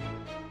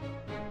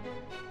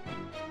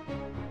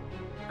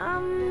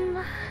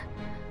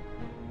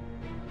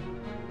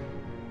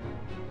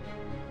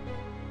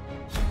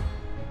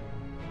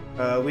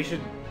 We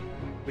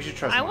should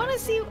trust. I Mime. want to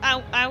see.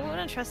 I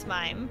want to trust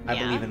Mime. I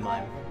believe in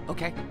Mime.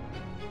 Okay.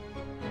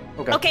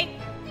 Okay. Okay.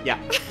 Yeah.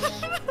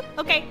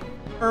 Okay.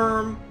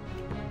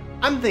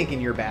 I'm thinking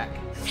you're back.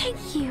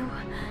 Thank you.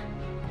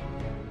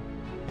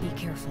 Be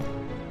careful.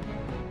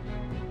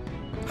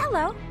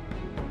 Hello.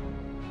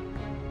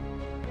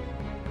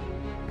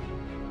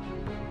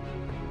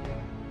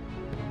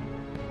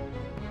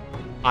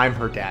 I'm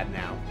her dad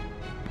now.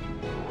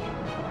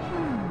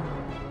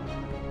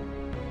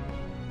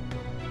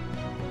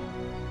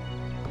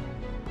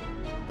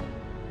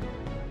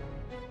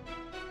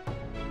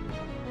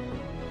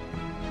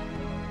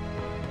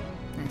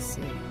 I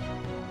see.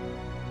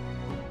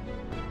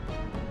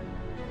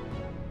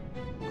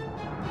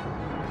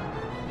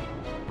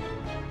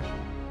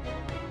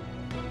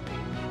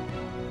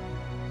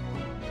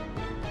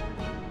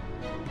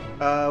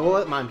 We'll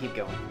let Mime keep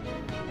going.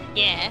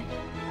 Yeah.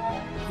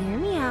 Hear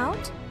me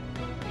out.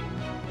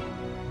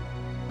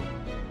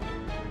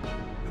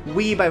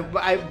 We, by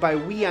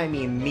we, I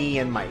mean me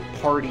and my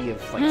party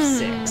of, like,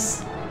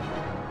 6.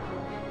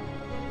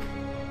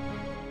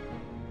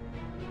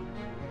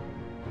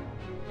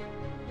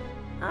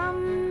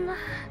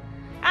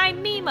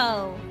 I'm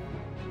Mimo.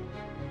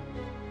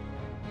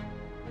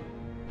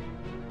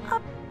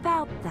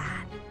 About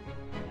that.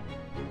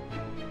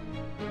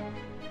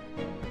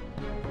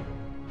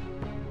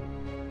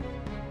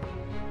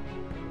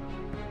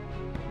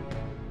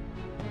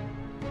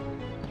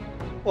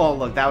 Well,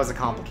 look, that was a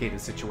complicated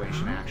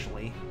situation,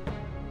 actually.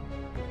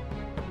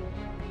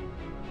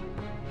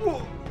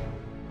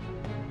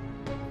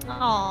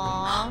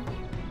 Aww.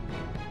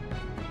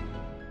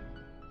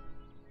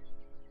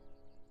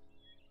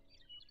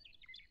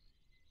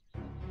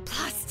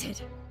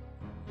 Blasted.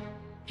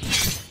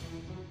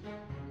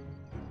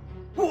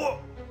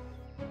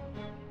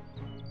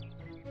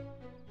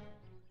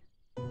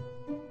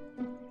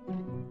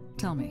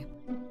 Tell me.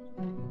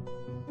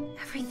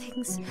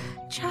 Everything's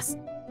just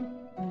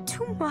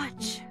too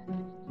much.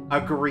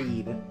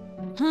 Agreed.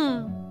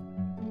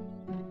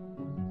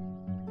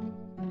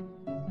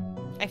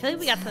 I feel like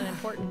we got some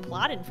important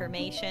plot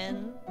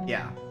information.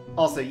 Yeah.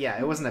 Also, yeah,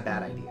 it wasn't a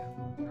bad idea.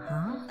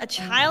 Huh? A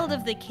child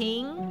of the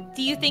king?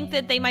 Do you think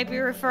that they might be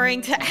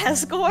referring to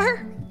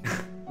Asgore?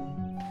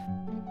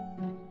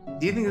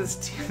 Do you think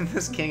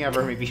this king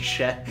ever maybe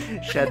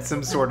shed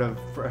some sort of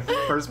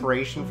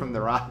perspiration from the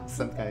rock,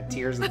 some kind of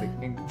tears of the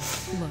king?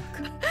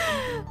 Look.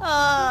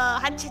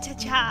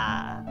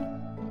 Ha-cha-cha-cha.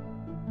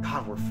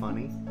 God, we're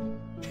funny.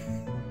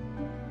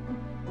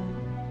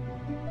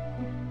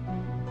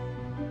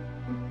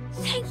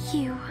 Thank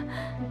you.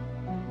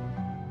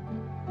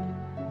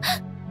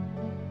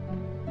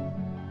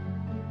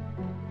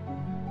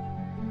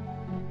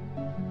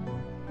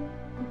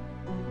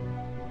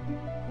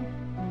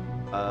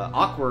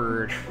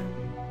 Awkward.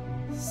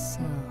 So...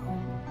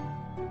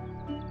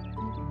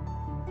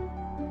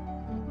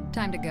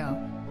 Time to go.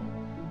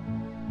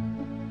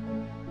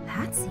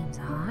 That seems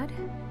odd.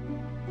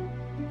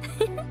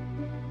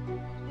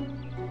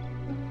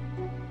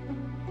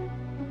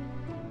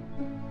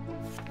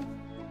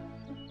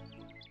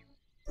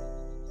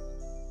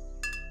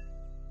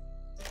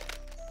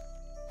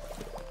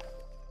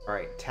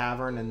 Alright,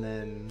 tavern, and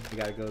then we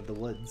gotta go to the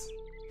woods.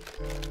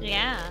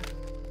 Yeah.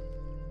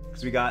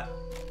 Because we got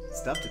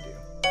stuff to do.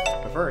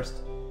 But first,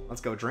 let's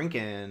go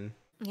drinking.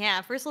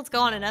 Yeah, first let's go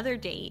on another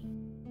date.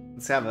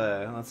 Let's have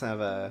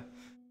a,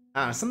 I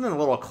don't know, something a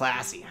little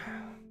classy.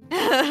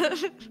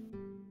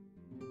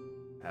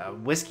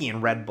 Whiskey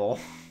and Red Bull.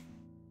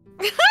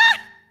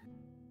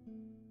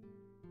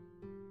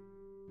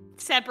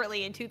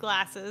 Separately in 2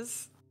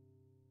 glasses.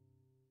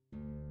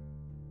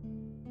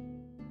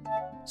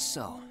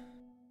 So.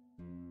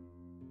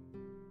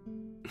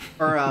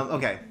 Or,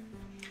 okay.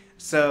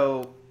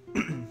 So,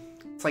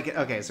 it's like,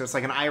 okay, so it's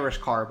like an Irish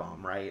car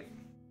bomb, right?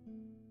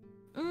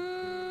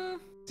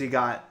 So you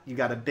got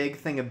a big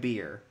thing of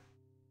beer.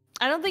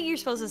 I don't think you're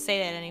supposed to say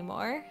that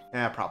anymore.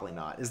 Probably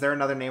not. Is there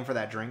another name for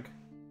that drink?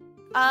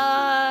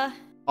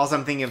 Also,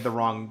 I'm thinking of the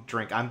wrong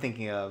drink. I'm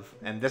thinking of,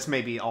 and this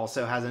maybe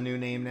also has a new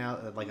name now,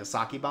 like a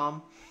sake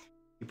bomb.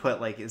 You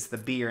put, like, it's the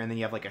beer, and then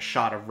you have, like, a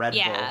shot of Red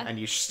Bull, and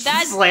you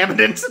slam it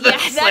into the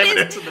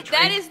drink.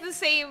 That is the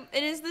same,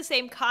 it is the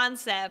same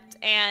concept,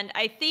 and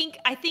I think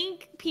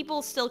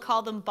people still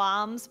call them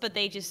bombs, but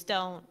they just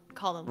don't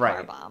call them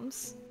car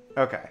bombs.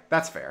 Okay,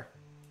 that's fair.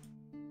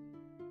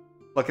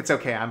 Look, it's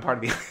okay, I'm part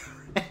of the...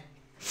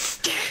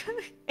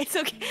 It's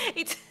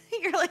okay,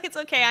 you're like, it's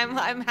okay,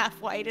 I'm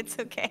half white, it's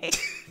okay.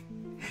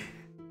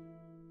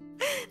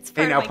 It's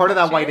hey, now part of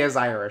that white is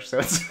Irish, so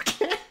it's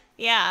okay.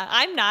 Yeah,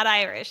 I'm not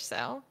Irish,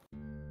 so.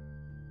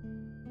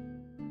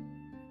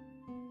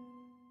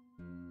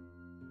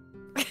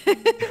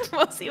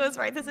 Mostly was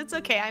right. It's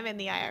okay. I'm in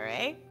the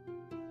IRA.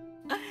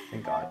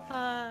 Thank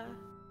God.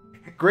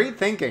 Great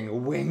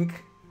thinking.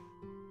 Wink.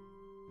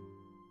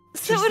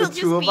 So just it'll the just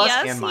two be of us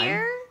us and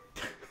here,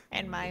 mine.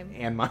 And mine.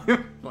 And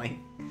mine. Like.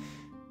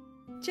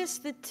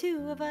 Just the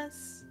 2 of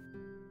us.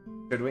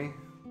 Should we?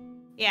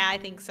 Yeah, I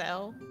think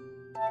so.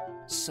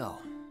 So.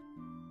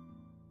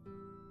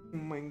 Oh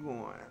my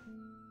God.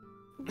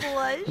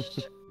 Blush.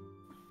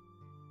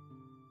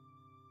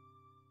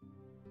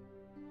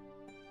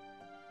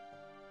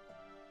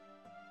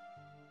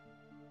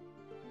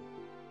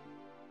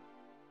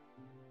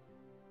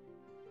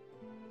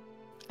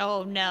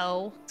 Oh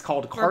no. It's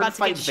called Card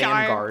Fight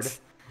Vanguard.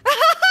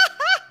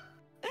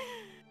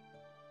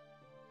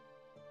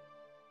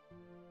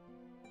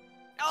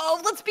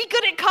 Oh, let's be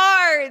good at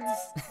cards.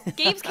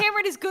 James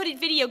Cameron is good at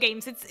video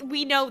games.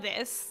 We know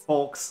this.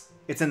 Folks,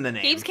 it's in the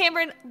name. James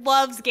Cameron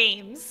loves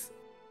games.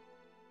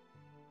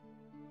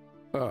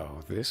 Oh,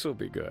 this will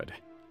be good.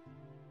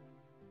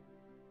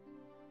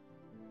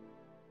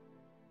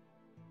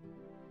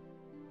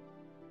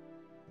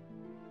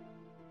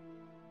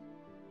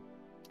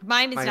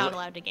 Mine is not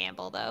allowed to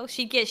gamble, though.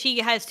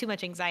 She has too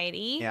much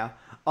anxiety. Yeah.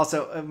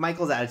 Also,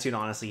 Michael's attitude,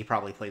 honestly, he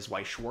probably plays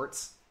Weiss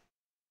Schwartz.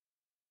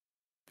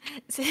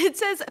 It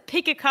says,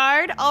 pick a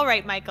card. All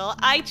right, Michael,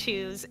 I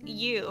choose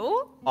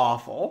you.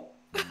 Awful.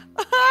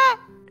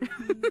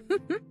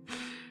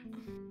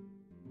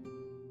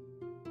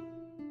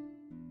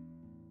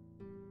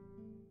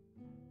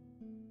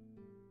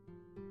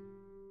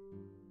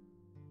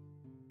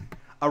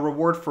 A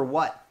reward for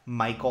what,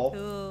 Michael?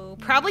 Ooh,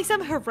 probably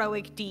some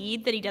heroic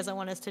deed that he doesn't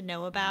want us to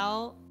know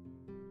about.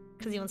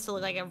 Because he wants to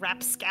look like a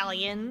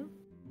rapscallion.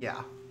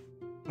 Yeah.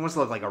 He wants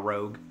to look like a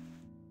rogue.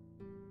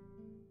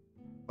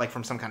 Like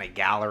from some kind of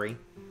gallery.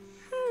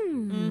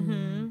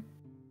 Mm-hmm.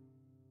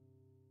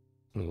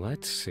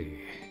 Let's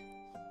see.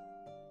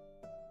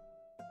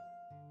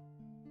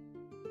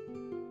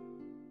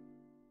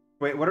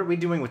 Wait, what are we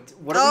doing with...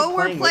 What are we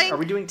playing with? Are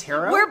we doing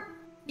tarot? We're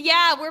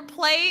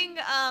playing.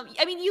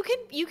 I mean,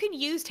 you can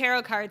use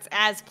tarot cards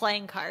as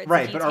playing cards.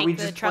 Right, but are we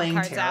just playing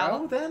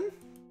tarot then?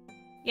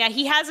 Yeah,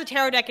 he has a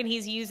tarot deck and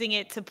he's using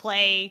it to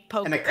play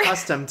poker. And a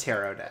custom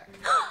tarot deck.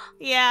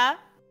 Yeah.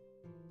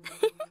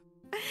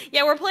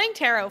 Yeah, we're playing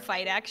Tarot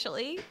Fight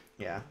actually.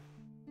 Yeah.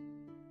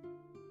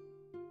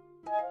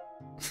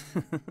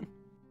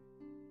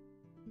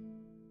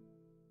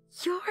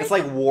 It's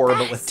like war,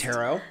 but with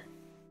tarot.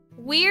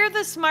 We're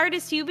the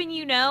smartest human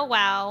you know.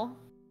 Wow.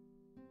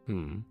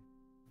 We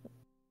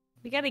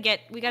gotta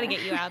get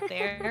you out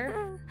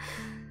there.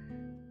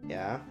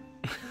 Yeah.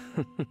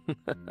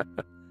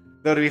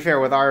 Though to be fair,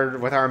 with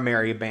our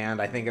merry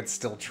band, I think it's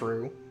still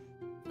true.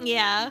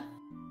 Yeah.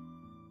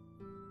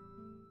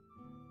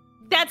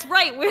 That's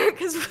right.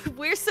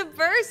 We're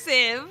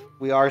subversive.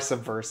 We are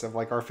subversive,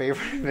 like our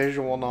favorite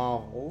visual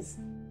novels.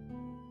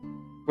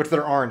 Which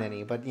there aren't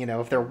any, but you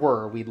know, if there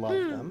were, we'd love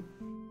them.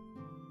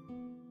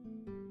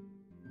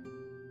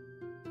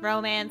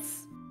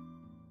 Romance.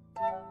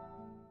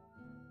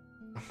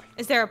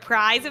 Is there a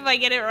prize if I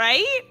get it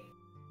right?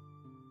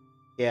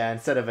 Yeah,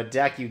 instead of a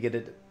deck, you get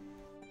it.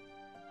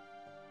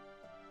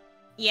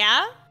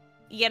 Yeah?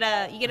 You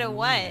get a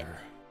what?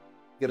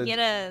 You get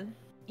a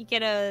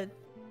get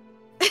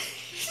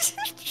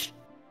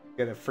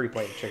a free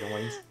plate of chicken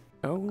wings.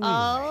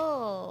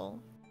 Oh.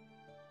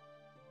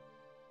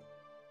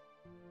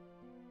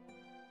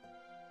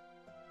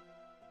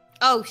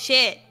 Oh,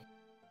 shit.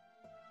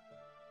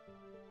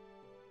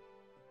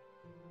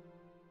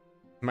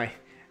 My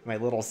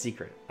little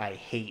secret. I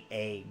hate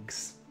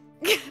eggs.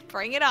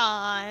 Bring it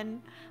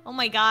on. Oh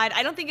my god.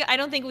 I don't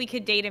think we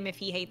could date him if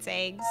he hates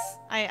eggs.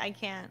 I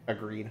can't.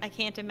 Agreed. I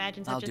can't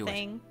imagine such a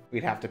thing.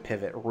 We'd have to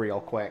pivot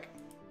real quick.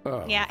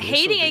 Oh, Yeah,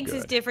 hating eggs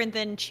is different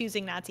than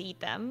choosing not to eat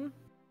them.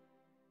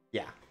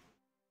 Yeah.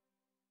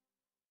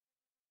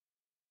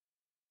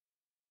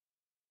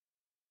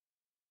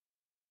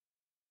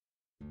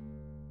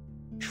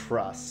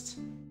 Trust.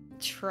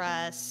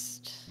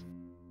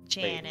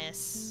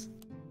 Janice.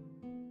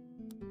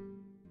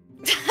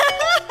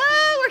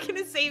 We're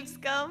gonna save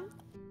Scum.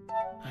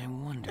 I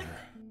wonder.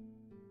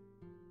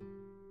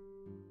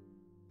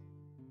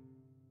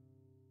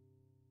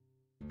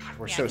 God,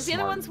 we're so smart. The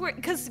other ones were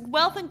because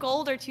wealth and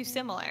gold are too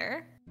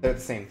similar. They're the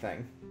same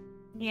thing.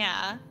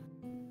 Yeah.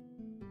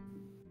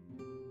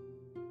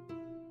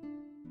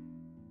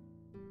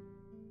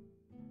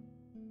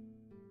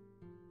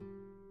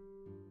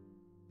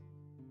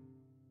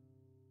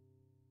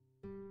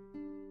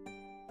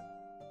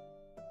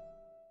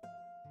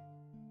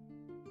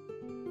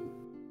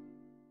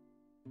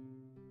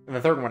 And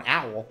the third one,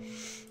 owl.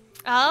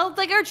 Oh,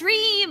 like our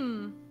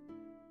dream.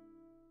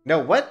 No,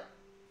 what?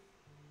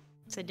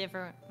 It's a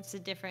different.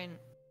 Okay,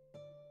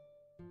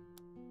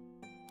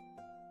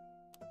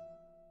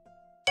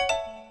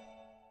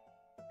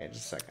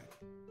 just a second.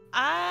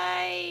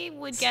 I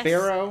would guess.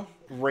 Sparrow,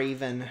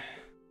 raven.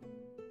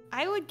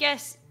 I would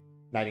guess.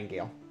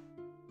 Nightingale.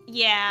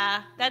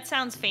 Yeah, that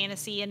sounds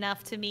fantasy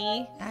enough to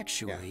me.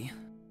 Actually. Yeah.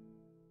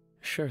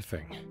 Sure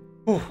thing.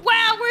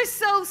 Wow, we're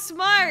so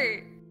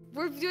smart.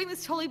 We're doing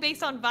this totally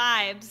based on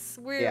vibes.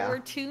 We're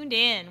tuned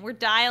in. We're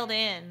dialed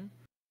in.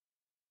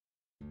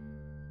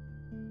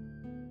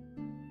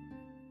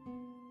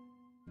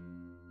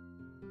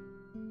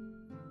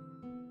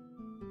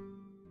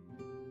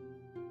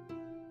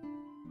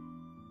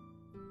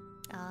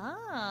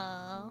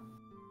 Oh.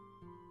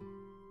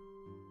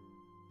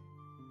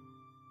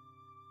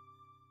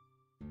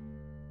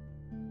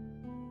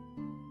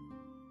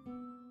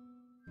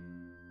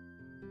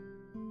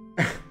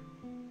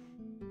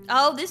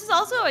 Oh, this is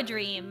also a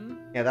dream.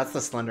 Yeah, that's the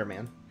Slender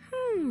Man.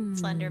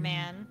 Slender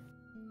Man.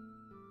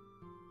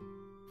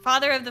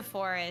 Father of the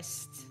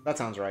forest. That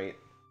sounds right.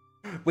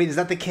 Wait, is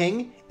that the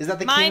king? Is that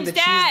the Mime's king that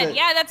dad. chooses the...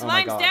 Yeah, that's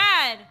Mime's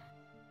dad.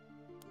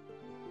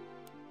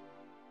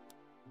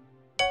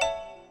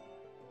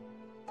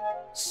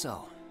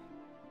 So.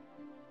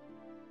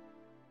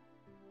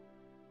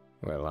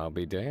 Well, I'll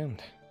be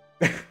damned.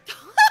 Now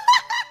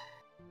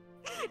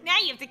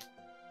you have to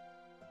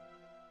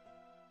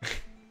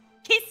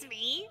kiss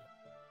me.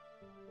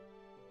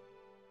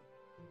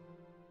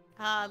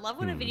 I love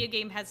when a video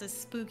game has a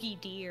spooky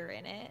deer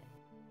in it.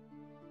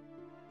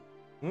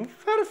 We've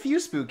had a few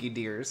spooky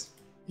deers.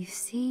 You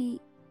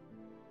see...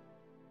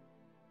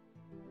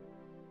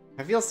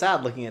 I feel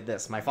sad looking at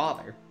this. My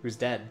father, who's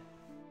dead.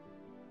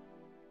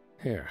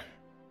 Here.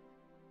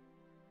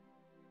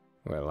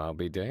 Well, I'll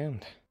be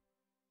damned.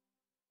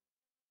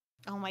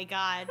 Oh my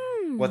god.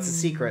 What's the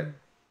secret?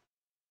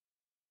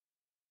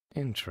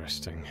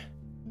 Interesting.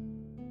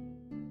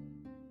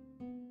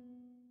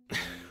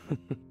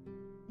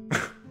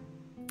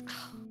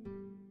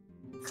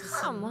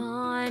 Come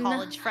on.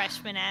 College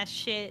freshman ass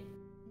shit.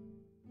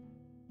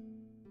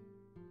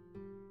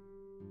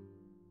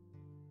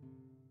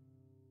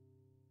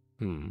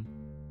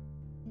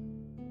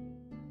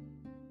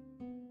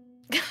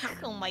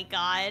 Oh my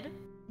god.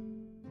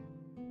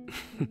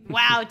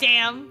 Wow,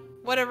 damn.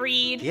 What a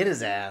read. Get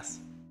his ass.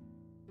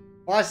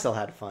 Well, I still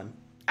had fun.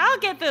 I'll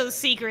get those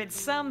secrets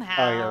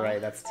somehow. Oh, you're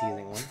right. That's a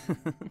teasing one.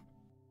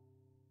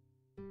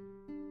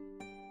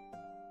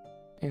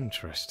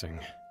 Interesting.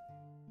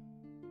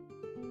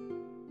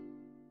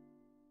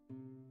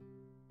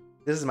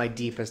 This is my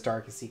deepest,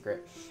 darkest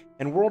secret.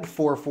 In World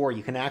 4.4,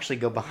 you can actually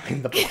go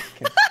behind the block.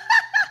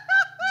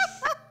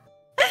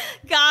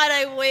 God,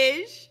 I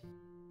wish.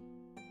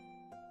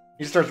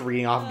 He starts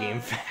reading off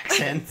game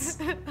facts.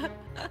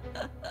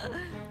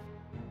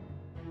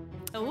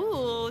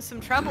 Ooh,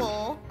 some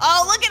trouble.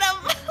 Oh, look at him!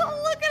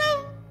 Look at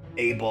him!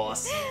 Hey,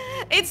 boss.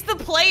 It's the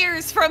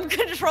players from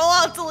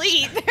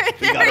Control-Alt-Delete.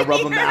 We gotta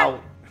rub them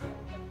out.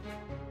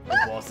 The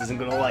boss isn't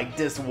gonna like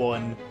this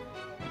one.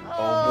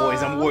 Oh,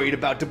 boys, I'm worried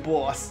about the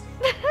boss.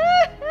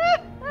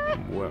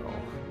 Well.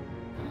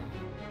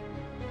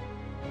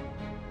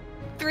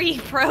 3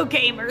 pro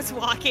gamers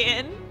walk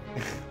in.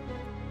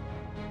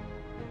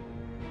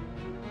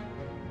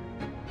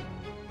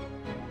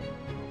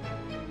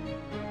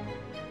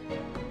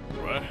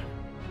 What?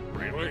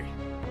 Really?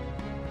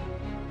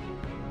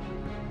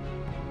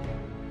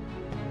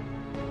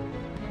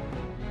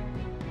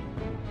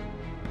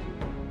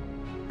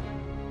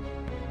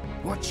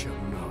 Watch your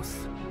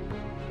mouth.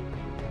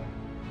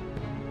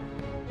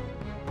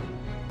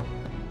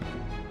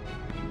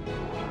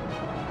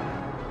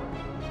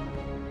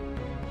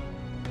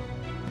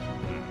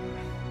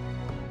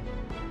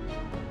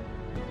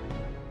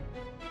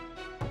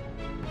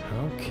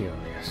 How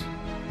curious.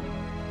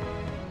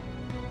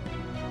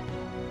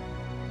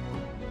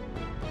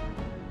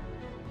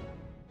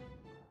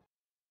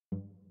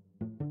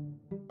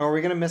 are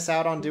we gonna miss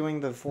out on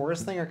doing the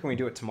forest thing, or can we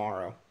do it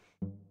tomorrow?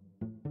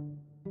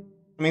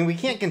 I mean, we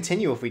can't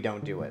continue if we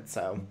don't do it,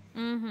 so...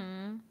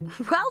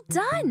 Well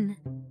done!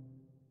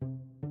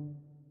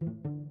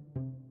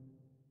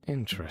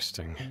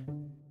 Interesting.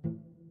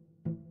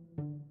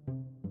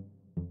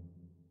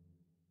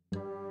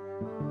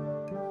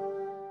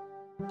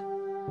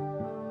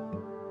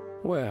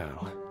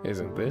 Well,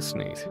 isn't this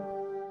neat?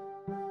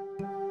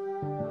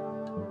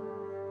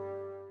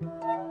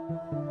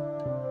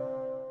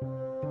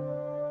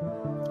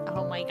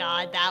 Oh my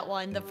god, that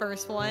one, the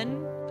first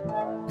one.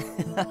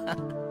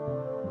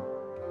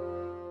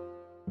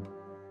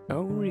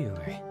 Oh,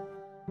 really?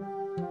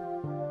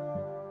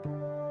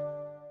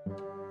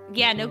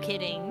 Yeah, no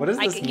kidding. What does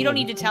this mean? You don't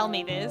need to tell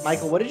me this.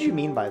 Michael, what did you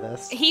mean by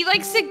this? He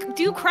likes to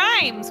do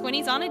crimes when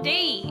he's on a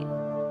date.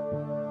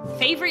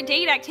 Favorite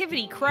date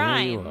activity,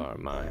 crime. Here you are,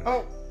 mine.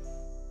 Oh.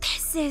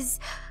 This is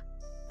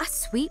a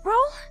sweet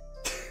roll?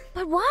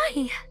 But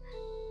why?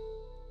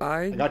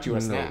 I got you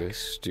a snack.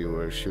 noticed you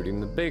were shooting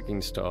the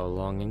baking stall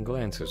longing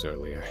glances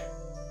earlier.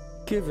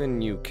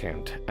 Given you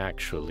can't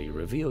actually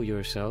reveal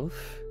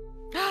yourself,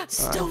 I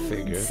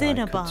figured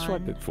I could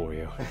swipe it for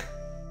you.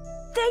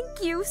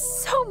 Thank you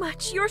so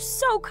much. You're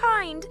so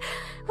kind.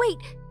 Wait,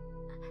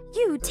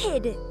 you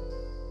did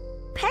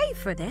pay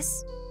for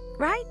this,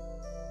 right?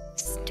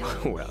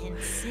 Well,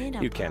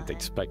 you can't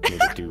expect me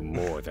to do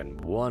more than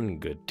one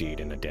good deed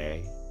in a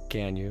day,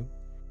 can you?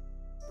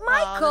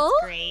 Michael! Oh,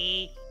 that's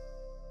great.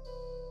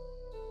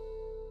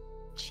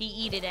 She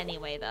eat it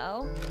anyway,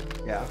 though.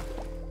 Yeah.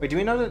 Wait, do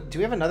we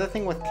have another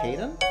thing with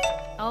Caden?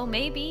 Oh,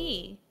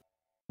 maybe.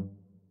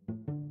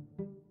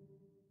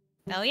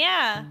 Oh,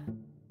 yeah.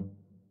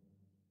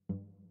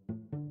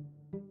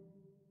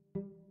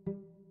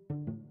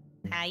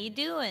 How you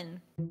doing?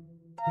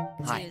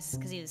 Hi.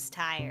 Because he was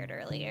tired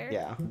earlier.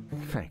 Yeah.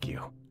 Thank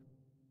you.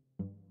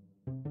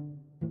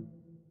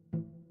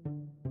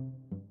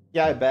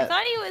 Yeah, I bet.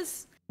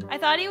 I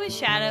thought he was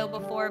Shadow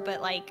before,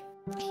 but like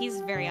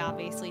he's very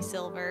obviously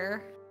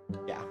Silver.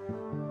 Yeah.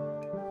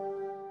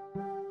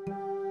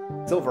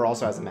 Silver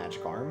also has a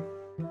magic arm.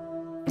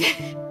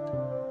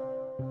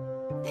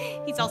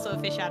 He's also a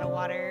fish out of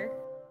water.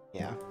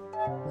 Yeah.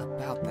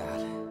 About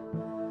that.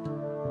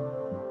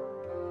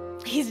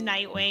 He's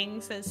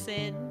Nightwing, says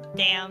Sid.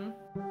 Damn.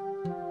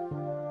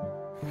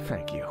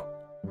 Thank you.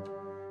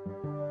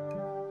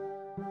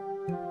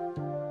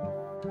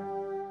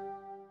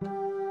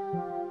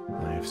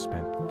 I have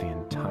spent the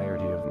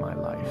entirety of my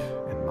life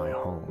in my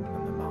home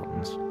in the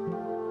mountains.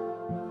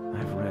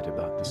 I've read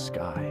about the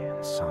sky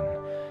and sun,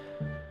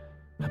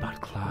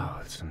 about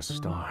clouds and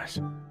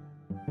stars.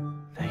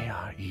 They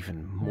are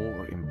even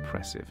more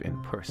impressive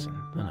in person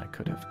than I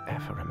could have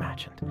ever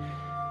imagined.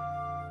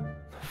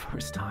 The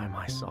first time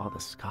I saw the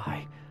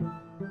sky,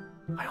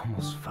 I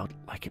almost felt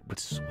like it would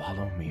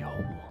swallow me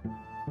whole.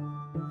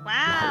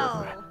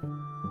 Wow. However,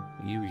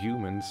 you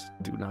humans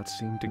do not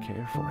seem to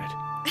care for it.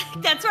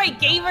 That's right,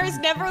 gamers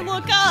never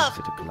look up.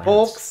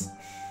 Folks.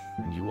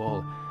 And you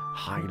all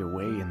hide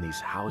away in these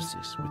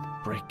houses with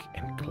brick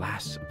and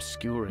glass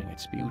obscuring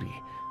its beauty.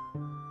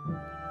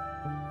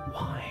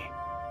 Why?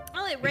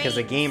 Well, it Because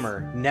a rains.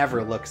 gamer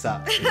never looks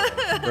up.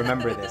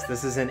 Remember this.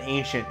 This is an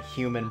ancient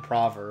human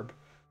proverb.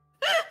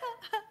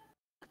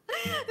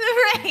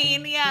 The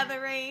rain, yeah, the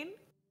rain.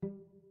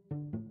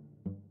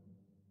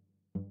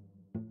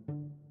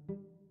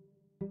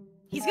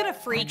 He's gonna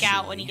freak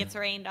out when he gets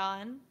rained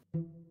on.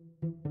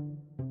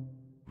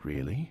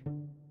 Really?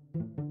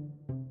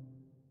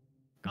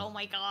 Oh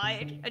my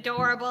god,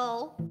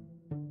 adorable.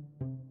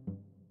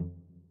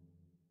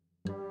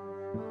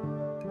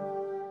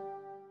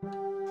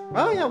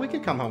 Oh yeah, we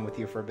could come home with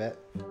you for a bit.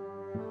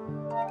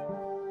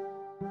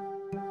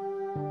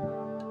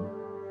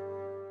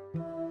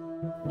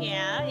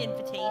 Yeah,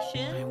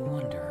 invitation. I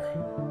wonder.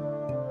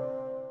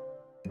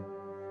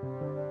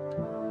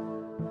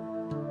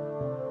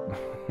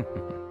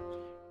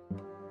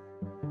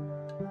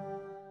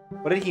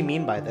 What did he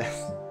mean by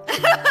this?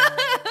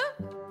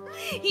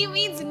 He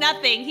means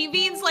nothing. He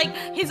means like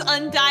his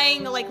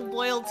undying like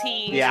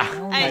loyalty. Yeah,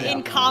 I know.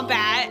 In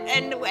combat,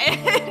 and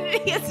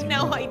he has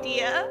no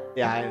idea.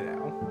 Yeah, I know.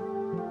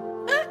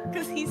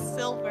 Because he's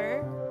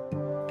Silver.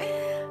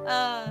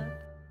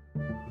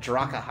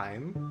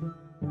 Drakaheim.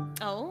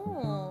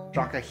 Oh.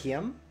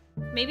 Drakaheim?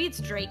 Maybe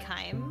it's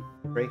Drakeheim.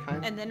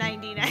 Drakeheim? And the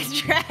 99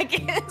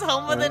 Dragons.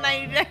 Home of the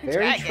 99 Very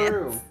Dragons.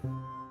 true.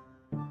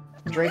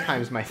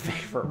 Drakeheim's my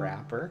favorite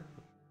rapper.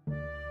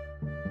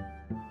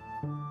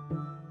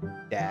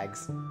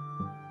 Dags.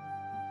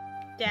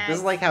 Dags. This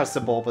is like how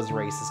Sebulba's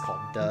race is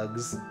called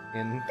Dugs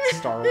in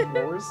Star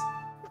Wars.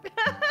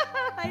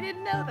 I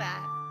didn't know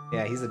that.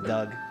 Yeah, he's a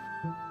Dug.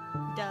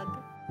 Doug.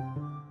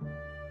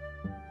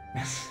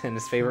 And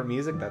his favorite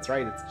music, that's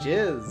right, it's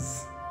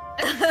Jizz.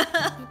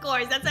 Of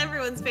course, that's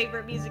everyone's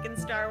favorite music in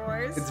Star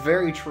Wars. It's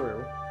very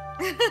true.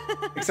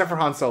 Except for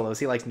Han Solo's,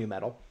 he likes new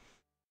metal.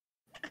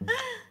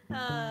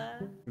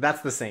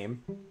 That's the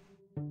same.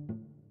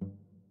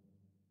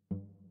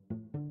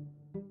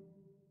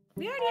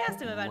 We already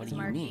asked him about What his do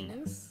you mean?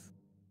 markings.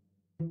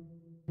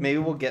 Maybe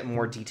we'll get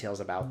more details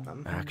about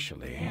them.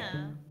 Actually...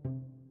 Yeah.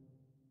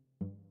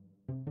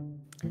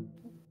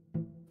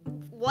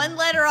 One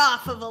letter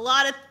off of a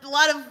lot of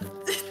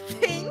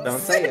things. Don't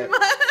say it.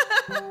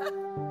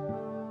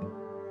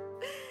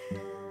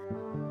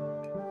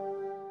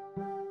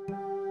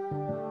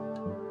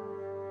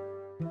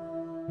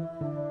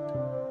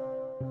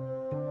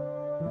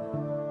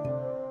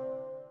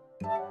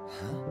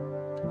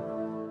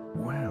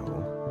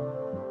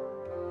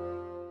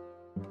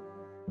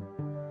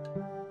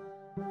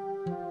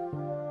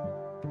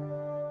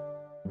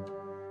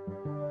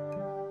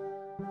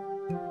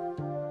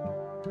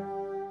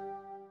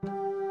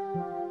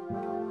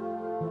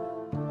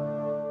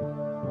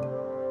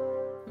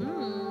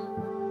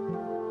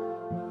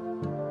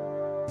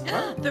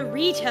 The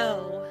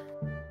Rito.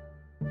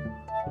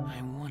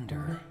 I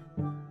wonder.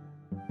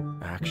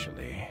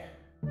 Actually,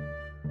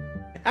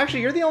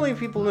 you're the only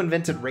people who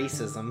invented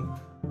racism.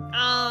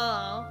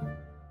 Oh.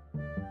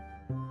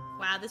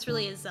 Wow, this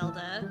really is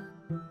Zelda.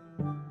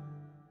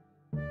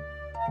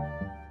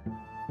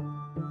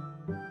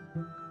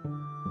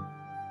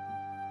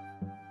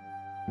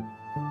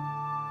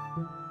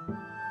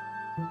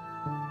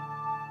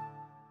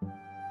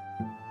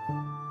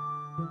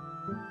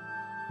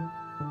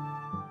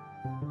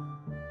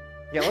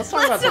 Yeah, let's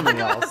talk about something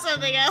else.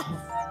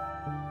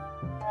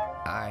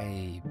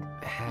 I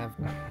have...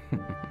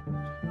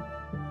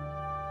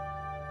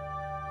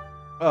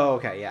 Oh,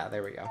 okay, yeah,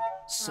 there we go.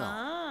 So...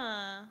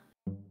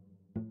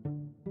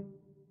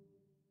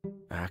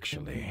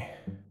 Actually...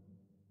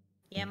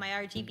 Yeah, my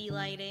RGB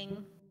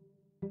lighting.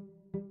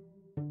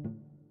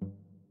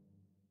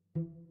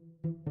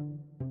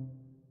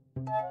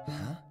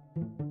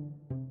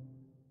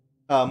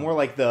 More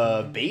like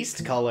the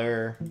based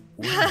color.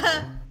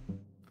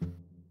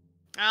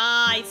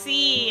 Ah, I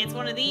see. It's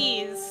one of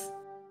these.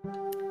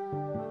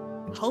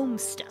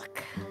 Homestuck.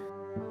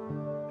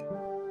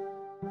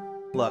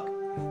 Look,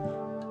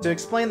 to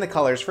explain the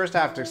colors, first I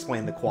have to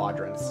explain the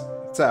quadrants.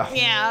 So.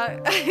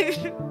 Yeah.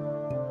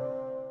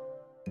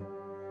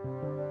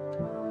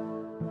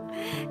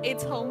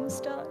 It's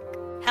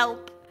Homestuck.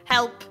 Help.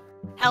 Help.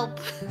 Help.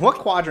 What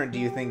quadrant do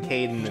you think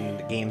Caden and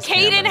the game's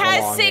Caden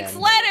has 6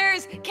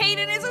 letters!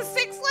 Caden is a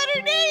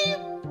 6-letter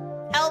name!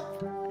 Help.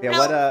 Yeah,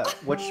 Help.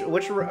 which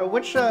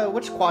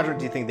quadrant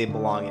do you think they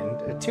belong in?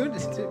 Tell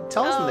us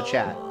in the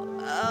chat.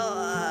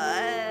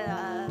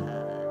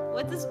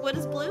 What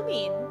does blue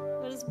mean?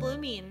 What does blue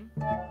mean?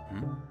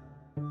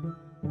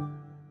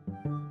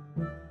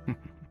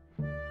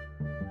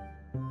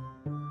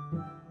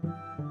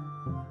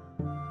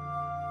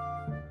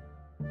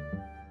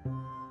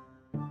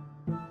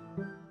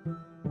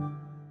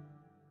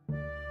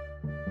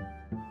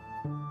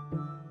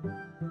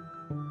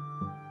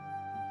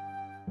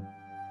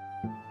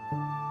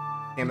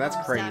 Damn, that's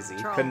crazy.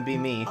 Couldn't be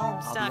me.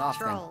 Homestuck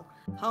troll.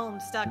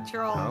 Homestuck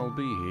troll. I'll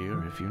be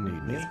here if you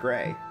need me. He's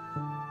gray.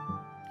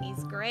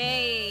 He's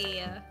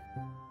gray.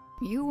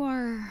 You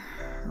are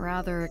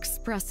rather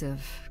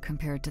expressive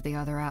compared to the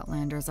other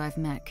Outlanders I've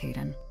met,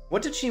 Caden.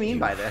 What did she mean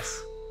by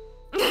this?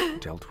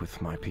 Dealt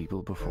with my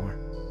people before?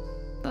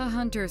 The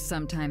Hunters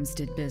sometimes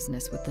did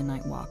business with the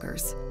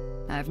Nightwalkers.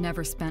 I've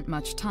never spent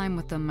much time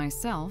with them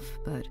myself,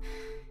 but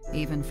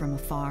even from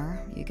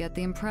afar, you get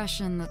the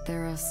impression that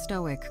they're a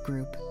stoic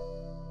group.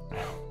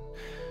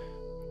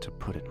 To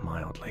put it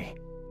mildly.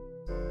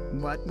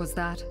 What was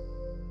that?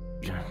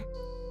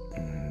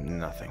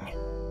 Nothing.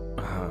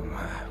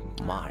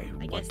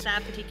 I guess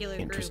that particular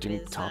interesting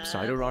group is,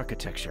 topsider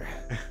architecture.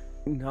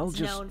 I'll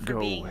just known for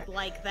being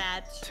like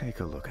that.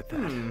 Take a look at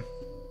that.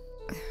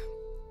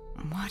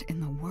 What in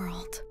the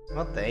world?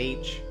 What the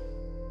H?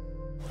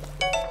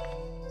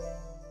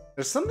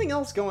 There's something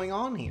else going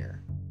on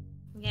here.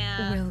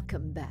 Yeah.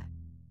 Welcome back.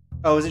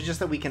 Oh, is it just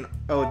that we can...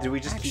 Oh, do we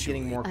just keep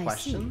getting more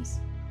questions?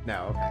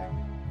 No, okay.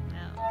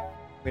 No.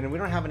 I mean, we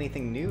don't have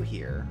anything new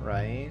here,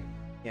 right?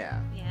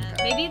 Yeah. Yeah.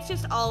 Okay. Maybe it's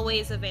just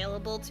always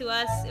available to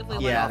us if we want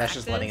to Yeah, that's practice.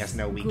 just letting us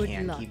know we Good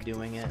can luck. keep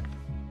doing it.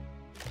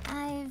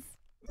 I've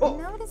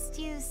noticed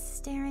you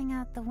staring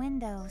out the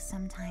window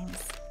sometimes.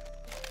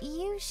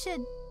 You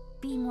should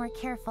be more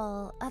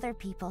careful other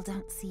people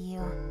don't see you.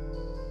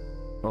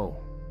 Oh,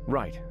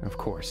 right, of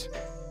course.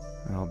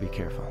 I'll be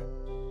careful.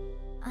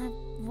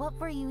 What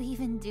were you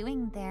even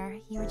doing there?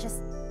 You were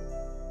just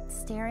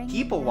staring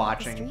People at the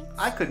watching. streets?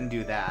 I couldn't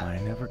do that. I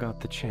never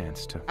got the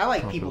chance to I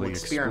like people properly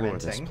explore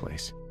this experimenting.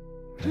 place.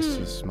 This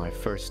is my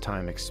first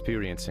time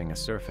experiencing a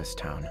surface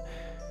town,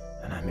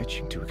 and I'm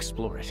itching to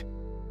explore it.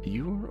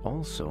 You're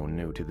also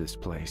new to this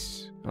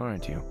place,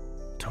 aren't you?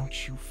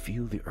 Don't you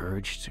feel the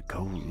urge to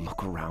go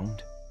look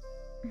around?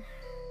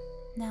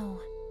 No.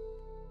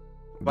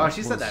 Wow,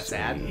 she said that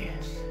sad.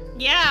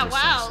 Yeah,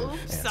 wow.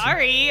 Decisive answer.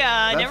 Sorry,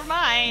 never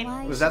mind.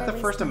 Why Was should that I the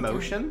waste first my time?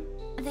 emotion?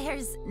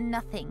 There's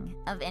nothing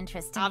of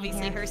interest in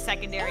Obviously, here. her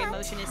secondary And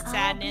emotion is I'll be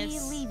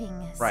sadness. leaving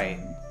Right.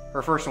 soon.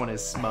 Her first one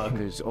is smug.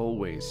 There's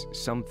always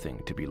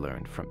something to be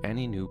learned from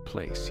any new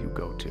place you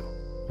go to.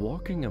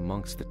 Walking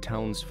amongst the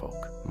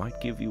townsfolk might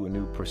give you a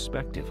new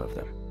perspective of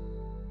them.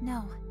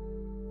 No.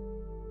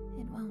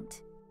 It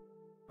won't.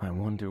 I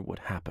wonder what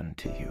happened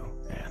to you,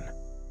 Anne.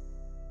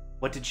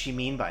 What did she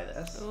mean by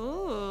this?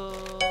 Ooh.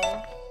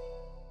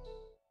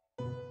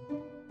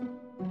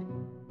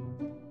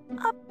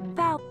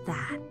 About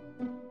that.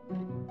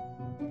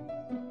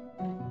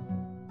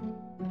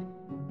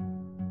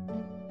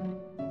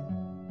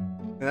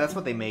 And that's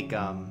what they make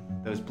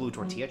those blue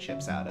tortilla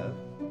chips out of.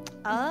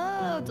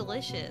 Oh,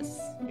 delicious.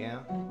 Yeah.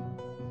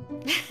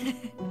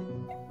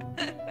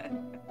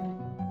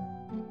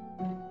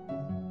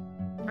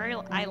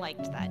 I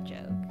liked that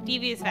joke.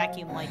 Devious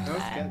Vacuum liked That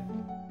was that. good.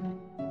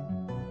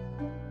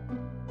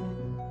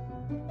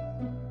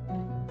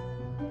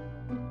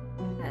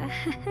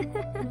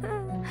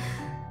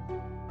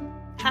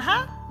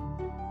 Haha.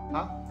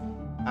 Huh?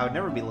 I would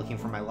never be looking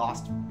for my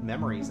lost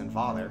memories and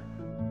father.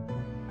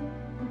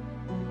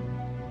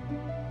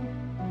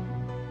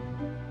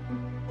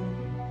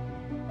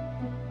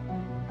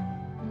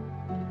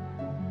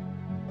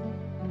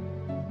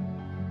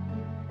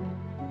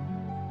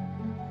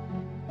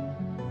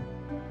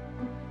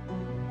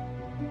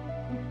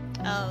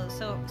 Oh,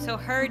 so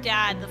her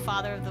dad, the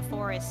father of the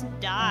forest,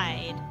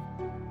 died,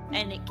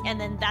 and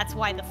then that's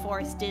why the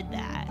forest did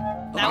that.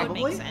 That would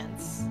Probably. make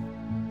sense.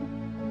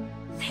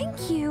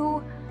 Thank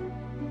you.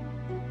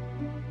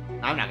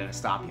 I'm not gonna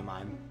stop you,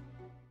 Mime.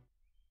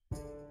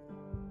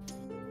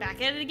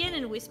 Back at it again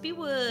in Wispy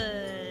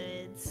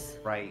Woods.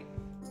 Right.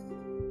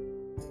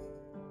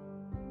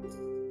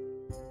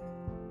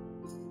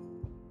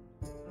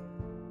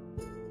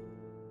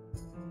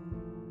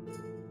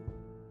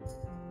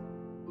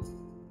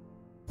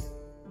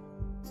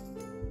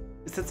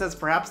 It says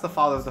perhaps the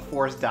father of the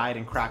forest died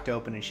and cracked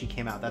open and she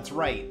came out. That's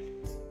right.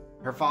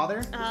 Her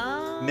father?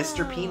 Oh.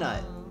 Mr.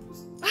 Peanut.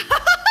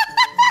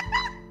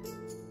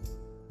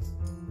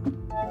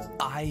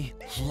 I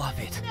love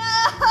it.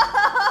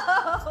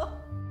 No!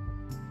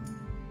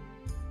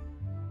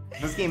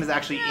 This game is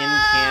actually in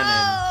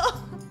canon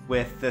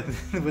with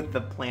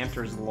the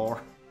Planters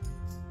lore.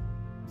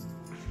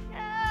 No!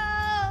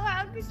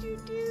 How could you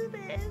do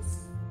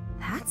this?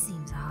 That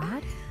seems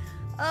odd.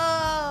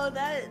 Oh,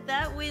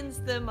 that wins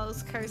the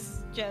most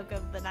cursed joke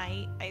of the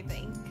night, I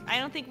think. I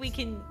don't think we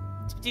can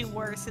do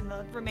worse in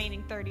the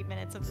remaining 30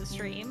 minutes of the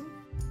stream.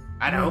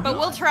 I know. But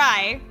we'll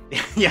try.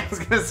 Yeah, I was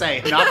gonna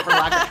say, not for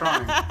lack of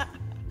trying.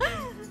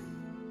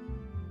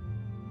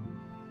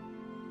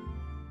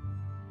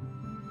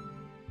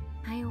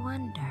 I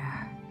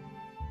wonder.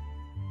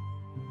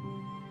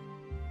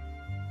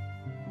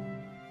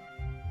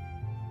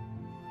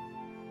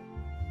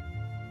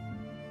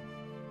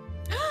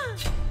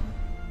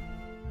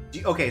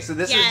 Okay, so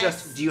this is Yes.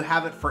 just, do you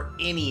have it for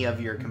any of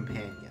your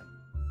companions?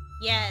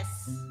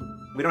 Yes.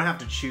 We don't have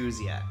to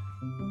choose yet.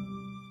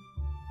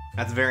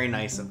 That's very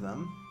nice of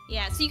them.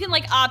 Yeah, so you can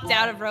like opt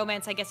out of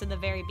romance, I guess, in the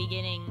very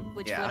beginning,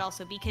 which Yeah. would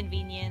also be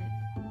convenient.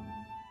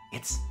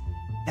 It's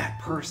that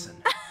person.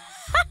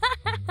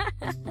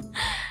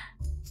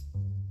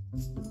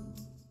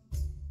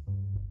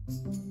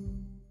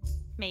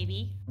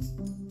 Maybe.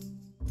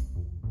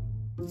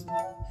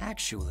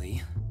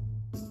 Actually,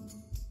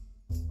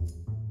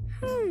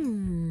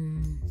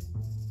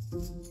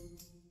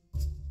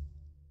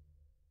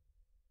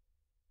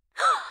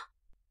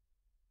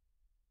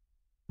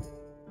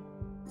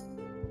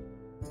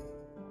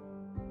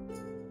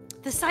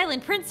 The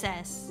Silent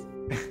Princess.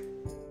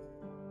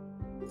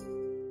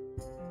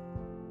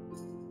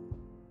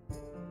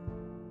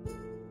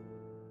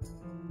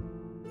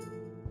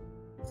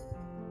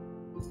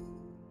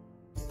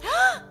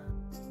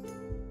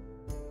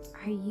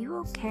 Are you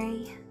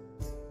okay?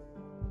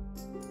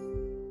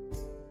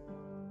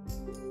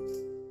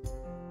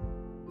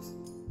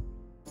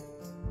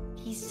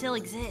 He still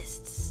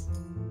exists.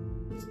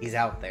 He's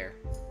out there.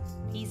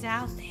 He's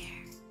out there.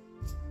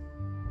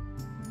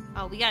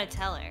 Oh, we gotta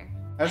tell her.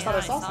 I just thought I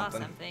saw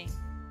something.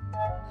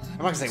 I'm not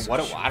gonna say what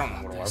it was. I don't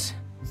know what it was.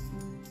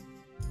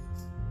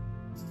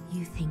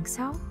 You think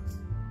so?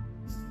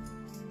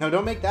 No,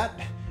 don't make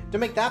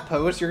that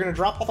pose. You're gonna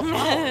drop all the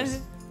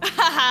flowers.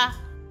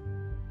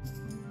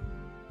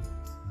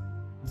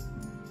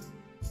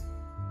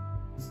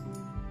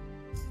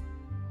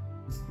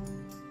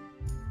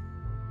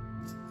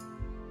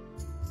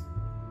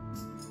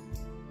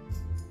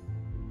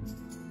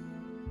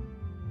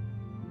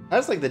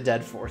 That's like the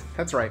dead fourth.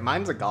 That's right.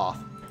 Mine's a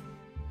goth.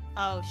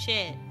 Oh,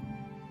 shit.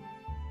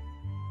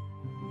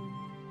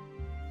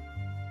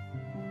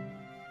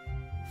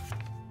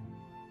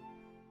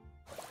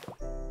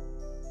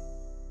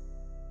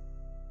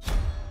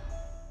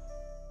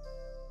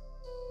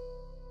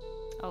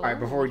 Oh, All right,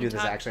 before we do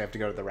this, talk- actually, I have to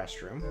go to the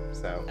restroom.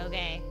 So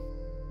Okay.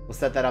 we'll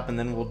set that up, and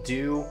then we'll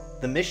do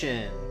the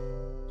mission.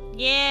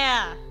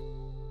 Yeah.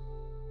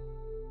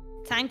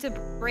 Time to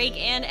break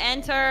and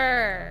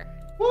enter.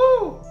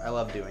 Woo! I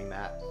love doing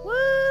that.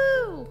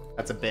 Woo!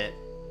 That's a bit.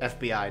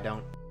 FBI,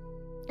 don't.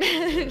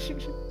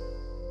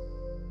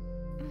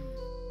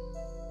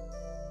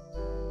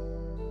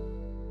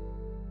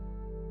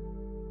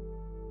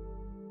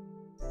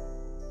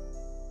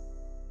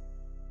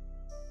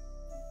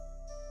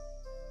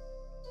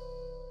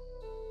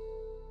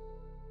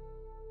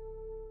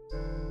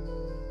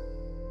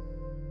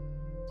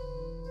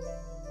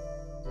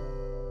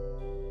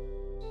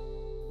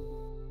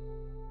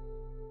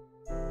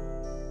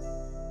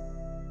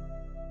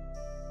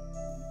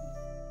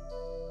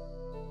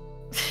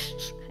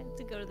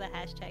 the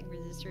hashtag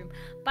resist room.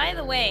 By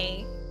the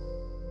way,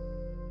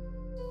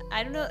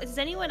 I don't know, does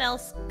anyone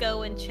else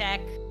go and check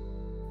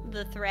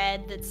the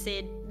thread that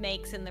Sid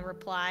makes in the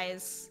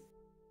replies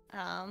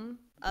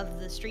of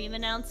the stream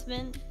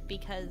announcement?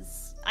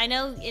 Because I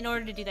know in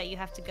order to do that you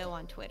have to go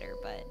on Twitter,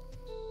 but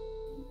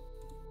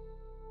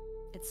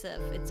it's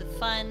a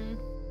fun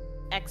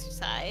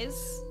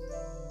exercise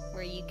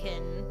where you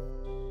can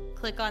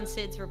click on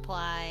Sid's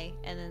reply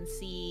and then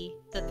see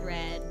the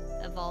thread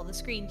of all the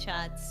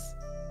screenshots,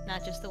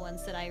 not just the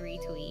ones that I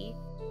retweet.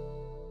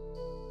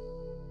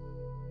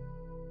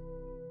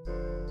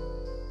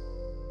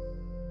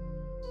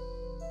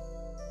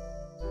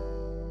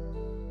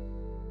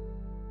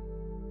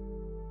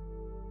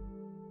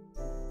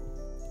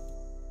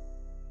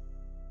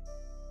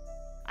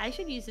 I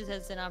should use this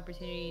as an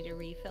opportunity to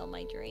refill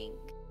my drink.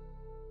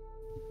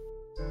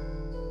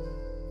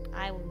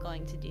 I'm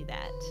going to do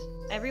that.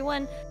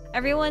 Everyone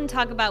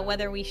talk about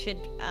whether we should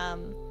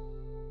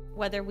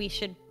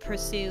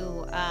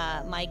pursue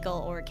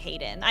Michael or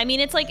Caden. I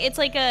mean, it's like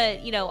a,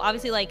 you know,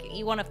 obviously like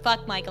you want to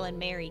fuck Michael and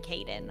marry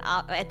Caden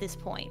at this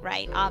point,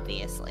 right?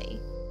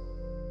 Obviously.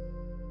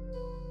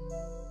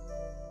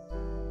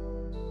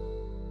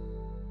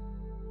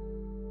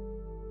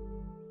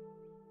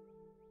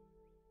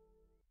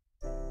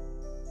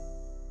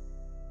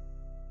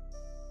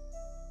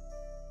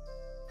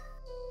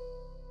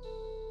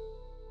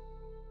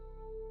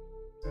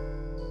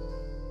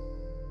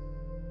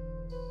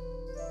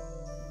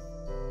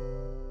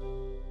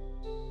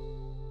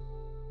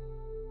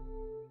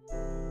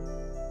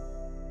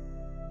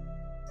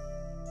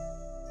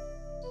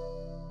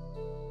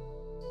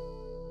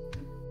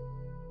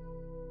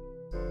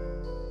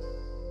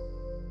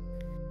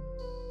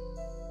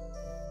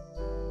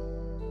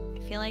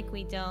 I feel like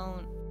we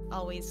don't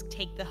always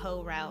take the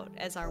hoe route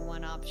as our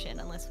one option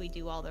unless we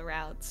do all the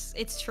routes.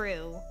 It's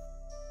true.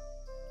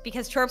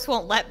 Because Tropes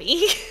won't let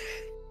me.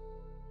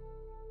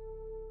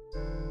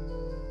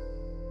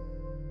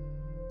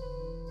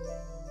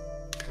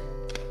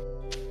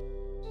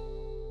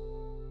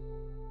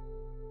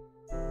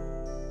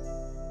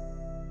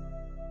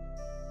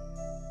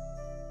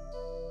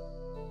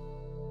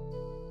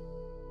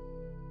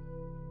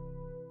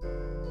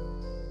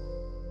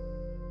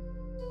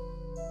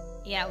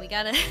 Yeah, we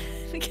gotta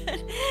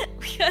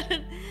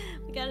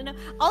know.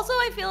 Also,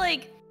 I feel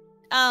like,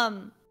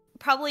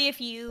 probably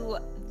if you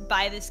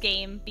buy this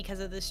game because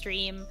of the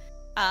stream,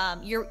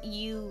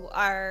 you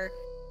are,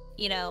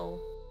 you know,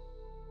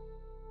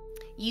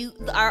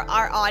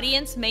 our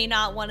audience may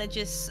not want to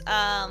just,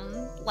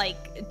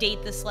 like,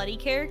 date the slutty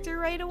character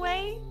right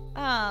away.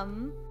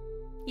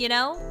 You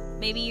know,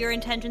 maybe your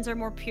intentions are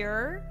more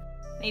pure,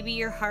 maybe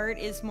your heart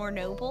is more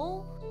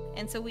noble.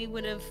 And so we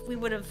would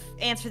have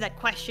answered that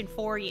question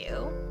for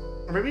you.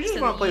 Or maybe you just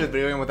want to play the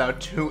video game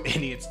without two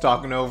idiots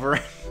talking over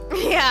it.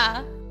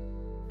 Yeah.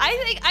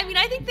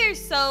 I think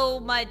there's so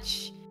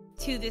much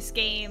to this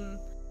game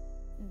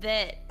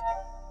that,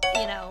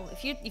 you know,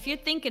 if you're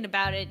thinking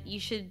about it, you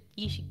should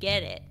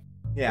get it.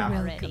 Yeah.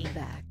 Already. Welcome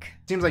back.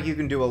 Seems like you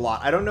can do a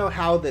lot. I don't know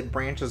how that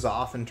branches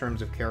off in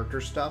terms of character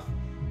stuff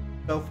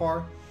so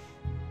far.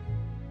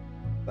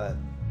 But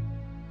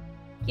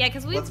yeah,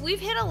 because we've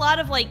hit a lot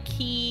of like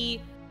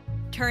key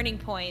turning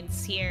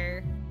points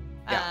here,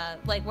 yeah.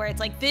 Like where it's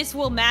like this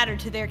will matter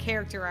to their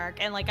character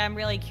arc, and like I'm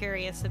really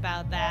curious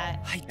about that.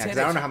 Yeah, because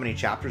I don't know how many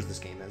chapters this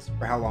game is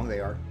or how long they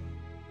are.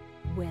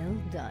 Well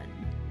done.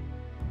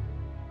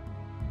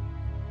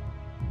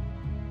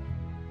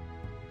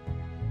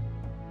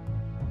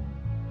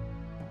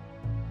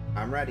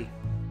 I'm ready.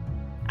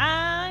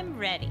 I'm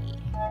ready.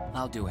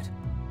 I'll do it.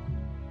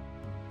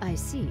 I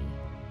see.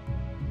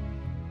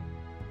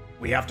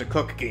 We have to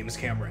cook games,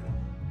 Cameron.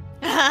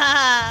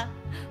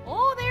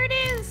 Oh, there it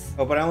is.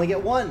 Oh, but I only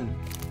get one.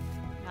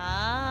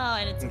 Oh,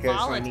 and it's Okay,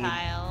 volatile. so I need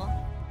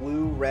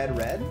blue, red,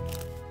 red.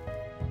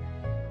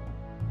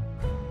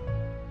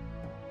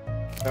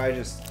 So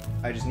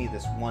I just need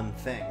this one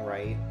thing,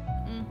 right?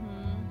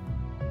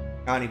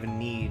 Mm-hmm. I don't even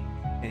need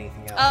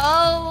anything else.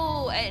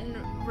 Oh, and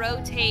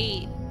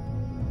rotate.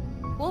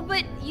 Well,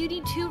 but you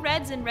need two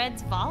reds, and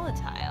red's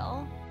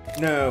volatile.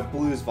 No,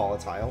 blue's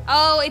volatile.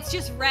 Oh, it's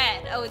just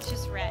red. Oh, it's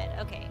just red.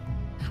 Okay.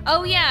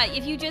 Oh yeah,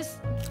 if you just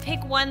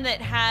pick one that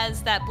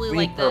has that blue,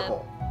 like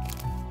purple.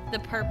 The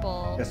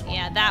purple. This one.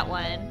 Yeah, that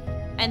one.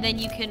 And then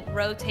you can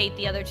rotate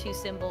the other two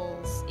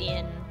symbols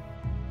in.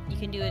 You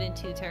can do it in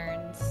 2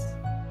 turns.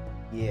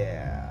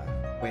 Yeah.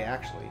 Wait,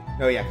 actually.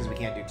 Oh yeah, because we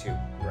can't do 2.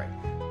 You're right.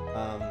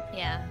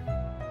 Yeah.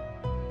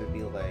 It'd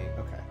be like,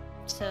 okay.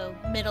 So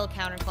middle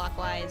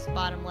counterclockwise,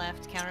 bottom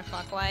left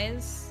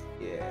counterclockwise.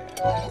 Yeah.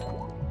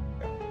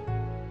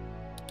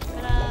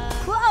 Ta-da.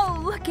 Whoa,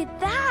 look at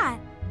that!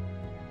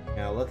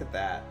 Now look at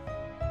that.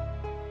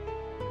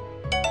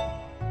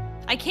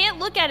 I can't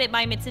look at it,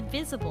 Mime. It's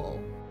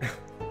invisible.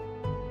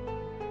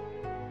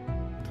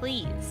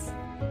 Please.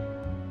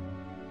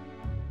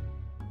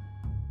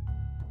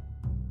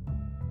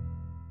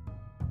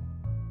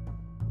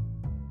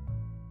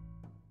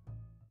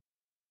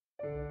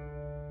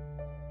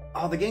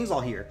 Oh, the gang's all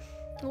here.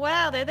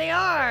 Wow, there they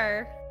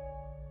are.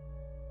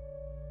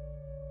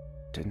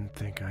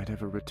 think I'd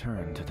ever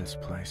return to this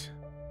place.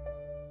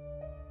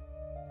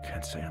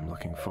 Can't say I'm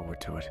looking forward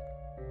to it.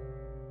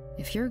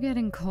 If you're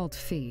getting cold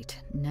feet,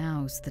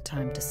 now's the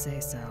time to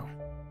say so.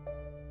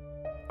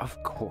 Of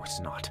course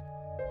not.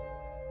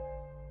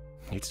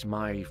 It's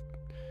my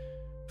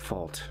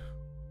fault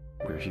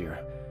we're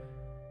here.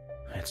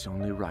 It's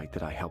only right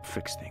that I help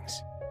fix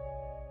things.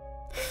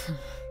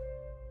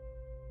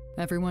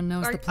 Everyone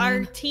knows the plan?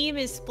 Our team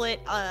is split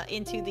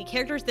into the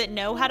characters that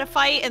know how to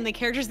fight and the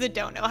characters that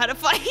don't know how to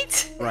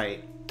fight.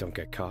 Right. Don't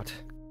get caught.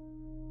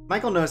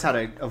 Michael knows how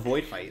to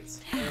avoid fights.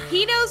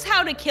 He knows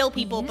how to kill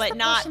people, but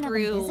not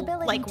through,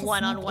 like,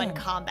 one-on-one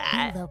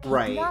combat.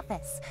 Right.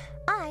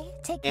 I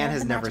take care Anne of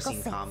has the never magical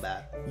seen safe.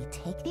 combat. We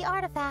take the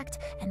artifact,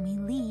 and we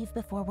leave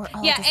before we're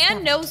all Yeah, discovered.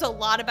 Anne knows a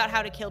lot about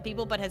how to kill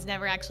people, but has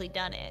never actually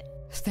done it.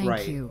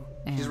 Thank you,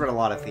 Anne. She's read a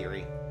lot of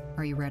theory.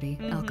 Are you ready,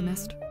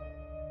 alchemist?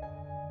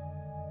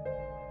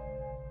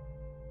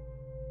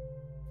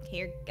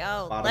 Here we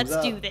go. Bottoms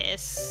Let's do up.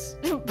 this.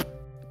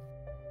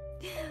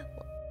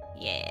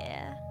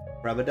 Yeah.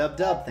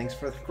 Rub-a-dub-dub. Thanks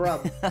for the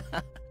grub.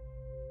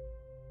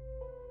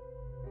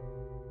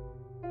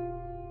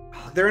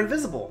 They're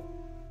invisible.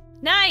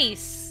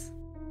 Nice.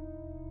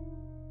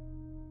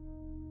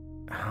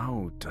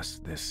 How does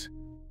this...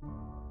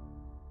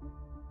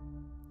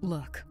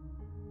 Look.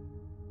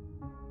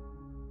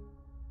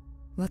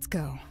 Let's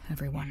go,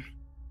 everyone.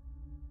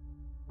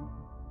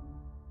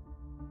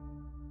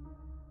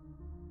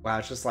 Wow,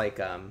 it's just like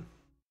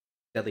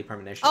Deadly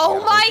Premonition.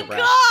 Oh my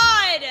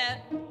god!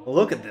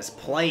 Look at this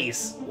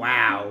place.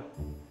 Wow.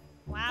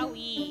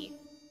 Wowie.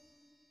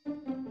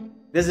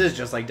 This is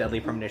just like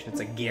Deadly Premonition. It's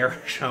a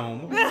garish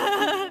home.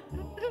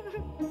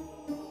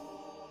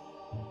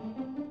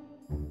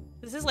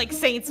 This is like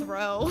Saints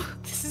Row.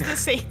 This is the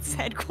Saints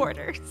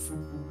headquarters.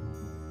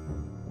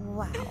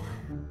 Wow.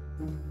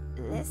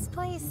 This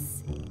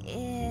place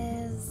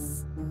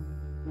is...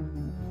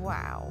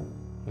 wow.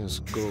 This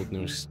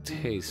Goldner's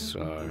tastes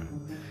are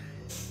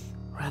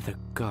rather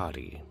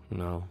gaudy,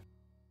 no?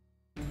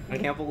 I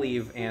can't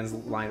believe Anne's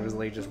line was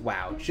like just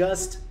wow.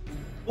 Just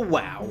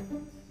wow.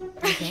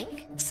 I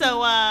think.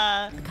 So,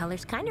 the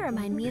colors kind of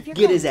remind me of your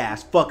Get his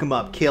ass, fuck him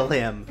up, kill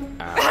him.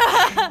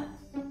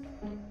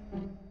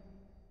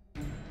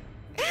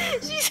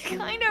 She's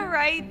kind of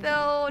right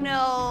though.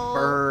 No.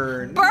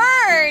 Burn.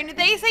 Burn.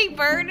 They say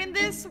burn in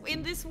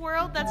this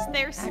world. That's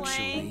their slang.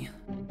 Actually,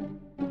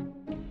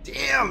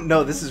 Damn.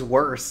 No, this is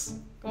worse.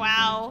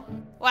 Wow.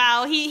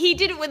 Wow. He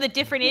did it with a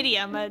different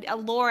idiom, a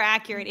lore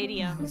accurate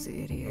idiom. Those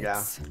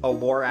idiots. Yeah. A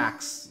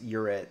Lorax,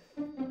 you're it.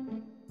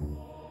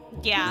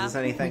 Yeah. Is this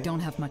anything? We don't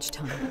have much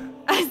time.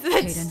 It's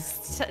take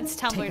us to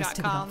the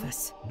tumblr.com.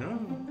 office.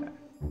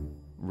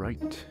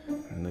 Right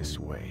this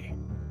way.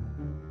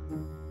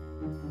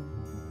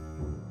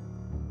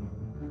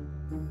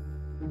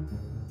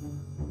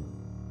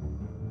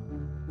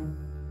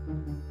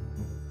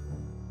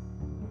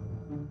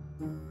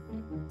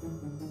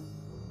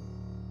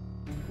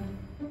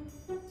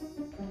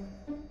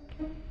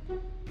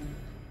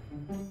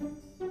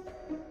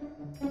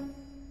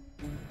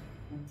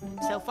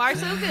 So far,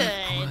 so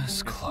good.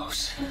 was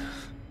close.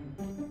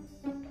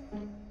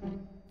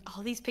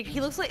 All these pictures.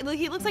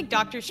 He looks like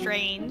Doctor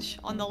Strange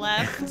on the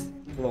left.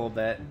 A little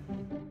bit.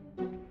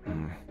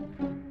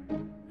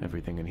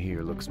 Everything in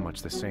here looks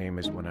much the same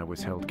as when I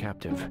was held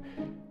captive.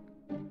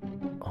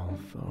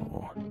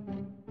 Although...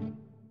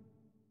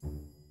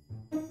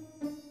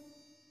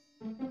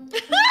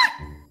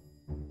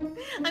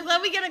 I'm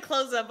glad we get a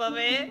close-up of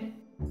it.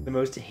 The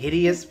most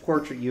hideous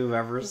portrait you've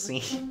ever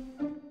seen.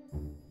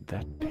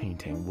 That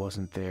painting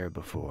wasn't there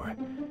before.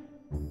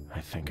 I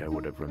think I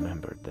would have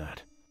remembered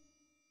that.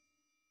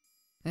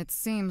 It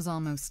seems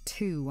almost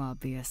too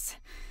obvious,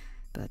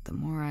 but the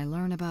more I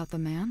learn about the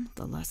man,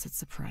 the less it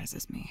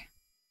surprises me.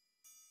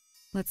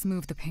 Let's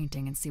move the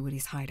painting and see what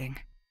he's hiding.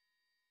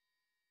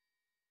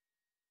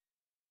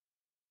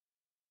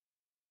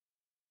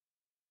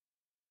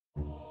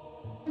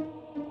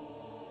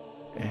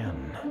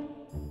 Anne,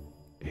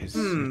 is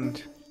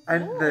it...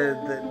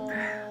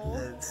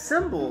 The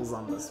symbols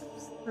on this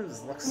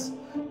looks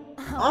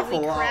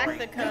awful lot crack like...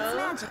 the It's code.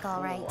 magic,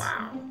 all right.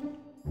 Wow.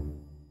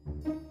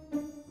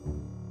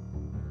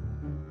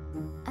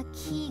 A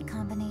key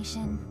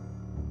combination.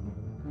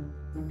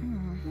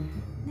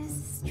 This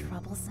is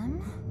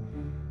troublesome.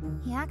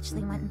 He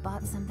actually went and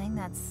bought something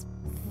that's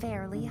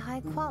fairly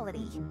high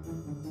quality.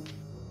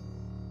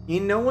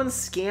 No one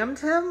scammed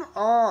him?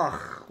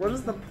 Oh, what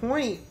is the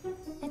point?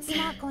 It's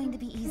not going to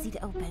be easy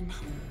to open.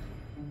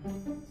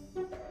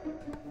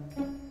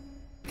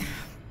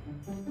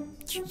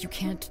 You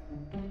can't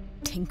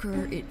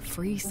tinker it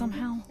free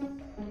somehow?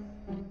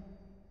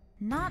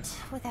 Not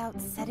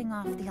without setting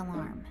off the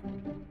alarm.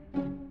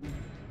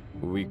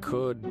 We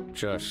could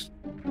just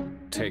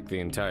take the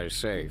entire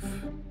safe,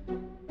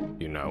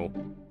 you know?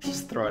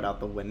 Just throw it out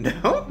the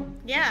window?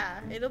 Yeah,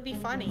 it'll be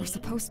funny. We're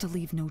supposed to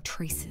leave no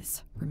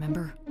traces,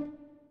 remember?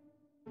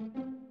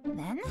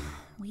 Then,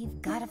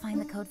 we've got to find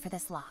the code for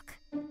this lock.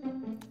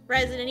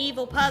 Resident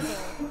Evil puzzle.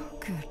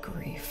 Good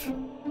grief.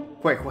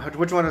 Quick,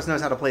 which one of us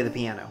knows how to play the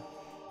piano?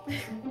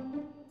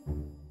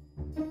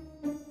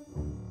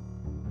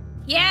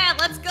 Yeah,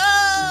 let's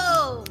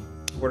go!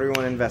 Where do we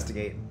want to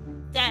investigate?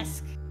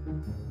 Desk.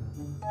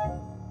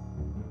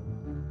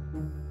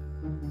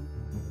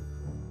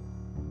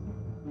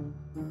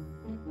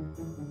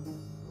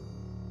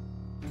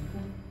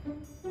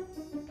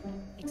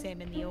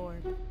 Examine the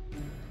orb.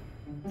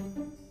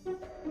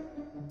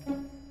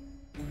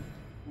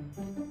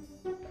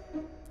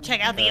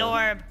 Check out the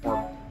orb.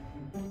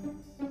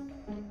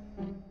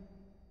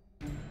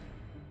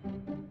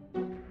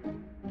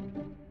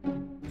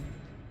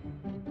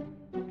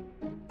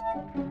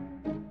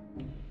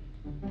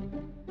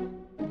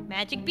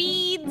 Magic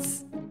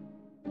beads.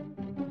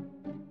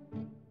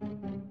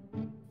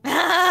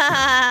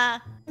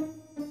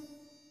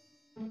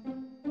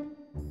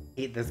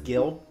 Hate this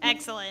guild.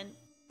 Excellent.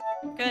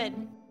 Good.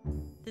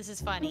 This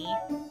is funny.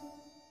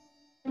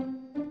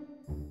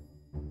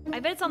 I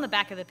bet it's on the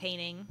back of the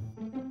painting.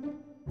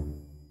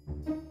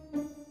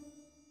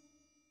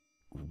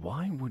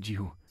 Why would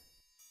you...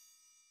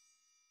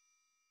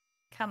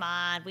 Come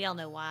on, we all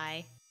know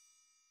why.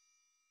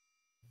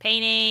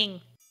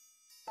 Painting!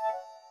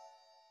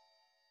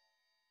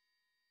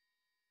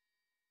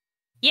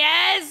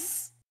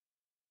 Yes!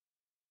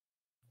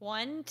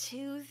 1,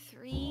 2,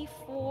 3,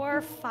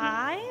 4,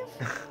 5?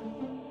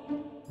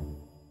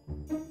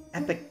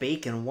 Epic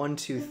bacon 1,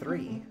 2,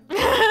 3.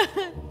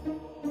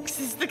 This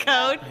is the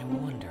code. I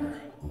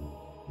wonder.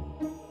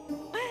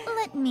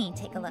 Let me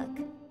take a look.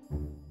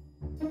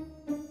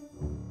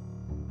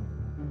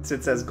 So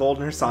it says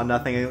Goldner saw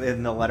nothing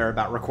in the letter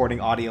about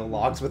recording audio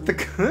logs with the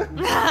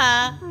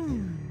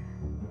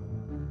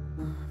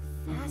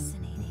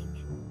Fascinating.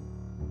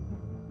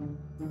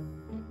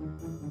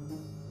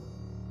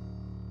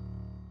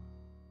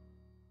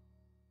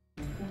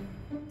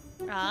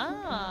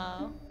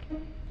 Oh.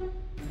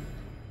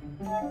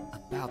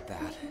 About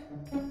that.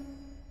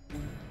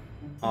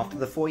 Off to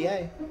the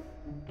foyer.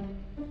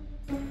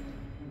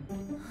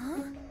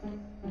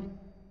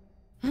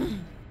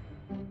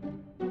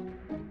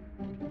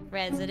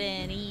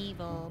 Resident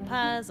Evil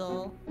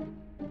puzzle.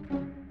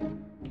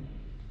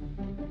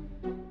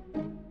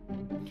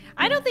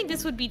 I don't think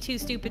this would be too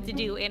stupid to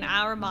do in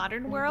our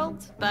modern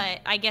world, but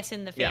I guess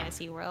in the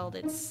fantasy world,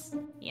 it's,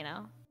 you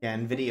know. Yeah,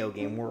 in video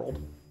game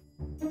world.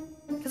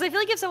 Because I feel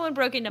like if someone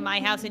broke into my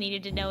house and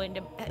needed to know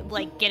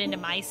get into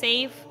my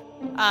safe,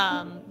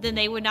 then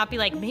they would not be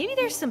like, maybe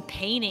there's some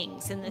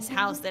paintings in this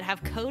house that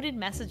have coded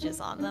messages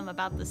on them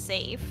about the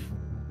safe.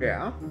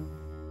 Yeah.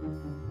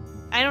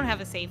 I don't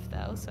have a safe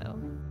though, so.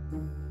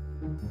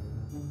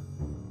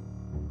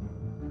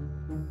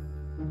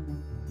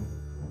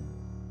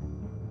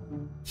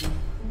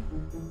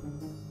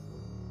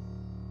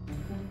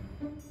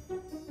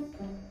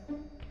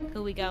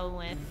 Who we going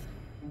with?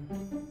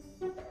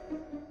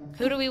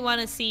 Who do we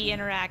want to see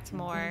interact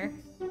more?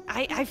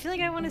 I feel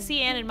like I want to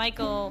see Anne and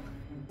Michael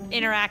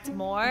interact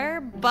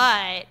more,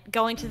 but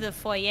going to the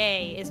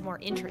foyer is more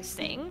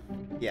interesting.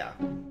 Yeah.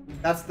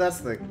 That's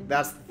the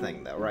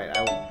thing though, right?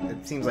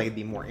 It seems like it'd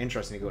be more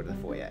interesting to go to the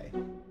foyer.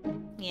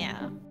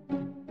 Yeah.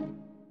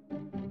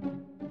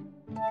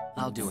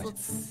 I'll do it.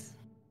 Let's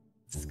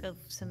go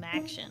for some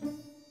action.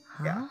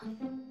 Huh? Yeah.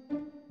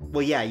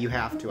 Well, yeah, you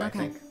have to, Okay. I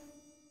think.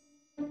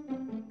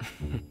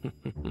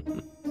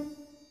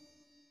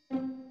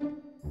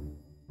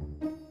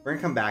 We're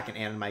gonna come back and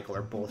Anne and Michael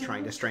are both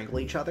trying to strangle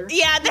each other.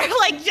 Yeah, they're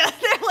like, yeah.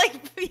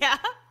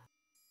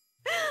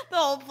 The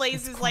whole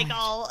place is like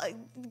all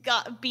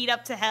got beat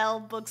up to hell,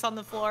 books on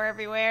the floor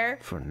everywhere.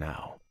 For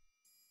now.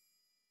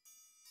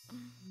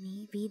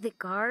 Maybe the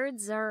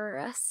guards are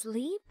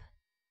asleep?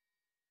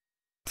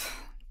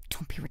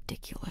 Don't be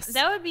ridiculous.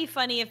 That would be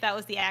funny if that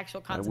was the actual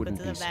wouldn't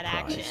consequences be of that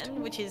surprised.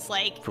 action, which is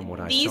like From what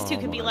I these saw two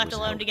could be while I left was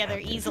alone held together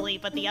captive, easily,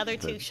 but the other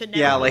two should never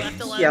Yeah, be like left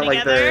alone the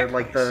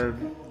together.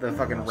 the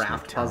fucking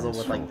raft puzzle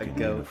with like the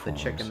smoking goat, the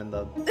uniforms. chicken, and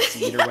the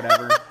seed or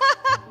whatever.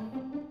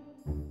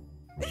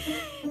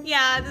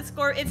 Yeah,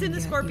 it's in the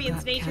Yeah, scorpion's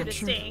got nature to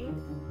captured. sting.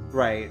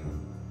 Right.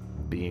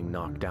 Being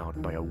knocked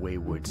out by a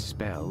wayward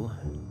spell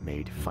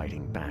made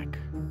fighting back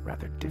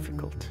rather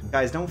difficult.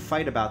 Guys, don't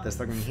fight about this.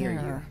 They're gonna hear you.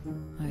 Fair,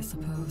 I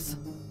suppose.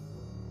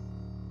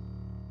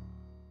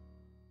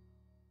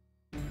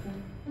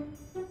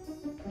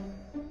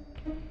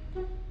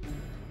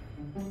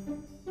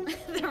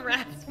 The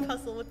raft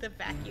puzzle with the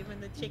vacuum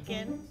and the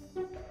chicken.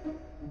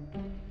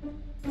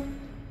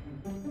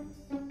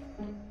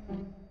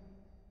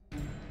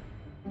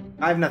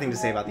 I have nothing to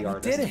say about the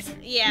artist. Did it?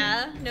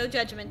 Yeah, no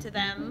judgment to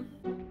them.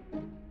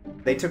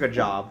 They took a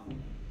job.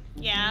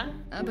 Yeah.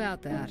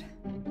 About that.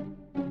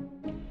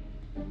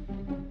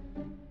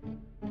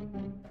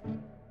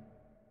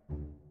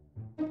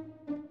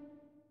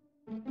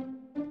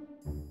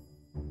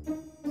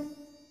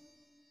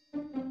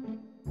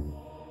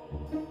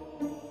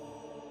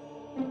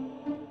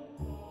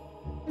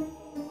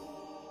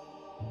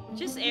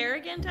 Just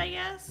arrogant, I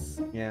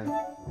guess. Yeah.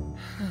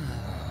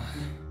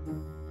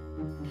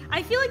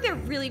 I feel like they're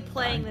really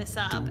playing this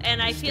up,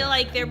 and I feel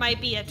like there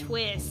might be a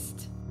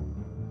twist.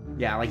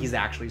 Yeah, like he's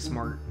actually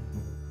smart.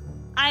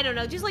 I don't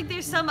know, just like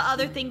there's some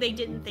other thing they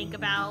didn't think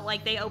about,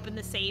 like they open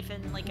the safe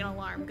and like an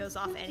alarm goes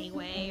off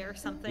anyway or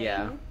something.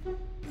 Yeah.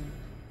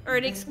 Or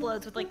it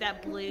explodes with like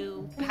that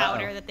blue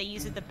powder that they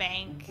use at the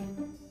bank.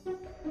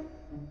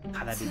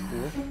 God, that'd be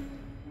cool.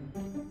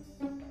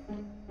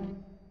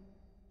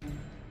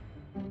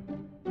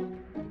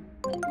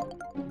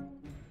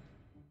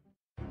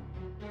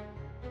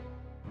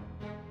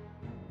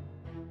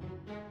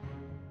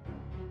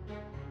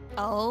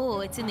 Oh,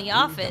 it's in the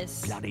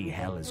office. Who the bloody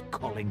hell is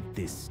calling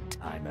this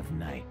time of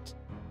night?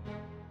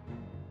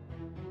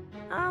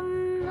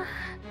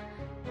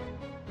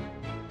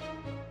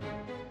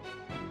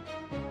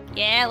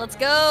 Yeah, let's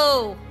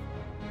go.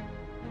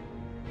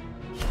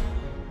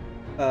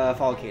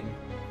 Follow Caden.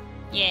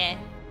 Yeah.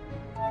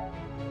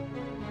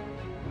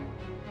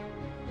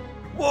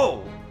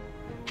 Whoa!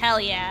 Hell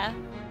yeah.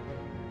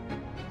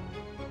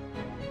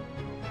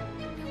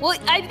 Well,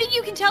 I think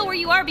you can tell where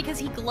you are because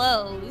he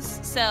glows,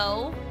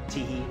 so...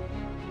 Teehee.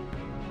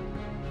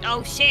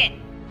 Oh, shit.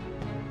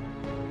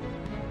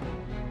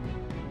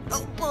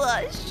 Oh,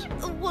 blush.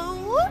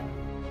 Woo.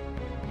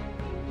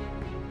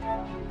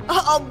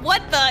 Oh,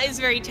 what the is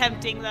very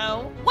tempting,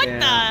 though. What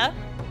the?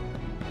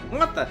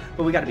 What the?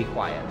 But we gotta be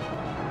quiet.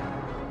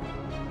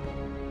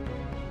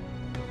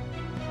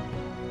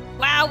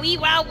 Wowie,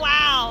 wow,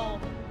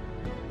 wow.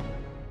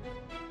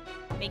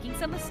 Making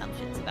some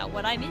assumptions about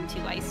what I'm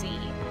into, I see.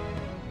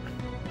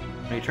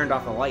 You turned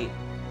off the light.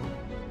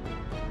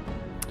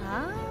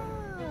 Ah.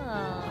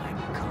 I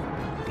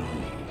can't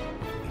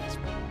believe these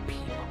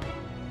people.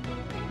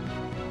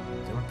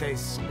 Don't they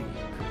sleep?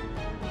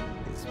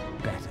 This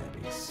better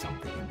be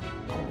something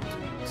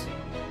important.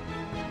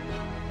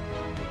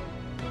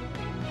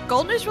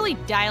 Goldner's really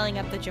dialing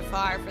up the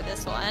Jafar for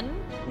this one.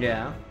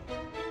 Yeah.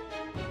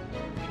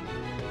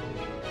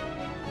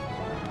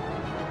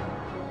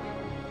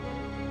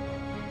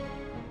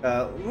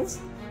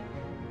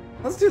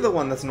 Let's do the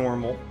one that's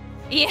normal.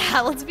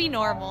 Yeah, let's be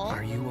normal.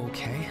 Are you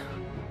okay?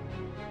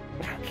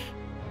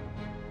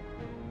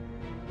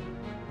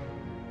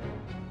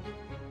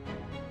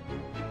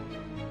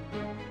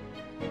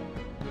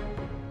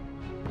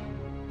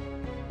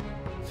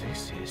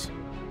 This is...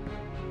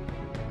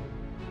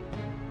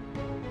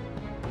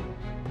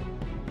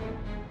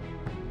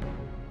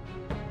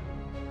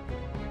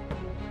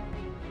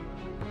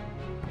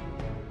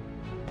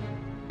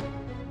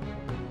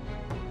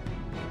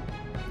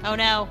 Oh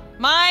no.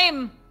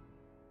 Mime!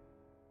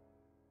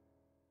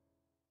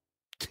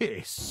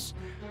 This...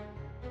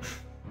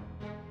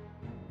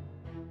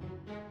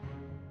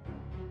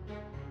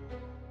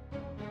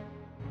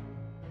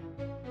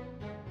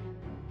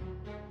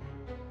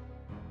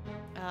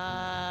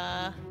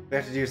 We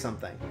have to do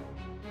something.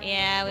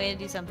 Yeah, we have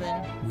to do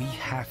something. We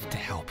have to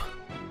help.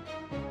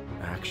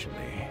 Actually...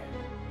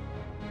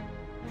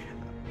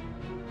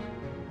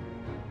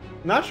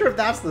 Not sure if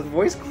that's the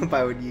voice clip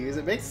I would use.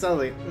 It makes it sound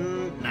like,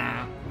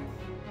 nah.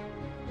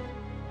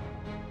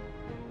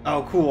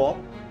 Oh, cool.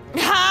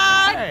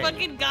 Ha! Hey.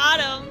 Fucking got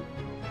him.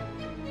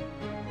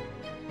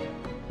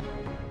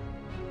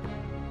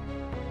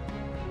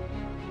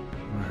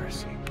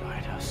 Mercy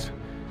guide us.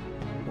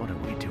 What are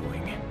we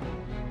doing?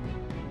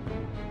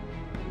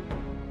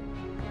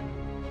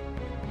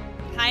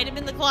 Hide him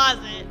in the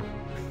closet.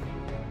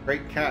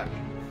 Great catch.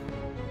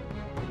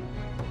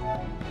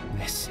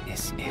 This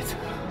is it.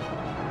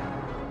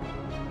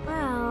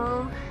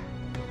 Well...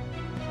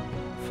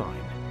 Fine.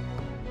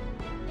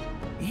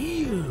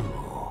 You!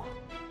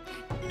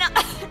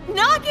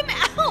 Knock him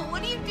out!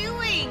 What are you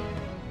doing?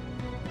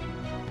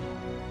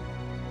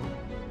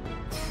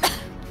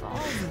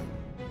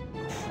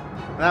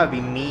 That would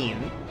be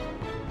mean.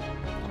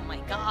 Oh my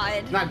god.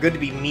 It's not good to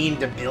be mean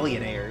to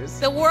billionaires.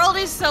 The world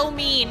is so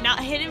mean. Not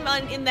hit him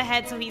in the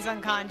head so he's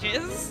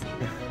unconscious.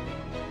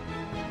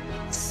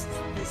 This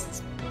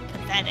is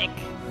pathetic.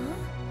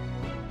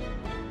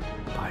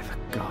 By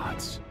the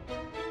gods.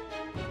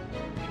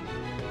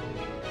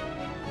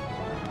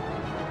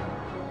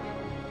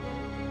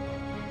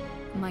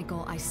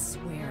 Michael, I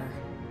swear.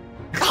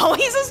 Oh,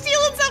 he's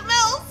stealing something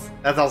else!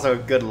 That's also a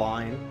good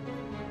line.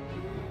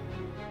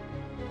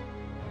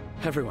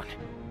 Everyone,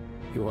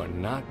 you are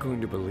not going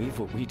to believe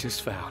what we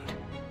just found.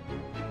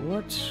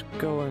 What's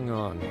going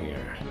on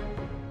here?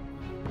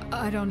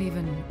 I don't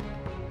even...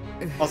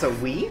 Also,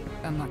 we?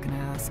 I'm not gonna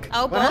ask.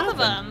 Oh, What both of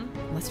happened?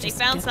 them. Let's They just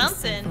found get this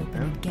safe something.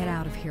 open and get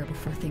out of here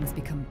before things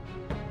become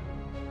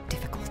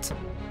difficult. So...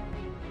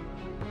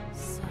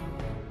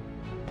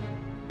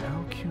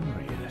 How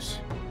curious.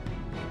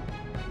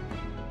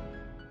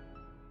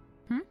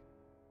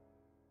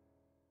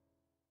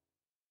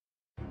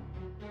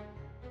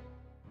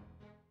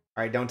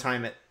 Alright, don't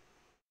time it.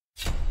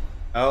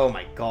 Oh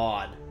my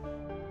god.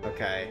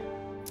 Okay.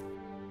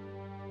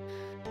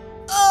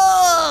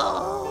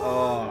 Oh!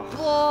 Oh.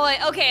 Boy.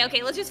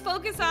 Okay, let's just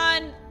focus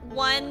on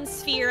one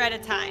sphere at a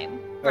time.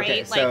 Right?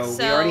 Okay, so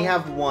we already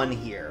have one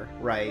here,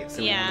 right?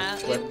 So yeah,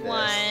 we flip this.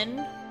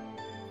 one.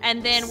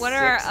 And then what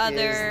are our Six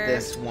other... is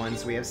this one,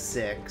 so we have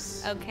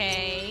 6.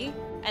 Okay.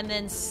 And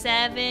then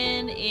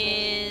 7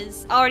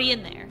 is already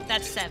in there.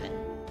 That's 7.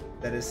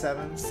 That is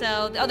 7.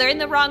 So, oh, they're in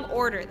the wrong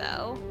order,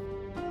 though.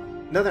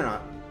 No, they're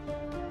not.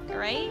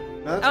 Right?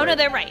 No, that's oh, right. no,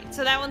 they're right.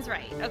 So that one's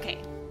right.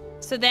 Okay.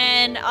 So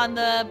then on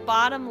the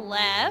bottom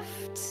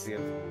left... We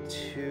have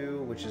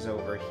 2, which is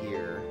over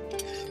here.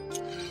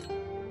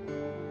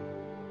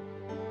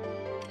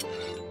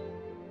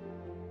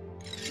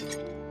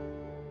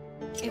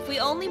 If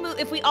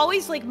we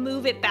always like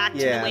move it back to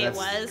the way it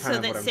was, so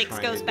that 6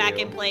 goes back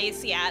in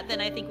place, yeah,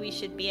 then I think we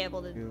should be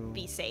able to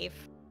be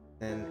safe.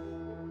 Then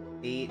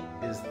 8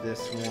 is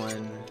this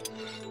one.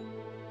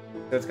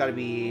 So it's got to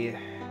be...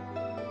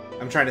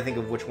 I'm trying to think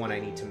of which one I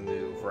need to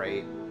move,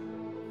 right?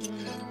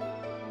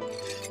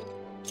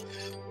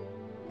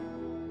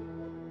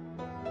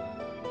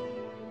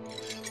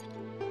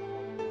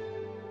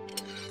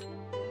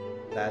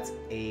 That's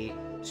 8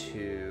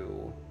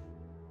 to...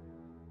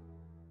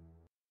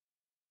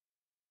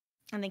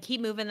 And then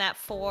keep moving that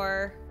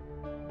 4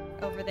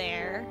 over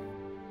there.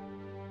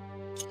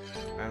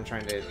 I'm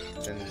trying to...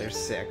 Then there's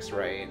 6,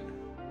 right?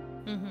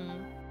 Mm-hmm.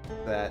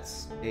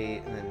 That's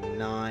 8, and then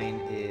 9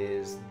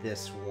 is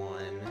this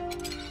one.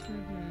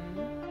 Mm-hmm.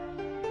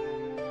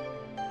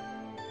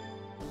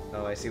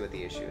 Oh, I see what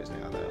the issue is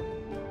now, though.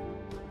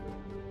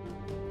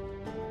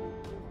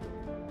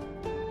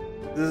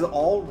 This is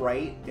all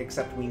right,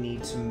 except we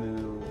need to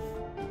move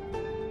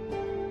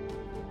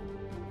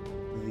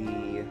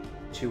the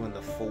 2 and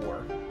the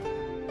 4.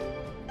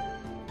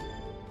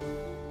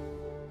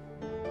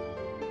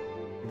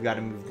 We've got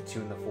to move the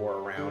 2 and the 4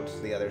 around to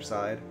the other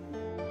side.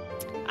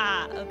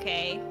 Ah,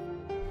 okay.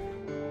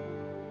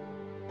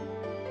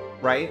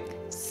 Right?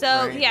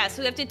 So right. yeah,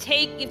 so you have to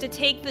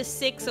take the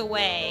 6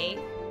 away,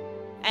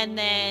 and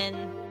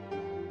then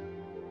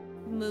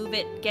move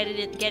it, get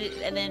it,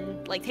 and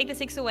then like take the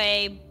 6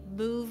 away,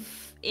 move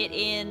it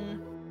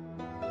in.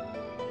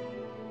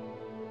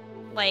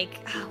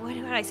 Like, what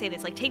do I say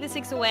this? Like, take the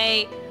 6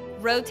 away,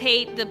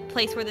 rotate the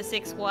place where the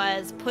 6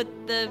 was, put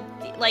the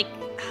like,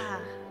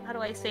 how do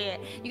I say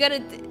it? You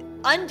gotta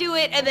undo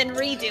it and then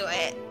redo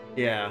it.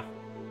 Yeah.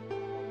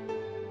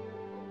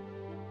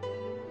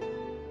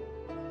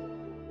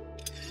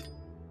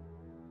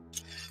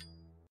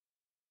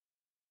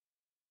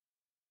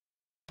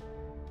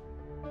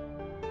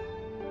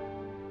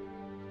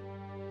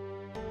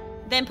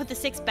 Then put the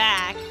 6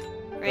 back,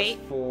 right?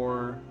 That's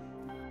 4,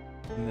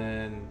 and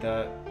then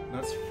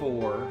that's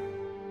 4.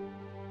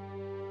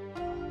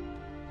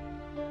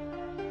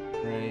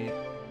 Right?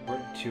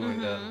 Where'd 2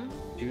 end up?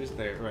 2's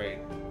there, right?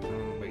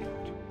 Wait,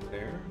 2's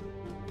there?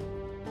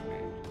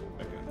 Wait,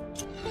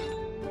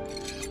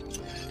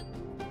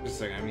 just a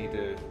second, I need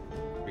to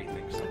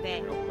rethink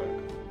something real quick.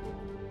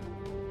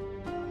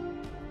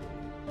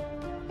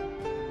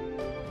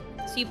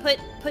 So you put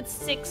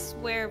 6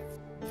 where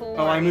 4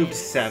 Oh, I moved is.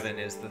 7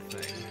 is the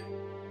thing.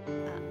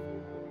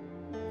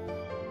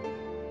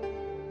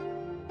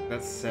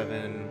 That's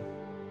 7,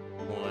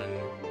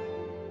 1,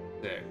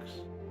 6.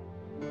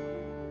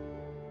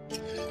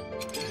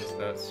 So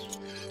that's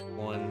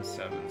 1,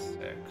 7,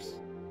 6.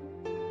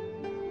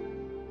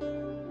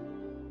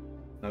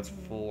 That's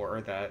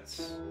 4,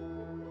 that's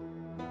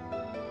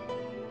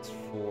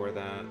 4,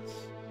 that's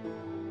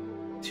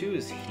 2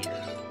 is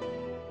here.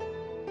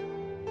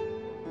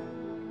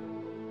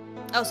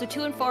 Oh, so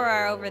 2 and 4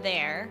 are over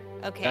there.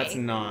 Okay. That's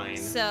 9.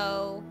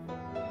 So,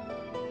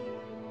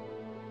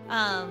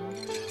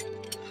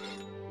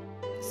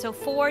 so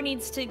 4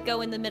 needs to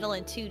go in the middle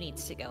and 2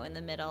 needs to go in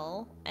the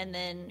middle, and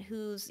then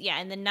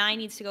and then 9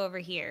 needs to go over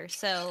here.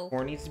 So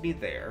 4 needs to be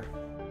there.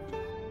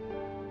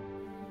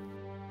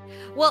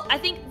 Well, I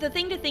think the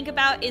thing to think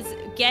about is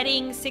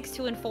getting 6,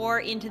 2, and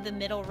 4 into the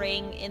middle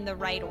ring in the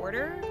right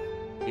order.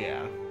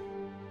 Yeah.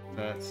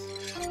 That's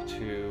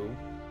 2,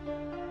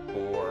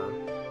 4.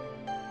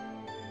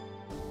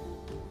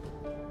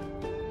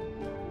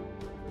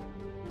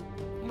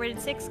 Where did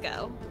 6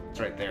 go? It's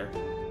right there.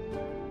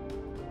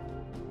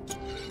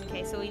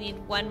 Okay, so we need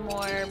one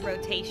more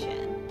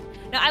rotation.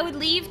 No, I would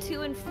leave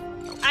 2 and...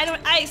 I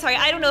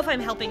don't know if I'm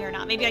helping or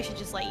not. Maybe I should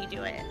just let you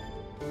do it.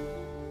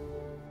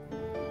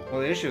 Well,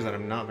 the issue is that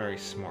I'm not very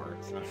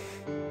smart, so...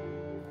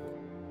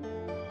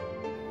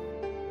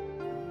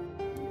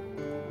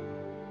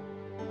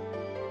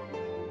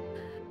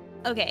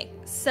 Okay,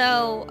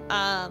 so,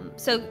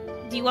 so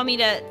do you want me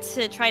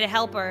to try to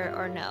help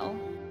or no?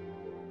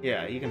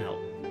 Yeah, you can help.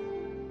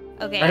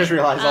 Okay. I just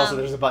realized also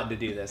there's a button to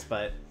do this,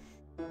 but...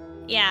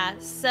 Yeah,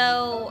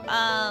 so,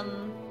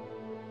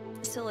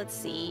 so let's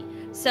see.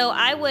 So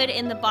I would,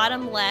 in the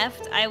bottom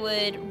left, I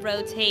would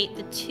rotate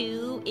the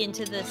 2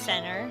 into the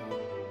center.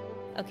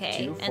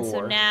 Okay, 2, 4. and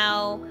so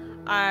now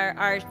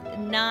our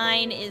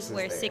 9 is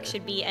where there. 6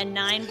 should be, and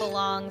 9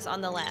 belongs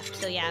on the left.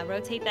 So yeah,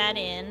 rotate that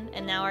in,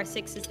 and now our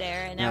 6 is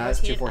there, and now that's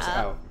rotate 2, 4, it up.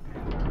 out.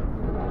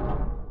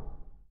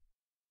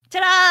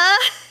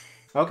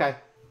 Ta-da! Okay.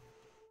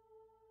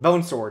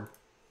 Bone sword.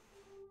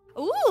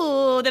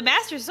 Ooh, the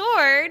Master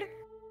Sword!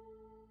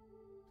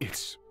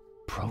 It's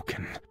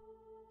broken.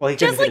 Well, he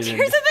Just couldn't like fit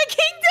Tears it in. of the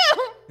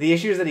Kingdom! The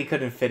issue is that he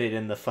couldn't fit it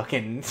in the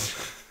fucking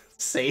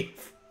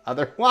safe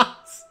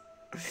otherwise.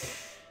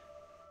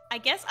 I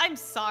guess I'm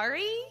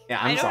sorry. Yeah,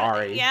 I'm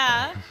sorry.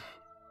 Yeah.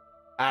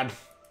 I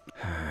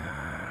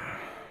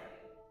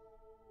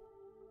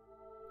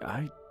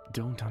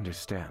don't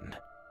understand.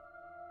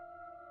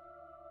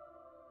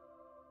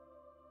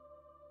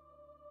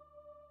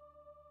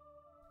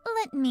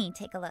 Let me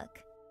take a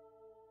look.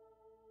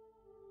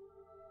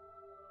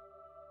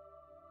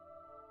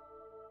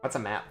 What's a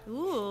map?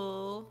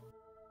 Ooh.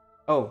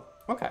 Oh,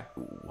 okay.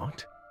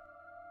 What?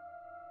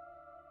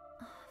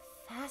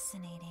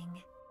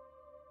 Fascinating.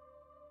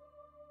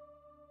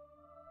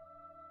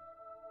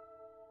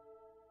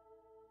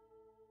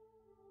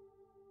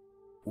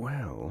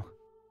 Well...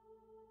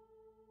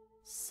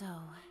 So...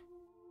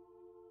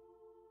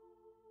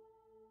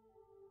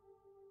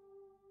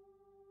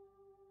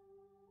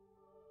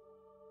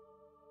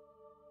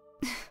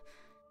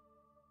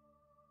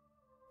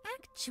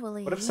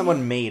 Actually... What if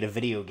someone made a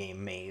video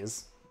game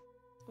maze?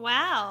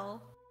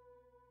 Wow.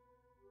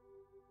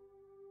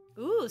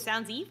 Ooh,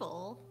 sounds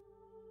evil.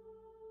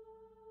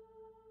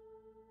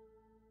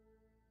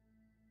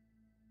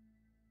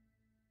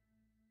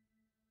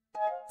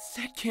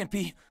 That can't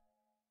be...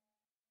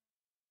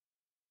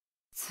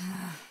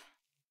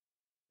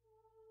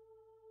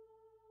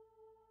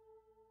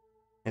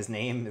 His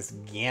name is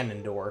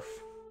Ganondorf.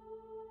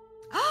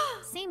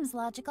 Seems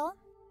logical.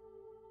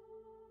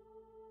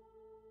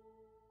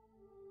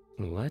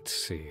 Let's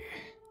see.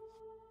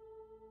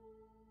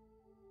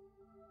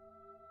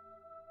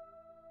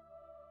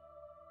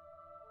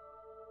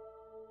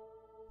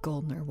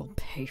 Goldner will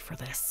pay for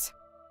this.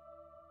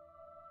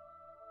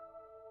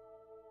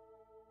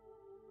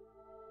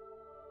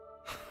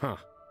 Huh.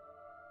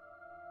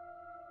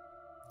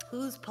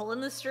 Who's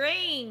pulling the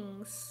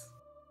strings?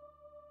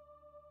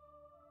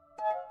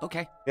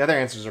 Okay. The other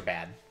answers are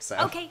bad, so.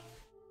 Okay.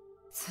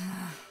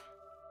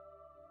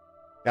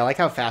 I like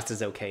how fast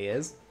his okay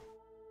is.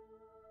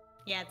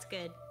 Yeah, it's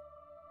good.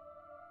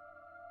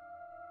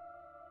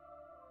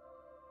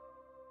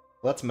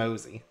 Let's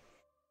mosey.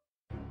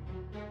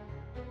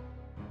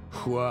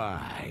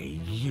 Why,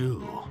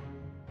 you?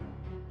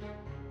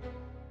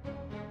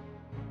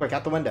 Quick,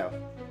 out the window.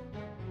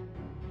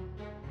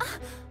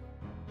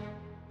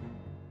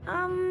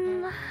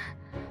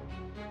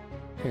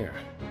 Here.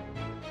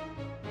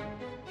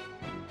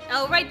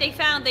 Oh, right, they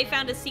found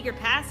a secret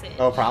passage.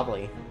 Oh,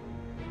 probably.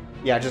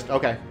 Yeah, just,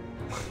 okay.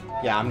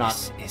 Yeah, I'm not.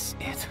 This is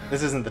it.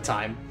 This isn't the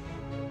time.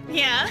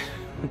 Yeah.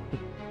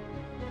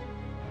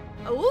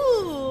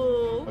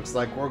 Ooh. Looks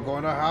like we're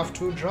going to have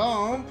to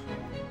jump.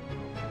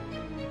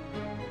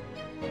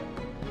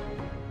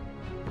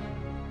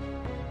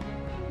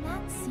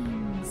 That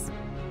seems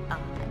odd.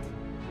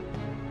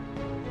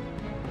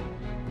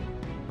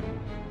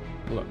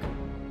 Look.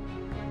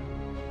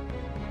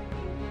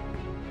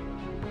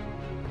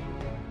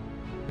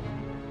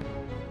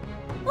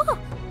 Oh!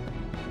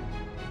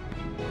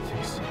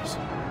 This is...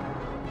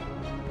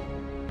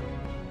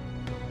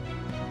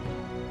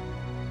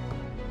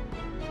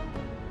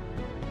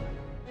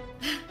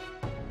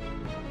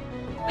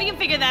 We can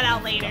figure that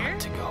out later.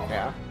 To go.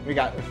 Yeah, we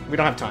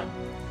don't have time.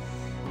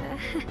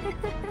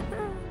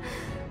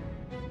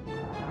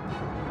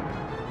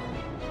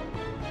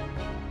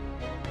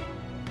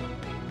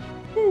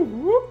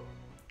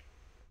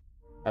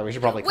 Alright, we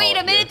should probably call Wait a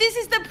it minute, here. this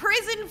is the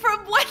prison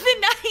from When the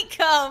Night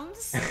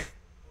Comes.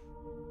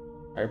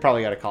 Alright, we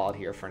probably gotta call it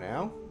here for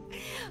now.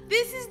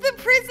 This is the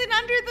prison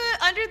under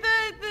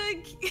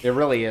the It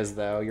really is,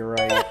 though. You're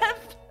right.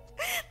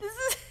 This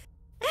is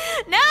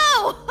No!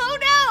 Oh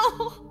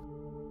no!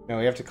 No,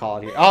 we have to call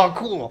it here. Oh,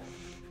 cool!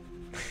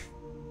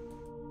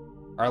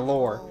 Our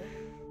lore.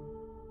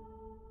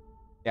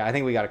 Yeah, I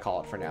think we gotta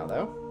call it for now,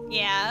 though.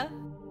 Yeah.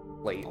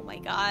 Late. Oh my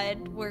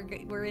god,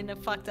 we're in a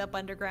fucked up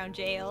underground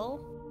jail.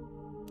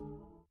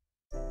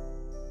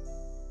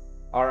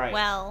 Alright.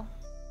 Well.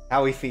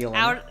 How we feeling?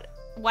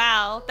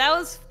 Wow, that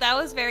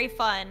was very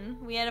fun.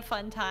 We had a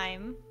fun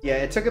time. Yeah,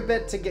 it took a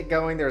bit to get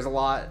going. There's a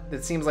lot.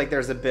 It seems like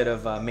there's a bit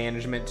of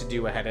management to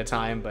do ahead of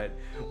time, but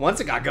once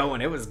it got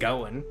going, it was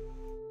going.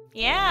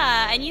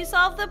 Yeah, and you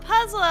solved the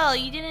puzzle.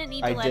 You didn't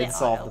need to let it I did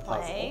solve the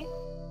autoplay. puzzle.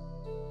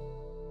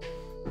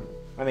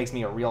 That makes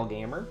me a real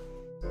gamer.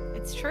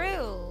 It's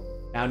true.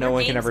 Now no We're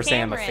one can James ever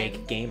say I'm a Cameron.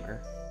 fake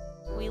gamer.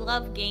 We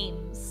love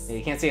games. Yeah,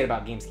 you can't say it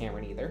about James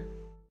Cameron either.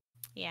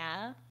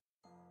 Yeah.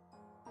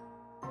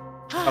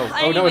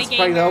 Oh no, it's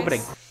playing the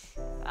opening.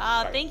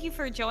 Thank you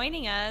for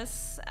joining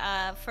us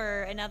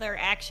for another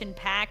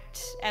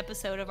action-packed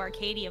episode of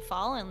Arcadia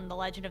Fallen, The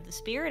Legend of the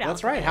Spirit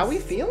That's Alchemist. right. How we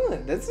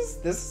feeling? This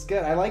is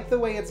good. I like the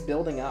way it's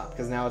building up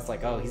because now it's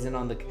like, oh, he's in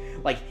on the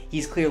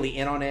he's clearly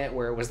in on it.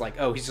 Where it was like,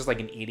 oh, he's just like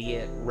an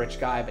idiot rich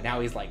guy, but now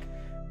he's like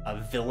a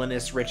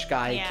villainous rich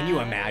guy. Yeah. Can you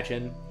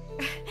imagine?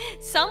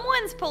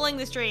 Someone's pulling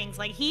the strings.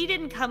 Like, he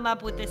didn't come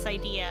up with this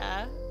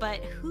idea,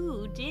 but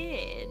who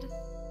did?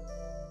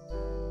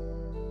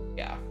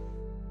 Yeah.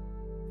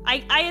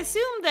 I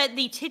assume that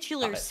the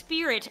titular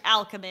spirit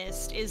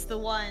alchemist is the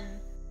one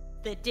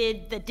that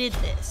did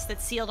this,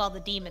 that sealed all the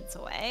demons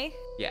away.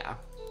 Yeah.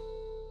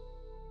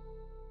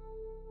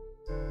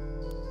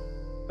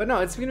 But no,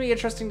 it's going to be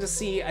interesting to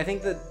see. I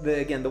think that,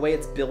 the way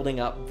it's building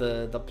up,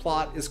 the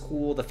plot is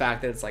cool. The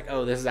fact that it's like,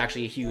 oh, this is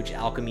actually a huge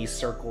alchemy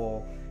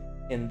circle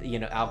and,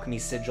 alchemy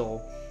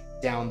sigil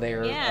down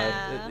there.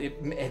 Yeah.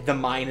 The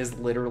mine is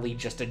literally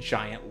just a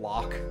giant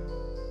lock.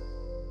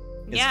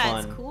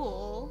 It's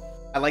cool.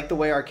 I like the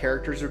way our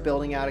characters are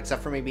building out,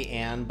 except for maybe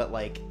Anne, but,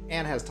 like,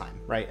 Anne has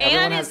time, right?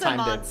 Anne is a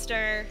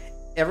monster.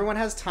 Everyone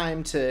has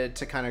time to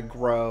kind of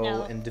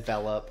grow and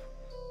develop.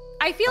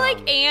 I feel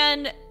like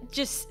Anne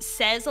just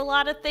says a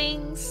lot of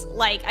things.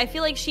 Like, I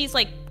feel like she's,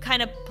 like,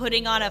 kind of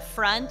putting on a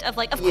front of,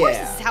 like, of course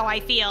this is how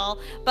I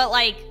feel. But,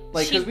 like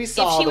because we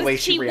saw the way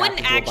she reacted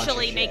wouldn't to a bunch of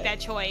actually shit. make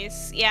that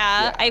choice.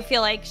 Yeah, I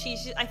feel like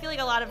I feel like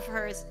a lot of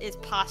hers is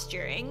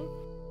posturing.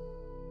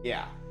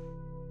 Yeah.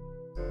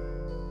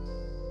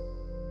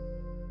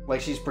 Like,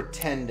 she's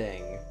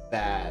pretending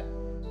that,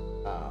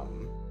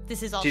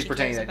 this is all she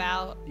cares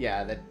about.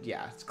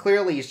 It's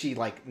clearly she,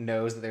 like,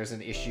 knows that there's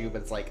an issue,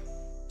 but it's like,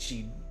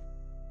 she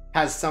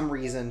has some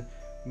reason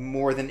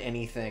more than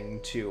anything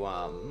to,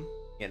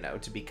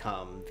 to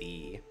become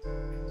a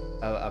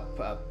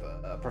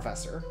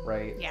professor,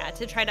 right? Yeah,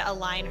 to try to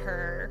align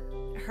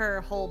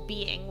her whole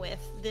being with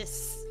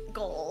this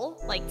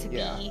goal, like,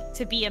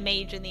 to be a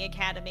mage in the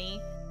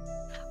academy.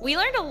 We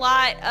learned a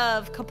lot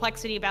of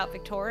complexity about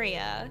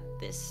Victoria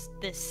this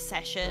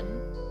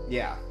session.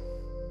 Yeah.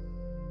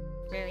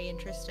 Very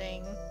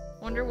interesting.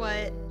 Wonder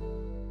what.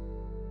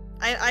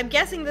 I'm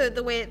guessing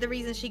the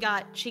reason she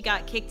got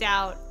kicked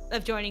out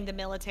of joining the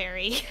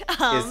military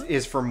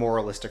is for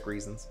moralistic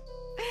reasons.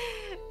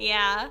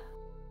 Yeah.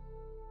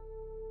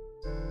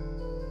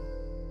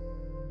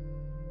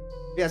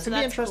 Yeah, it's gonna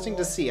be interesting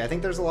to see. I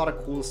think there's a lot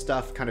of cool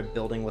stuff kind of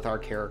building with our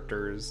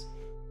characters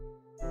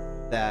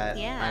that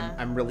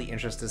I'm really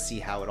interested to see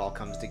how it all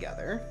comes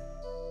together.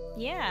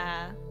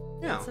 Yeah.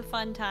 It's a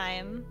fun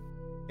time.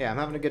 Yeah, I'm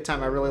having a good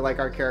time. I really like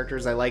our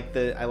characters. I like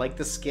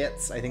the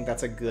skits. I think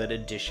that's a good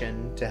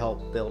addition to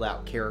help build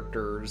out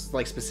characters,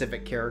 like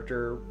specific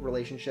character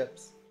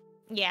relationships.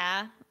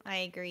 Yeah, I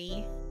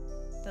agree.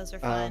 Those are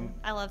fun.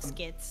 I love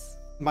skits.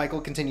 Michael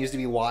continues to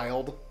be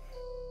wild.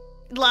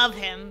 Love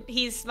him.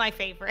 He's my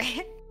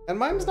favorite. And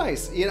Mime's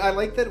nice. I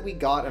like that we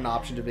got an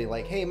option to be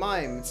like, hey,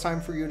 Mime, it's time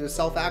for you to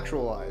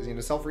self-actualize,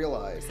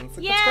 self-realize. And it's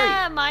like,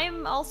 that's great.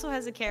 Mime also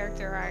has a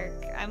character arc.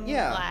 I'm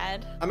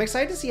glad. I'm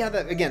excited to see how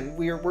that, again,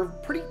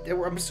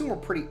 I'm assuming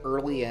we're pretty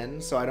early in,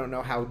 so I don't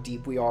know how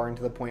deep we are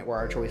into the point where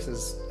our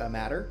choices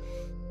matter.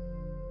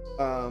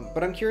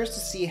 But I'm curious to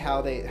see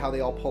how they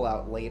all pull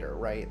out later,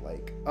 right?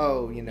 Like,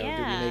 do we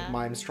make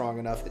Mime strong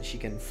enough that she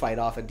can fight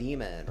off a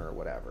demon or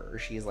whatever? Or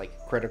she's,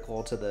 like,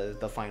 critical to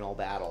the final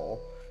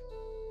battle.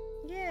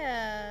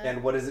 Yeah.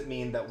 And what does it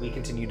mean that we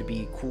continue to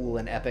be cool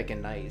and epic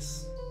and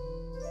nice?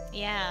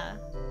 Yeah.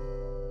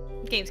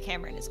 James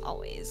Cameron is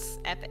always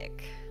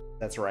epic.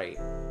 That's right.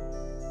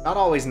 Not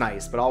always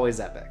nice, but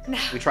always epic.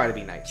 We try to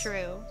be nice.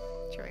 True.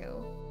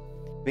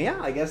 But yeah,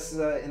 I guess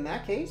in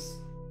that case,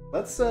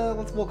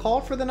 we'll call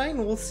it for the night,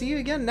 and we'll see you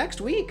again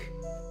next week.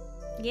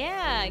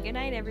 Yeah. Good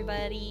night,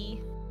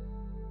 everybody.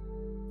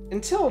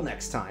 Until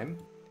next time,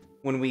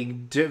 when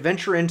we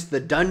venture into the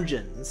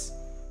dungeons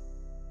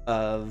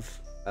of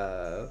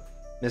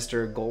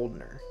Mr.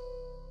 Goldner.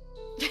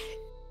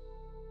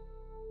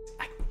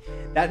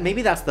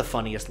 Maybe that's the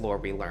funniest lore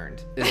we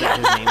learned. Is that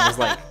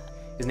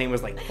his name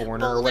was like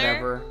Borner or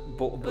whatever.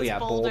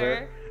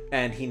 Boulder.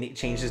 And he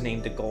changed his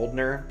name to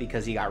Goldner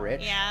because he got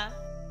rich. Yeah.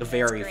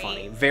 Very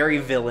funny. Very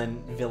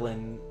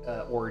villain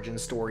origin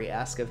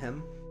story-esque of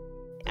him.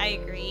 I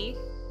agree.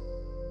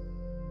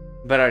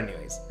 But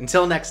anyways,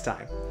 until next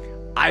time,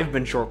 I've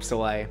been Shorp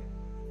Soleil.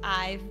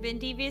 I've been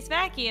Devious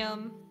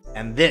Vacuum.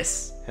 And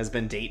this has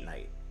been Date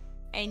Night.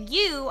 And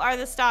you are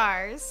the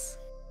stars.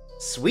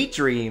 Sweet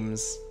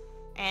dreams.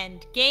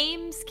 And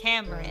Games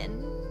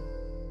Cameron.